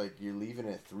when it's like you're leaving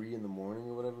at 3 in the morning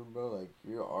or whatever, bro, like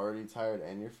you're already tired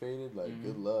and you're faded. Like Mhm.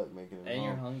 good luck making it And home.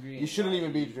 you're hungry. You and shouldn't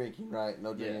even be like- drinking, right?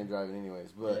 No drinking Yeah. and driving,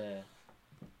 anyways. But yeah.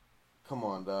 come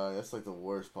on, dog. That's like the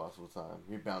worst possible time.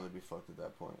 You're bound to be fucked at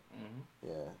that point. Mhm.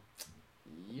 Yeah.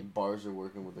 Yep. Bars are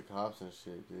working with the cops and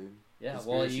shit, dude. Yeah,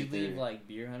 well, Conspiracy you theory. leave like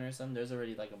Beer Hunter or something. There's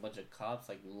already like a bunch of cops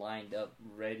like lined up,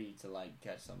 ready to like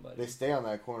catch somebody. They stay on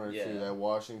that corner Yeah. too. That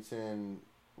Washington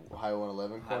Highway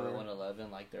 111 corner. Highway 111,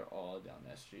 like they're all down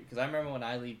that street. Because I remember when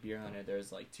I leave Beer Hunter,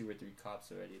 there's like 2 or 3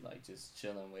 cops already, like just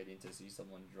chilling, waiting to see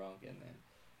someone drunk and then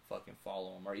fucking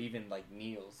follow them. Or even like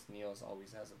Neil's. Neil's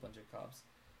always has a bunch of cops.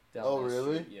 Down Oh, that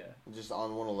really? Street. Yeah. Just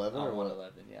on 111 On or what?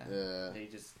 111, yeah. Yeah. They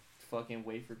just fucking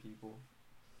wait for people.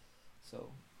 So,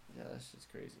 yeah, that's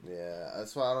just crazy. Yeah,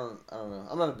 that's why I don't know.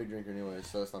 I'm not a big drinker anyway,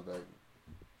 so it's not that.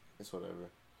 It's whatever.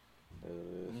 It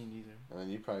is. Me neither. And then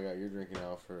you probably got your drinking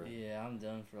out for. Yeah, I'm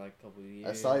done for like a couple of years.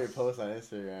 I saw your post on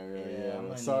Instagram. You're like, Yeah, yeah, I'm well,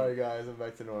 gonna sorry guys, I'm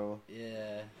back to normal.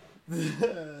 Yeah.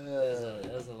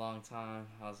 It was a long time.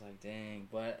 I was like, dang.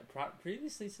 But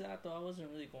previously to that, though, I wasn't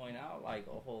really going out like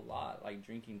a whole lot, like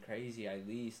drinking crazy at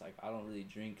least. Like, I don't really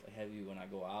drink heavy when I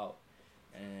go out.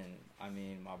 And, I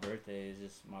mean, my birthday is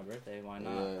just my birthday. Why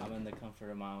not? Yeah. I'm in the comfort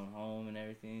of my own home and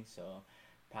everything. So,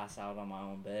 pass out on my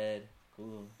own bed.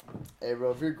 Cool. Hey,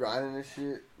 bro, if you're grinding this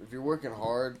shit, if you're working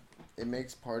hard, it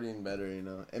makes partying better, you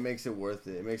know? It makes it worth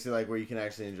it. It makes it, like, where you can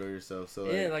actually enjoy yourself. So,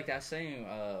 Yeah, like that saying,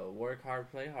 work hard,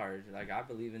 play hard. Like, I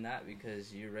believe in that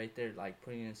because you're right there, like,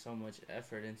 putting in so much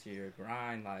effort into your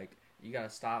grind. Like, you gotta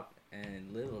stop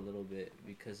and live a little bit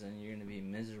because then you're gonna be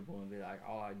miserable and be like,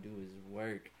 all I do is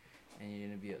work, and you're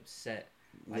gonna be upset.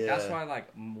 Like, that's why, like,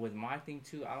 with my thing,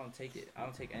 too, I don't take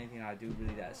anything I do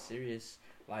really that serious.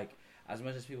 Like, as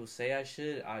much as people say I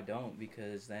should, I don't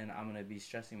because then I'm gonna be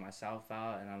stressing myself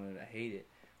out and I'm gonna hate it.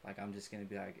 Like, I'm just gonna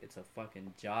be like, it's a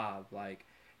fucking job. Like,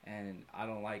 and I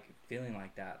don't like feeling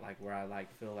like that, like where I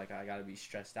like feel like I gotta be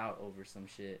stressed out over some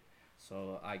shit.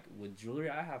 So like with jewelry,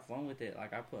 I have fun with it.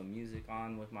 Like I put music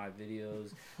on with my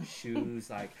videos, shoes.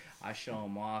 Like I show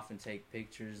them off and take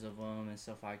pictures of them and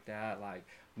stuff like that. Like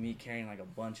me carrying like a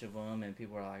bunch of them, and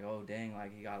people are like, "Oh dang,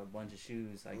 like he got a bunch of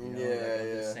shoes." Like like of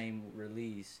the same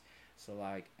release. So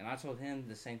like, and I told him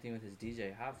the same thing with his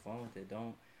DJ. Have fun with it.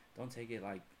 Don't take it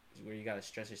like where you gotta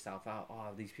stress yourself out. Oh,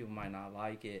 these people might not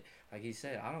like it. Like he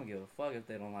said, I don't give a fuck if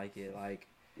they don't like it. Like,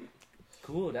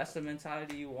 cool. That's the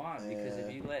mentality you want because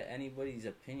if you let anybody's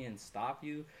opinion stop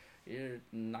you, you're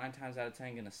 9 times out of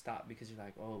 10 gonna stop because you're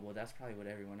like, oh, well, that's probably what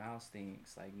everyone else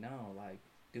thinks. Like, no, like,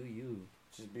 do you?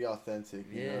 Just be authentic,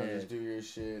 you know? Yeah. Just do your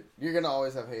shit. You're gonna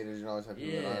always have haters. You're gonna always have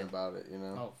people that Yeah. aren't about it, you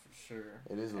know? Oh, for sure.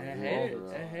 It is what And it is.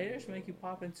 bro. haters make you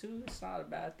popping too. It's not a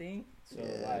bad thing. So,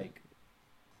 Yeah. like,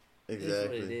 it's what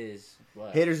it Exactly. is.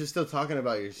 But Haters are still talking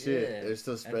about your shit. Yeah. They're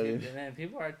still And spreading. people, and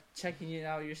people are checking you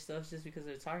out your stuff just because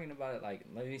they're talking about it. Like,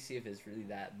 let me see if it's really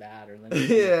that bad, or let me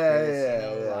see Yeah, if this,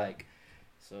 yeah, yeah. like.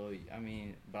 So I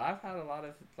mean, but I've had a lot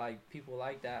of like people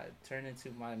like that turn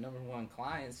into my #1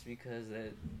 clients because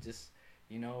it just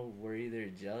you know, were either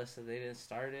jealous that they didn't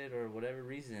start it or whatever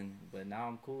reason. But now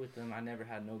I'm cool with them. I never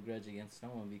had no grudge against no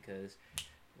one because,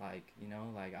 like, you know,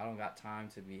 like, I don't got time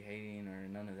to be hating or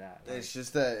none of that. Like, It's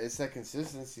just that it's that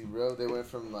consistency, bro. They went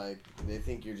from like they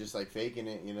think you're just like faking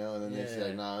it, you know, and then they say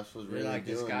like, nah, this was they're really like,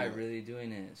 doing this guy it. really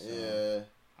doing it. So, Yeah,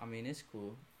 I mean, it's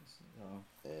cool. So,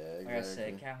 yeah, exactly. like I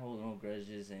said, can't hold no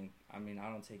grudges, and I mean, I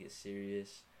don't take it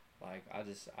serious. Like,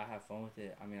 I have fun with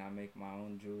it. I mean, I make my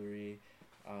own jewelry.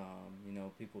 You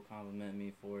know, people compliment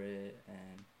me for it,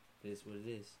 and it is what it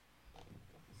is.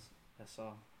 That's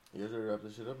all. You guys ready to wrap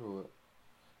this shit up or what?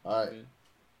 All right,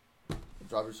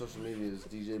 drop your social medias,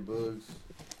 DJ Bugs.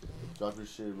 Drop your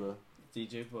shit, bro.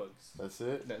 DJ Bugs. That's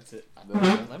it. That's it.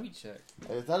 That's- Let me check.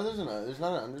 Hey, I thought there's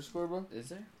not an underscore, bro. Is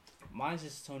there? Mine's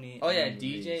just Tony. Oh yeah, M.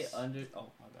 DJ Reese. under. Oh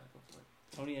my bad. Go for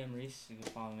it. Tony M. Reese. You can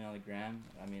follow me on the gram.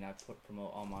 I mean, I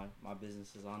promote all my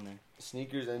businesses on there.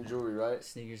 Sneakers and jewelry, right?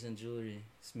 Sneakers and jewelry.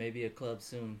 It's maybe a club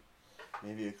soon.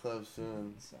 Maybe a club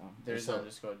soon. So There's So-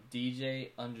 underscore.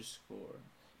 DJ underscore.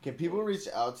 Can people reach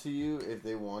out to you if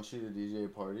they want you to DJ a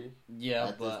party Yeah,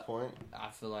 at this but point?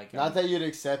 I feel like Not that you'd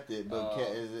accept it, but Oh.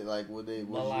 is it like would they?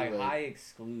 Would but you like like? high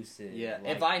exclusive. Yeah,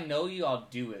 like, if I know you, I'll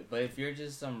do it. But if you're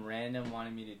just some random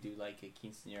wanting me to do like a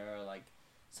quinceañera or like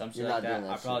some shit You're like not doing that,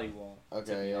 that I shit. probably won't.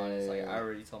 Okay, to be yeah, honest, yeah, like yeah. I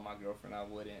already told my girlfriend I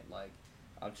wouldn't. Like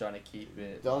I'm trying to keep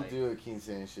it. Don't like, do a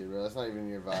quinceañera shit, bro. That's not even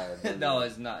your vibe. No,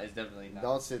 it's not. It's definitely not.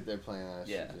 Don't sit there playing that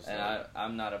Yeah, shit. Just and like,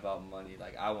 I'm not about money.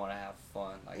 Like I want to have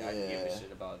fun. Like I give a Yeah.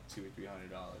 shit about $200 or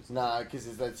 $300. Nah, because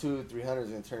it's that 200-300 is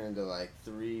gonna turn into like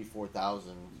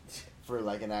 3,000-4,000 for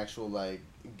like an actual like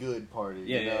good party.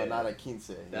 Yeah, you know, yeah, yeah. not a quince.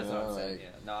 That's you what know? I'm saying. Like, Yeah,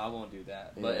 no, I won't do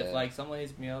that. But Yeah. if like someone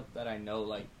hits me up that I know,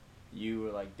 like you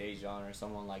or like Dejan or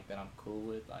someone like that, I'm cool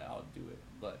with. Like I'll do it.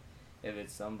 But if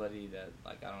it's somebody that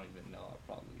like I don't even know, I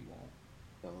probably won't.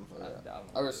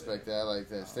 I respect that. I like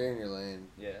that. Um, Stay in your lane.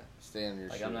 Yeah, Stay on your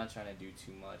like shit. I'm not trying to do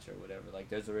too much or whatever. Like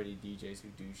there's already DJs who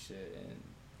do shit, and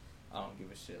I don't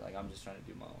give a shit. Like I'm just trying to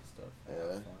do my own stuff. And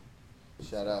Yeah. have fun.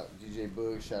 Shout out DJ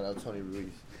Boog. Shout out Tony Ruiz.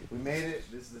 We made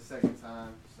it. This is the second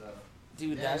time. So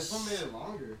Dude, yeah, this one made it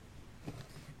longer.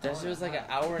 that shit was like an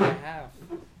hour and a half.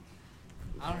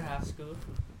 hour and a half school.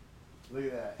 Look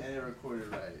at that, and it recorded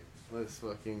right. Let's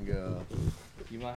fucking go. You might.